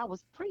where I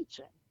was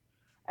preaching.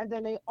 And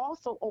then they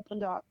also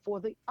opened up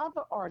for the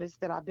other artist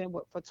that I've been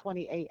with for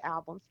 28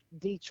 albums,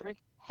 Dietrich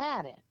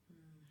Haddon.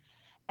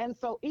 And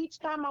so each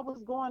time I was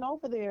going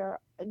over there,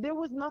 there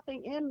was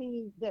nothing in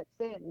me that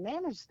said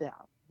manage them.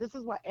 This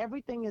is why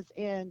everything is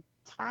in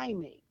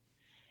timing.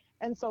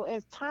 And so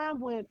as time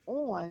went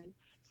on,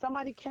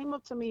 somebody came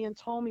up to me and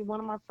told me,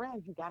 one of my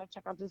friends, you got to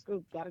check out this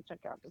group, got to check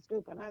out this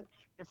group. And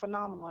they're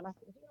phenomenal. And I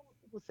said,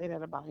 people say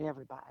that about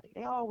everybody.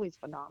 They're always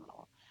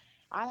phenomenal.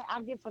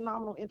 I get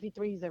phenomenal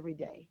MP3s every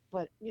day,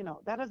 but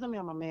that doesn't mean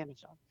I'm a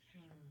manager.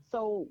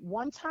 So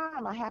one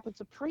time I happened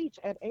to preach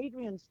at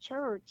Adrian's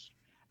church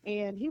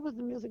and he was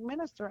the music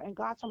minister and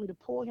God told me to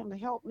pull him to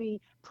help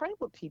me pray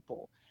with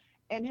people.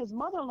 And his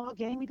mother-in-law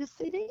gave me the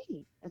CD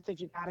and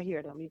said, you got to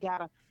hear them.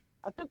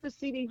 I took the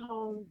CD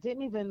home,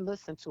 didn't even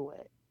listen to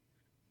it.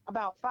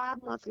 About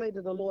 5 months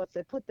later, the Lord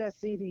said, put that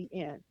CD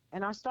in.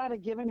 And I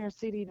started giving their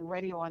CD to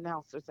radio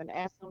announcers and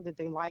asked them did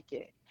they like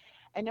it.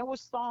 And there were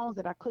songs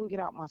that I couldn't get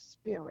out my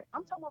spirit.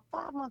 I'm talking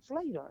about 5 months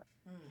later.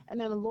 And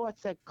then the Lord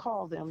said,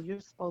 call them.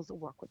 You're supposed to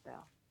work with them.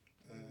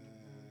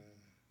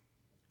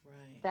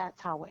 Right.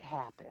 That's how it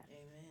happened.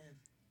 Amen.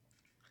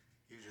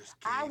 You just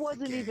I gave the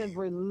wasn't even game.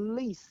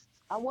 released.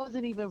 I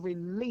wasn't even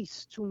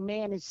released to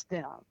manage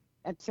them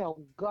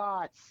until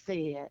God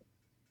said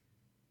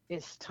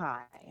it's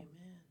time. Amen.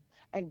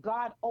 And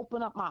God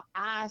opened up my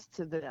eyes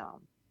to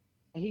them.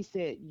 And he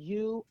said,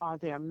 you are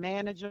their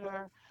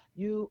manager.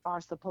 You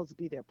are supposed to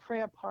be their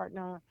prayer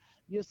partner.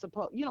 You're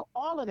supposed,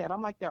 all of that.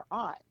 I'm like their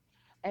aunt.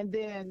 And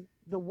then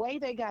the way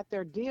they got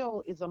their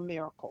deal is a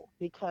miracle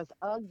because,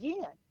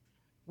 again,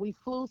 we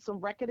flew some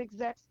record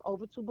execs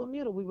over to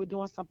Bermuda. We were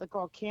doing something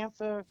called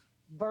Cancer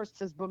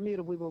versus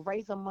Bermuda. We were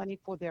raising money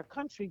for their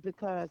country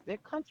because their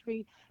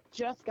country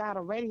just got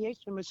a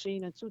radiation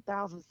machine in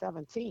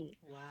 2017.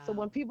 Wow. So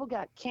when people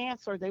got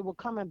cancer, they were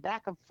coming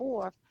back and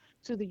forth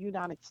to the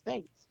United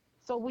States.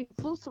 So we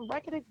flew some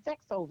record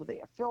execs over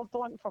there. Phil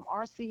Thornton from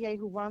RCA,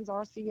 who runs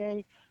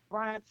RCA,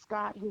 Brian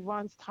Scott, who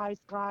runs Ty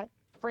Scott,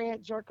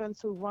 Fred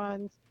Jerkins, who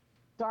runs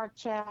Dark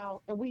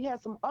Child, and we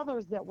had some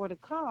others that were to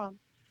come.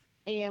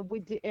 And we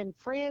did. And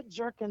Fred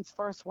Jerkins'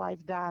 first wife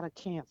died of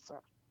cancer.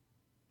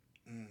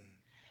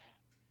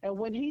 And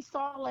when he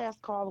saw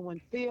Last Call,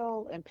 when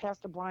Phil and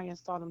Pastor Brian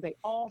saw them, they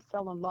all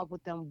fell in love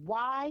with them.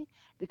 Why?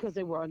 Because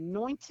they were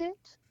anointed.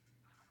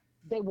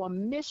 They were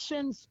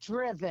missions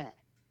driven.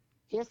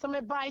 Here's some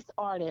advice,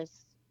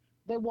 artists.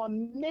 They were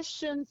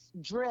missions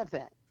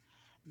driven.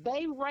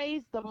 They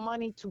raised the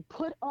money to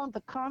put on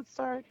the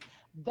concert.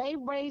 They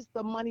raised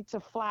the money to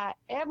fly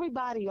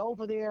everybody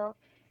over there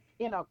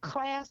in a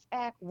class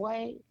act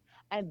way.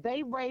 And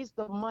they raised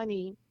the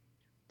money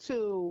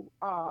to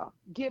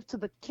give to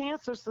the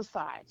Cancer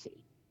Society.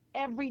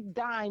 Every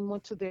dime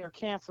went to their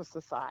Cancer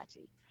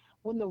Society.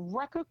 When the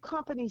record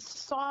company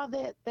saw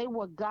that, they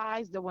were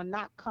guys that were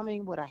not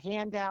coming with a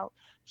handout,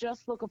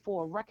 just looking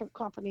for a record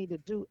company to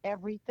do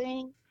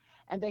everything,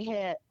 and they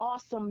had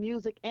awesome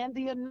music and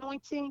the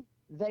anointing,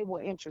 they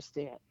were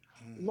interested.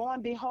 Lo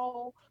and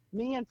behold,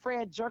 me and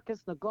Fred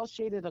Jerkins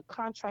negotiated a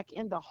contract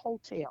in the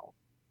hotel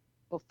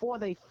before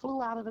they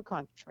flew out of the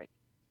country.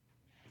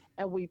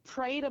 And we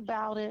prayed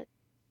about it,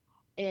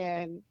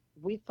 and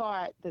we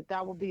thought that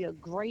that would be a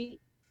great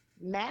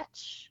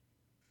match.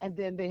 And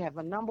then they have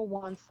a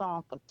 #1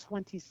 song for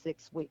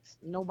 26 weeks.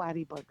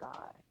 Nobody but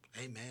God.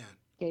 Amen.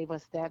 Gave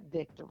us that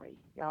victory.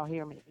 Y'all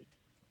hear me?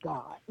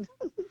 God.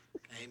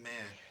 Amen.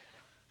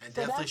 And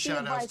So definitely that's the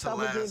shout outs advice to I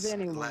would give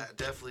anyone.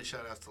 definitely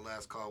shout outs to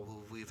Last Call,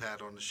 who we've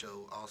had on the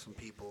show. Awesome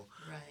people.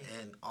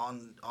 Right. And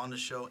on the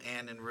show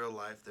and in real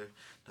life, they're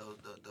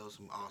those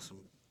some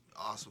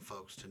awesome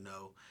folks to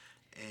know.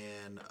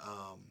 And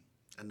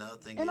another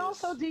thing And is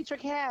also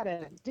Dietrich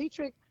Haddon.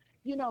 Dietrich,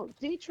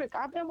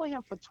 I've been with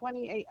him for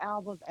 28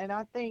 albums, and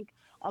I think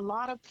a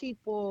lot of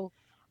people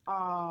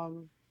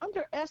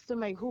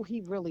underestimate who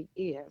he really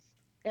is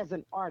as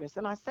an artist.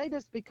 And I say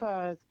this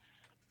because,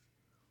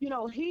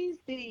 he's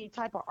the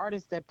type of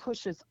artist that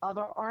pushes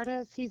other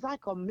artists. He's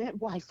like a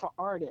midwife for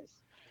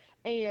artists.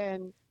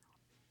 And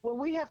when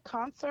we have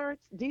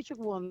concerts, Dietrich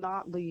will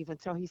not leave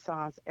until he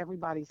signs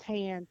everybody's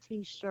hand,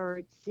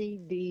 T-shirt,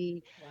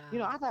 CD.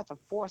 Wow. I've had to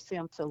force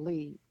him to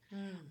leave.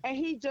 And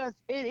it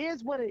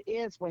is what it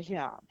is with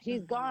him.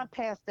 He's gone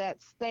past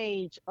that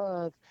stage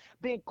of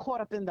being caught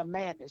up in the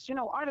madness.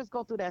 Artists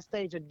go through that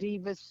stage of being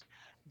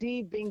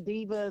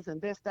divas and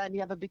this, that, and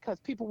the other because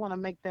people want to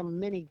make them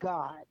mini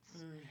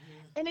gods.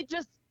 And it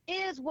just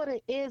is what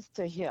it is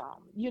to him.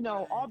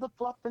 All the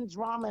fluff and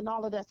drama and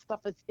all of that stuff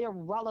is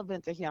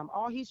irrelevant to him.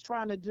 All he's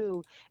trying to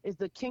do is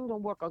the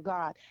kingdom work of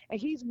God. And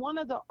he's one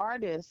of the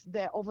artists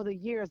that over the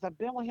years, I've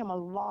been with him a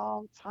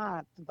long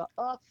time. The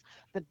ups,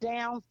 the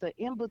downs, the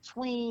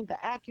in-between,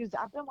 the accusations.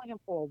 I've been with him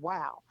for a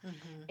while.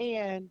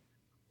 And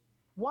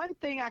one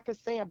thing I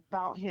could say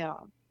about him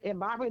in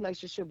my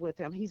relationship with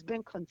him, he's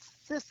been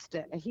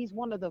consistent. And he's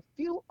one of the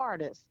few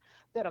artists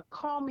that'll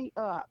call me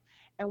up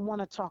and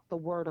want to talk the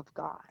word of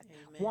God,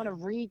 want to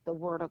read the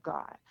word of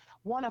God,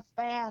 want to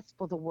fast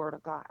for the word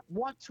of God,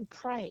 want to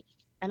pray.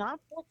 And I've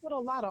worked with a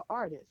lot of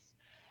artists,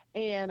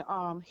 and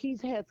he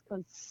has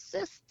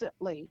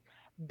consistently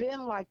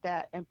been like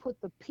that and put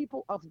the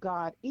people of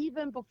God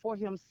even before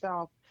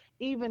himself,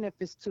 even if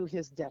it's to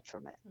his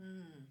detriment.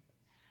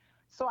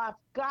 So I've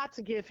got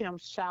to give him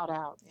shout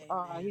outs.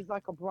 He's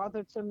like a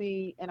brother to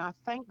me, and I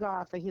thank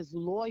God for his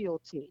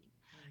loyalty.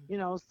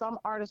 Some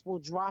artists will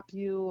drop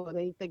you, or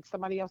they think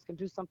somebody else can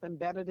do something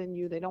better than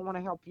you. They don't want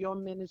to help your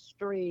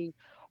ministry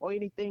or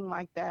anything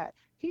like that.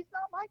 He's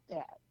not like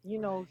that.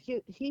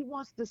 He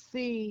wants to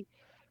see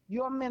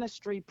your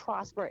ministry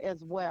prosper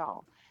as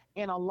well.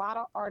 And a lot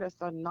of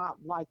artists are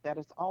not like that.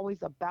 It's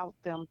always about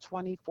them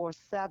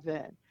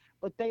 24/7,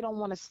 but they don't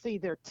want to see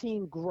their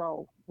team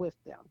grow with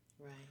them.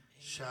 Right.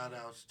 shout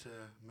outs to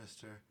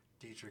Mr.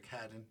 Dietrich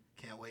Haddon.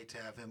 Can't wait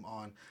to have him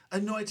on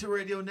Anointed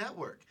Radio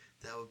Network.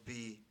 That would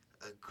be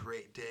a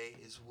great day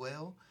as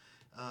well.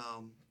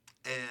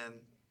 And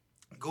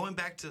going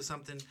back to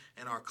something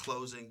in our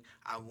closing,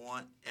 I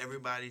want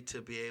everybody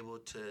to be able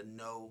to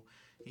know,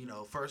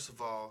 first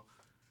of all,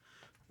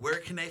 where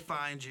can they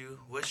find you?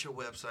 What's your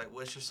website?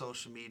 What's your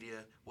social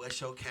media? What's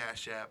your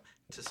Cash App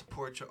to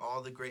support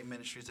all the great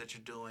ministries that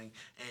you're doing?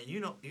 And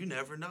you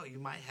never know. You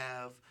might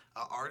have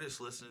an artist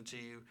listening to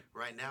you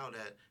right now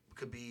that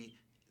could be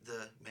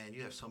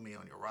you have so many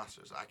on your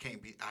rosters. I can't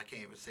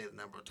even say the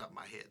number on top of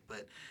my head.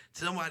 But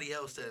somebody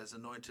else that is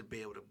anointed to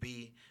be able to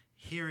be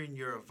hearing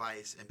your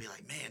advice and be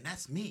like, man,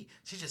 that's me.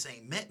 She just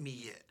ain't met me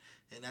yet.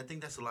 And I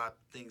think that's a lot of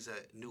things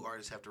that new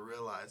artists have to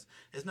realize.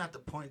 It's not the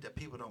point that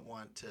people don't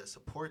want to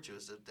support you.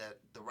 It's that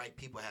the right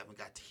people haven't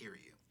got to hear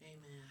you.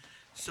 Amen.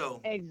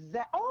 So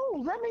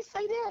Oh, let me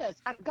say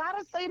this. I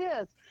gotta say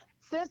this.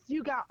 Since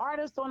you got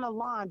artists on the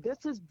line,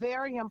 this is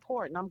very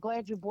important. I'm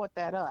glad you brought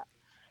that up.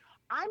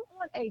 I'm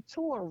on a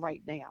tour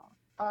right now.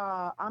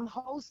 I'm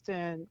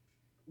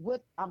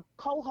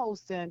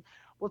co-hosting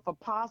with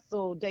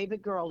Apostle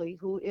David Gurley,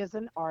 who is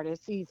an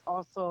artist. He's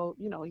also,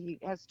 he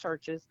has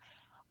churches.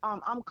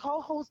 I'm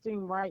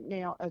co-hosting right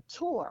now a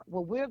tour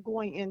where we're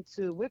coming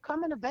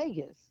to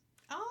Vegas.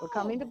 Oh. We're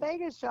coming to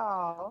Vegas,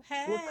 y'all.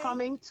 Hey. We're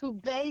coming to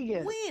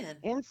Vegas. When?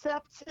 In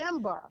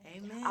September.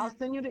 Amen. I'll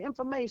send you the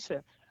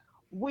information.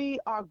 We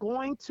are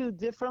going to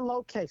different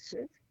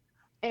locations,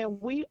 and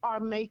we are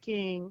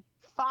making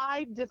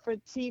 5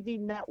 different TV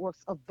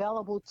networks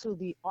available to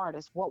the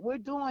artists. What we're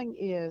doing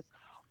is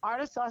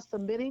artists are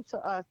submitting to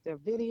us their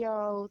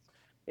videos,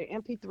 their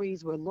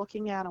MP3s. We're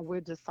looking at them.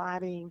 We're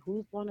deciding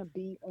who's going to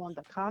be on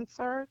the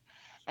concert.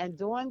 And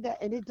during that,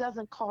 and it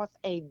doesn't cost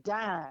a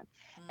dime.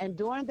 And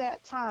during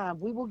that time,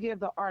 we will give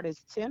the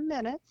artist 10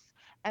 minutes,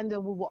 and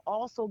then we will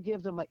also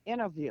give them an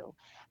interview.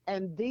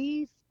 And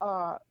these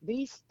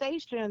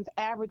stations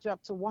average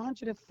up to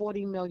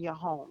 140 million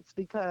homes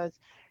because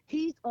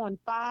he's on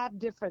 5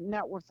 different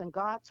networks, and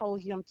God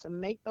told him to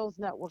make those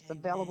networks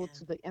available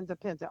to the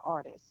independent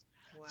artists.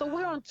 Wow. So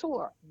we're on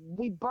tour.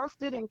 We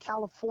birthed it in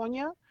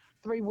California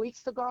 3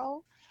 weeks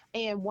ago,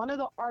 and one of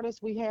the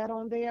artists we had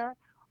on there,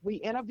 we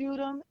interviewed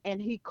him,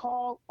 and he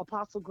called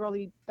Apostle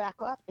Gurley back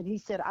up, and he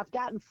said, I've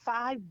gotten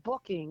 5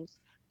 bookings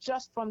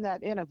just from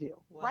that interview,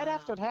 right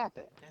after it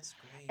happened. That's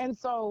great. And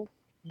so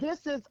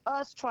this is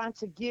us trying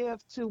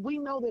to we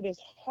know that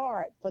it's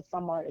hard for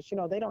some artists.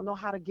 They don't know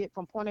how to get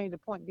from point A to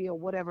point B or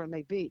whatever it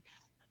may be.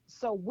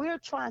 So we're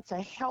trying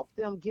to help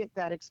them get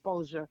that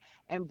exposure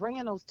and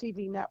bringing those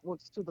TV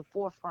networks to the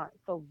forefront.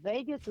 So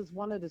Vegas is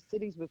one of the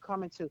cities we're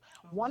coming to.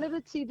 One of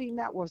the TV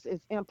networks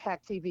is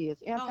Impact TV.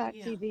 It's Impact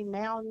TV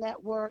Now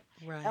Network,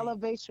 Right.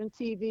 Elevation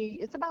TV.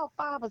 It's about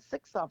 5 or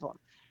 6 of them.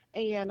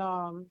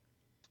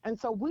 And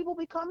so we will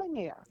be coming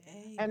there.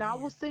 Amen. And I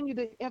will send you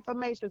the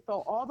information.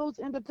 So all those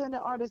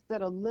independent artists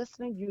that are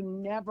listening, you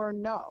never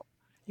know,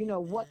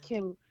 what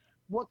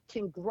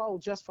can grow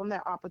just from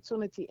that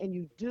opportunity. And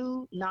you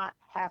do not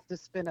have to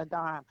spend a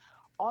dime.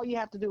 All you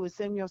have to do is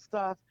send your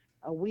stuff.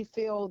 We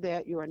feel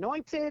that you're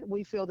anointed.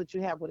 We feel that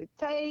you have what it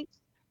takes.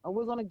 And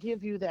we're going to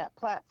give you that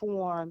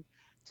platform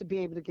to be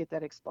able to get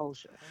that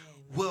exposure.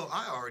 Amen. Well,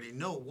 I already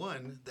know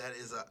one that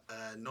is an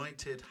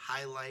anointed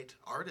highlight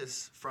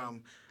artist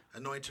from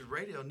Anointed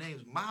Radio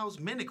named Miles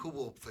Minnick, who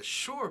will for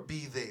sure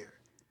be there.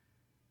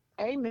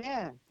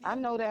 Amen. I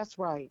know that's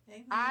right.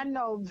 Amen. I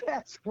know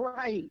that's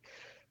right.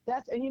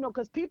 And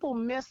because people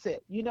miss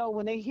it,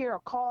 when they hear a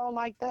call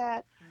like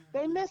that,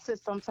 they miss it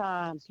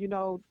sometimes,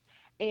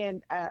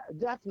 and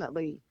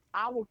definitely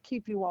I will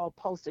keep you all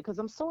posted because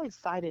I'm so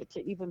excited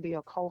to even be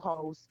a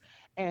co-host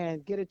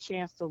and get a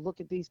chance to look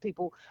at these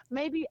people.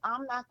 Maybe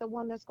I'm not the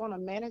one that's going to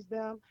manage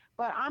them,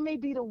 but I may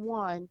be the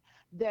one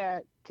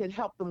that could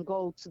help them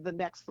go to the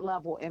next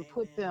level and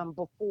put them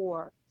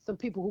before some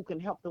people who can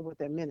help them with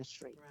their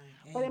ministry.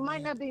 Right. But it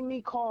might not be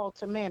me called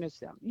to manage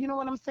them. You know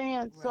what I'm saying?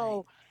 Right.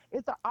 So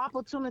it's an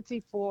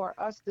opportunity for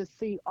us to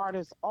see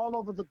artists all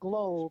over the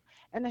globe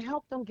and to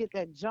help them get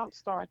that jump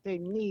start they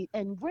need.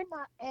 And we're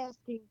not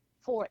asking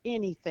for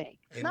anything.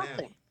 Amen.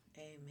 Nothing.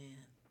 Amen.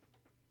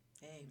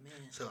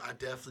 Amen. So I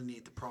definitely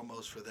need the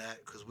promos for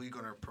that because we're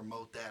going to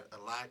promote that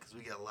a lot because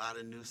we get a lot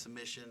of new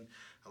submission,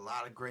 a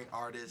lot of great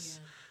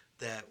artists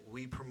that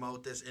we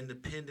promote that's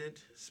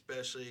independent,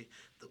 especially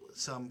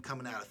some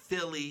coming out of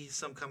Philly,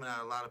 some coming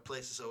out of a lot of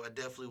places. So I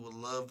definitely would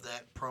love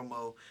that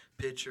promo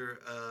picture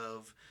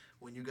of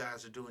when you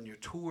guys are doing your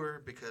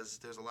tour because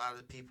there's a lot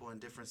of people in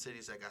different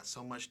cities that got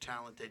so much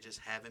talent they just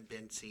haven't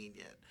been seen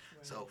yet.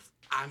 Right. So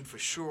I'm for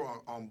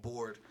sure on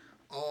board,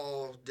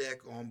 all deck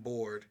on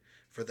board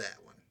for that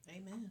one.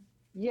 Amen.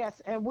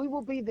 Yes, and we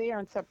will be there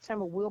in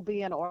September. We'll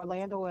be in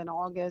Orlando in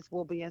August.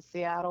 We'll be in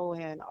Seattle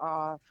and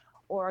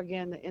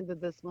Oregon the end of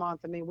this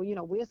month. I mean,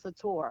 we're a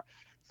tour.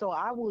 So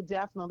I will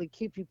definitely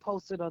keep you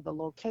posted of the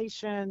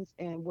locations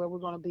and where we're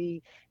going to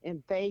be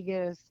in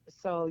Vegas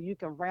so you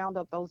can round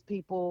up those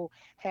people,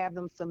 have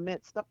them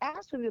submit stuff.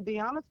 Actually, to be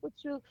honest with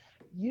you,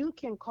 you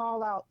can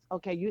call out,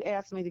 okay, you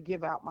asked me to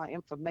give out my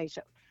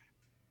information.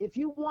 if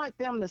you want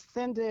them to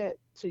send it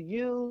to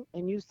you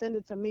and you send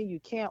it to me, you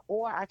can't.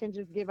 Or I can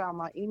just give out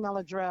my email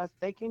address.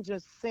 They can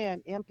just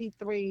send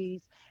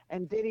MP3s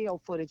and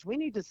video footage. We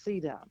need to see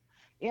them.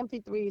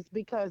 MP3s,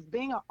 because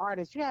being an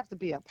artist, you have to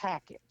be a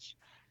package.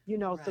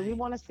 So we Right.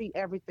 want to see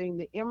everything,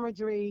 the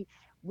imagery.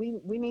 We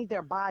need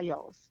their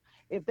bios.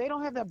 If they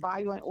don't have their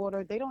bio in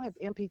order, they don't have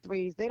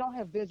MP3s, they don't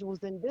have visuals,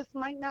 then this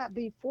might not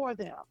be for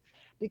them,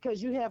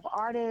 because you have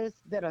artists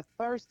that are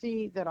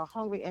thirsty, that are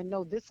hungry, and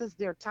know this is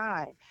their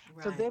time.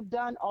 So Right. they've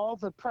done all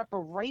the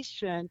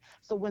preparation.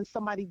 So when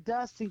somebody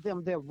does see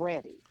them, they're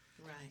ready.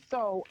 Right.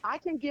 So I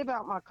can give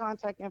out my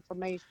contact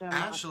information, my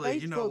Actually,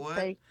 you know Facebook what?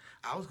 page.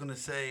 I was going to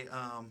say,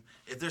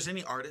 if there's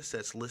any artist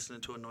that's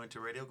listening to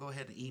Anointed Radio, go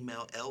ahead and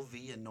email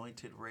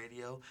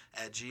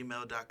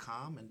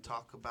lvanointedradio@gmail.com and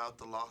talk about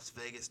the Las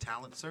Vegas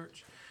Talent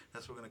Search.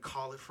 That's what we're going to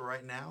call it for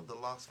right now, the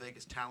Las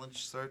Vegas Talent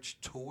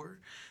Search Tour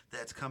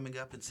that's coming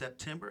up in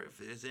September. If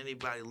there's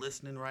anybody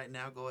listening right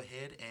now, go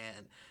ahead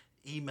and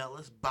email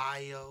us,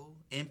 bio,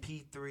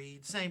 MP3,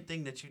 same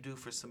thing that you do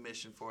for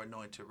submission for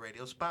Anointed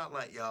Radio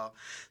Spotlight, y'all.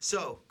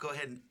 So go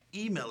ahead and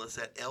email us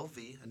at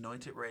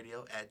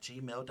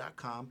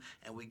lvanointedradio@gmail.com,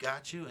 and we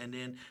got you. And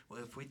then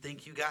if we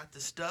think you got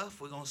the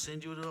stuff, we're going to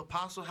send you to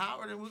Apostle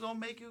Howard, and we're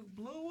going to make you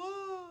blow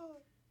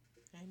up.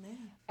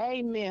 Amen.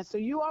 Amen. So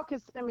you all can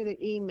send me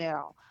the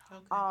email.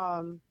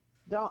 Okay.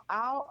 But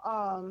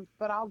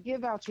I'll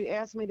give out. You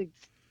asked me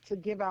to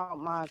give out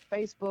my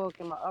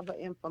Facebook and my other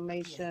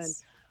information.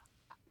 Yes.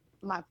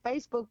 My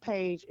Facebook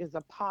page is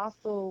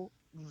Apostle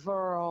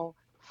Verl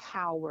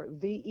Howard,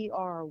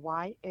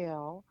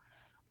 VERYL,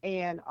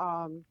 and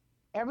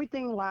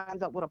everything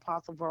lines up with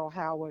Apostle Verl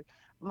Howard.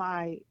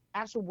 My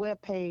actual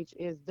web page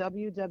is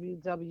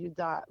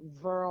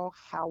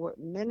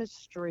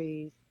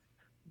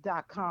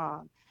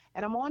www.verlhowardministries.com,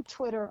 and I'm on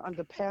Twitter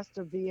under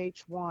Pastor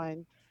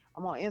VH1.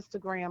 I'm on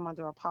Instagram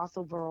under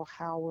Apostle Verl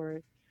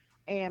Howard,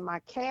 and my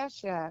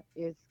Cash App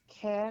is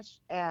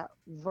Cash App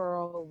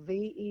Verl,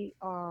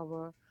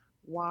 VERYL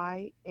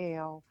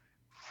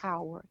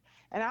Howard.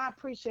 And I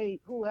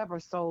appreciate whoever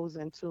sows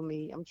into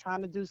me. I'm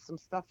trying to do some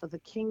stuff for the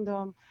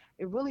kingdom.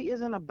 It really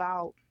isn't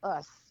about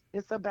us.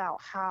 It's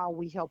about how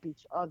we help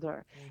each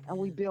other and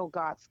we build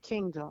God's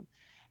kingdom.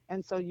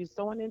 And so you're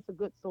sowing into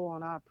good soil,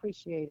 and I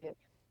appreciate it.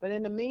 But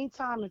in the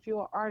meantime, if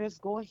you're an artist,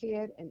 go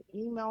ahead and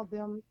email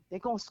them. They're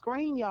going to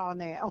screen y'all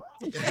now.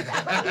 they're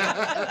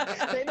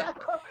not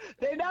going to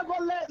they're not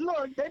going to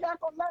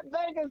let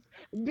Vegas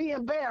be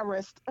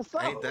embarrassed. So,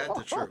 Ain't that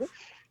the truth?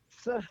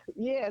 So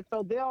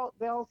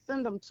they'll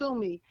send them to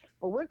me.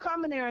 But we're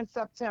coming there in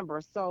September.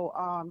 So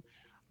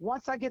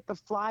once I get the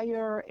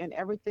flyer and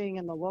everything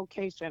and the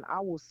location, I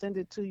will send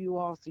it to you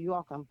all so you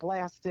all can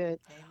blast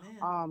it.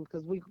 Amen.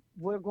 Because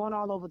we're going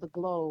all over the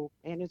globe,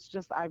 and it's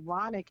just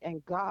ironic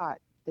and God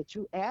that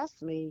you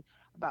asked me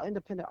about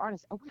independent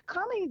artists, and we're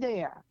coming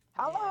there.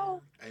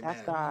 Hello, Amen.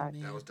 that's God.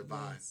 That was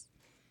divine. Yes.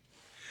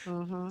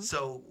 Mm-hmm.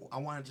 So I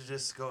wanted to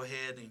just go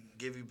ahead and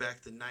give you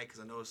back the night, because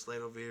I know it's late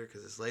over here,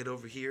 because it's late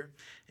over here,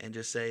 and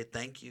just say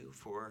thank you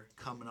for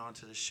coming on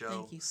to the show.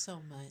 Thank you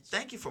so much.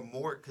 Thank you for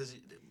more, because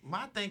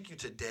my thank you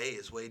today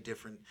is way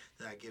different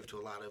than I give to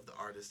a lot of the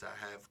artists I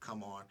have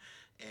come on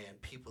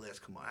and people that's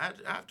come on. I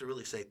have to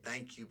really say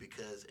thank you,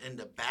 because in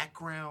the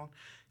background,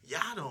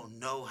 y'all don't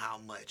know how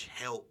much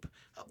help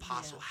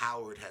Apostle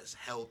Howard has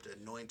helped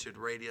Anointed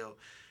Radio,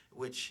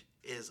 which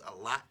is a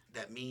lot.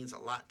 That means a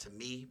lot to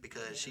me,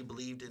 because she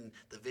believed in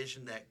the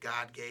vision that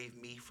God gave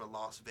me for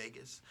Las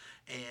Vegas,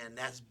 and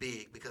that's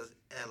big, because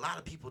a lot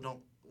of people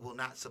will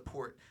not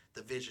support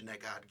the vision that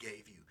God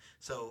gave you.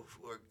 So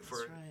for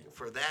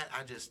that,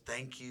 I just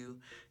thank you.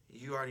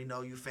 You already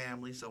know you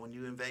family, so when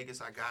you in Vegas,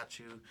 I got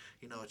you,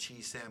 a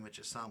cheese sandwich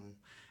or something.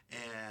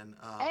 And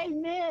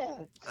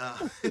Amen.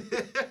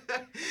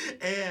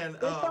 And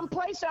There's some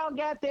place y'all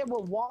got there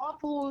with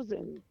waffles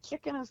and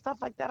chicken and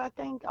stuff like that. I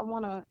think I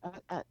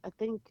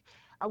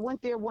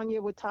went there one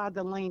year with Todd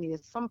Delaney.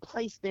 It's some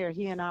place there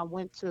he and I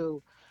went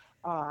to.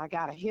 I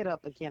got to hit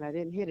up again. I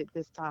didn't hit it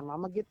this time. I'm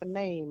going to get the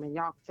name, and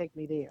y'all can take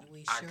me there.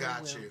 We I sure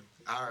got will. you.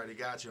 I already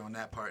got you on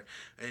that part.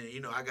 And,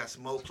 I got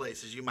some more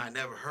places you might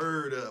never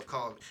heard of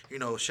called,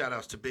 shout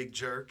outs to Big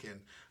Jerk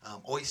and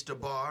Oyster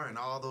Bar and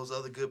all those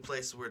other good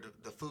places where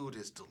the food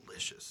is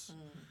delicious.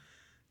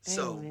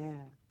 So,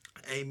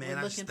 amen. We're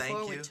I just looking thank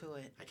forward you. to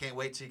it. I can't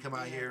wait till you come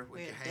out here. We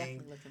we're can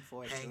definitely looking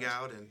forward to hang it.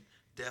 out and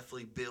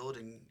definitely build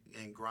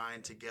and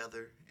grind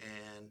together.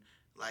 And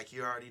like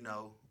you already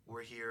know,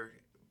 we're here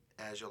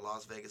as your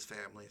Las Vegas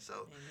family.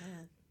 So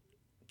Amen.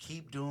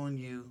 keep doing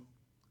you.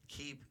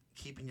 Keep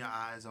keeping your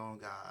eyes on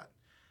God,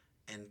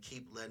 and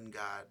keep letting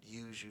God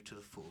use you to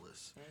the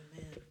fullest.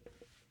 Amen.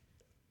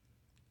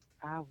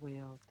 I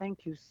will.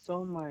 Thank you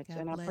so much. God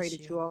and I pray bless that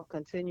you. you all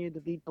continue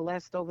to be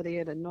blessed over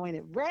there at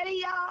Anointed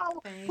Radio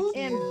Thank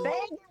in you.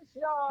 Vegas,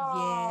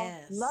 y'all.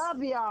 Yes.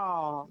 Love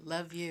y'all.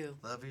 Love you.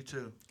 Love you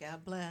too.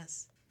 God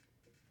bless.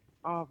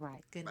 All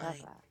right. Good Bye-bye.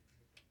 night.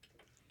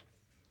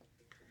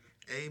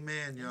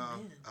 Amen, y'all.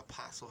 Amen.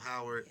 Apostle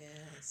Howard.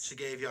 Yes. She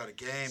gave y'all the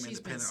game,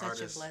 She's been independent such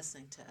artist. a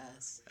blessing to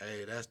us.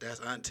 Hey, that's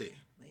auntie.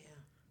 Yeah.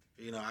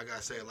 You know, I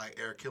gotta say it like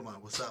Eric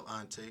Kilman. What's up,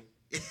 Auntie?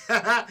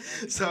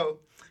 So,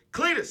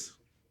 Cletus.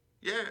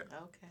 Yeah.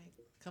 Okay.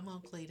 Come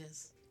on,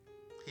 Cletus.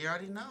 He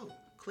already know.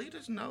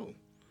 Cletus know.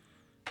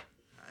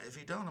 If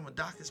he don't, I'm gonna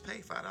dock his pay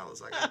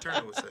 $5, like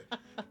Turner would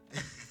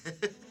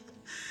say.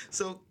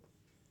 So,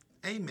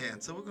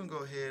 amen. So we're gonna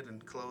go ahead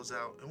and close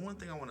out. And one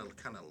thing I want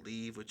to kind of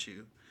leave with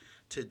you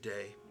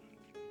today.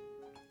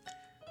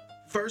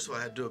 First of all,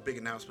 I had to do a big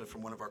announcement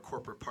from one of our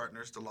corporate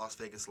partners, the Las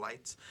Vegas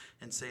Lights,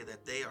 and say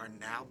that they are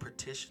now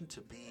petitioned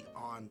to be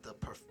on the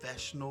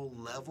professional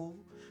level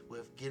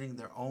with getting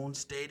their own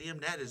stadium.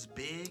 That is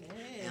big.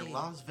 Hey. In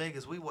Las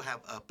Vegas, we will have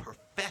a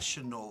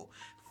professional,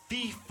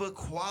 FIFA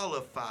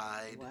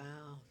qualified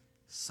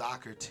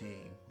soccer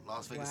team.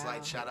 Las Vegas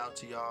Lights, shout out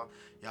to y'all.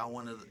 Y'all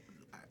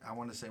I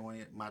want to say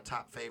one of my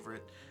top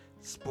favorite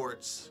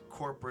sports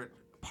corporate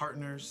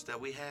partners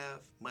that we have.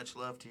 Much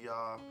love to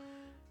y'all.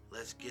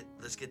 Let's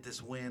get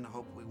this win. I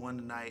hope we won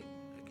tonight.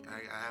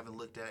 I haven't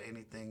looked at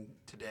anything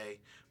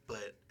today,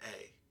 but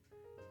hey,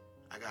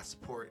 I got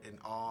support in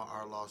all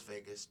our Las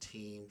Vegas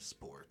team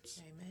sports.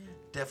 Amen.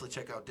 Definitely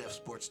check out Def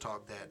Sports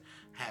Talk that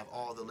have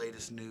all the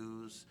latest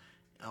news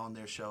on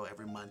their show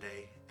every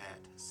Monday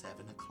at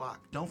 7 o'clock.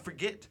 Don't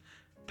forget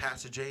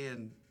Pastor Jay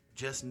and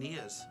Just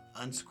Nia's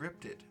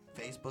Unscripted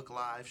Facebook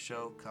Live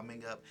show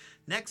coming up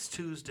next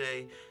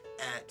Tuesday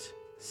at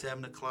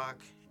 7 o'clock,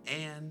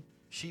 and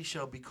She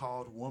Shall Be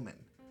Called Woman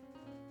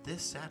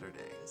this Saturday.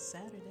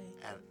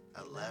 At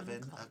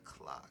 11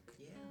 o'clock.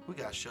 Yeah. We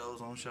got shows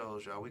on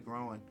shows, y'all. We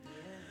growing.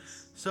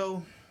 Yes.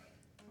 So,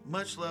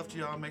 much love to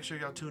y'all. Make sure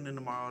y'all tune in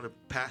tomorrow to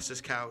Pastor's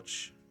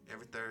Couch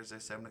every Thursday,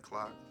 7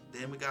 o'clock.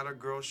 Then we got our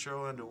girls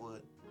show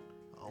Underwood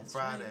on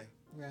Friday.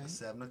 Right.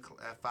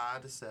 At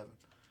 5 to 7.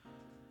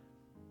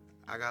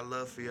 I got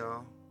love for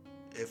y'all.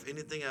 If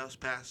anything else,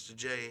 Pastor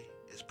Jay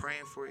is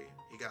praying for you.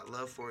 He got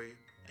love for you,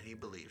 and he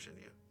believes in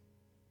you.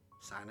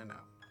 Signing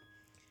out.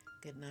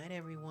 Good night,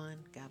 everyone.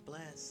 God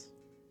bless.